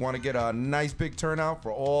important. We want to get a nice big turnout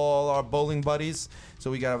for all our bowling buddies.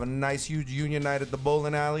 So we got to have a nice huge union night at the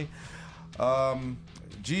bowling alley.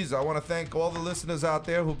 Geez, I want to thank all the listeners out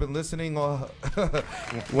there who've been listening.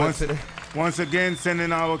 Once again,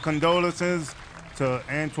 sending our condolences to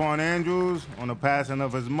Antoine Andrews on the passing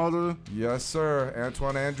of his mother. Yes, sir.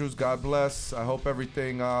 Antoine Andrews, God bless. I hope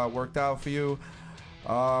everything worked out for you.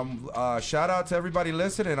 Shout out to everybody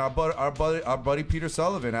listening. Our buddy Peter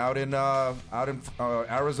Sullivan out in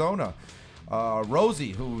Arizona.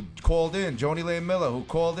 Rosie, who called in. Joni Lane Miller, who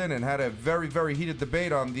called in and had a very, very heated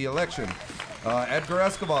debate on the election. Edgar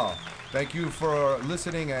Escobar, thank you for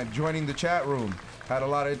listening and joining the chat room. Had a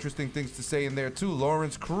lot of interesting things to say in there, too.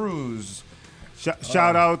 Lawrence Cruz.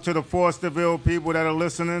 Shout out to the Fosterville people that are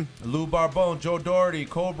listening. Lou Barbone, Joe Doherty,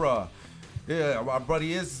 Cobra. Yeah, our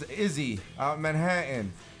buddy Izzy out in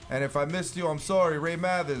Manhattan. And if I missed you, I'm sorry. Ray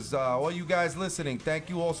Mathers, all you guys listening, thank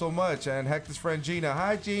you all so much. And Hector's friend Gina.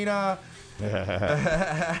 Hi, Gina.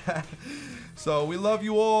 So we love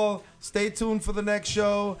you all. Stay tuned for the next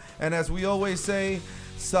show. And as we always say,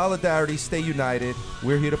 solidarity, stay united.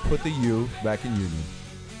 We're here to put the U back in union.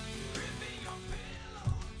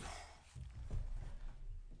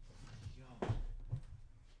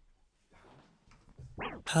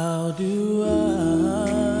 How do I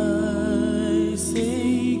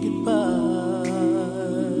say goodbye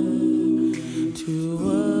to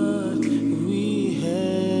what we had?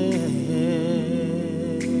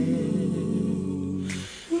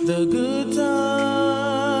 The good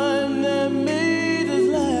time that made us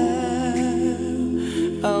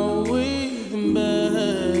laugh, outweigh them bad.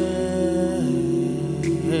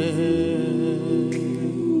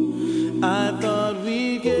 I thought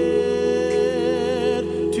we'd get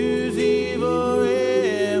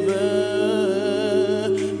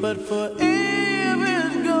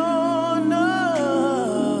forever's gone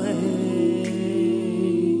away.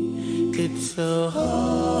 It's so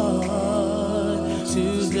hard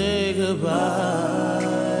goodbye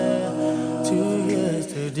to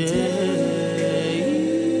yesterday.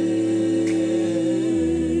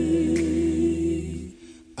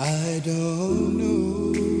 I don't know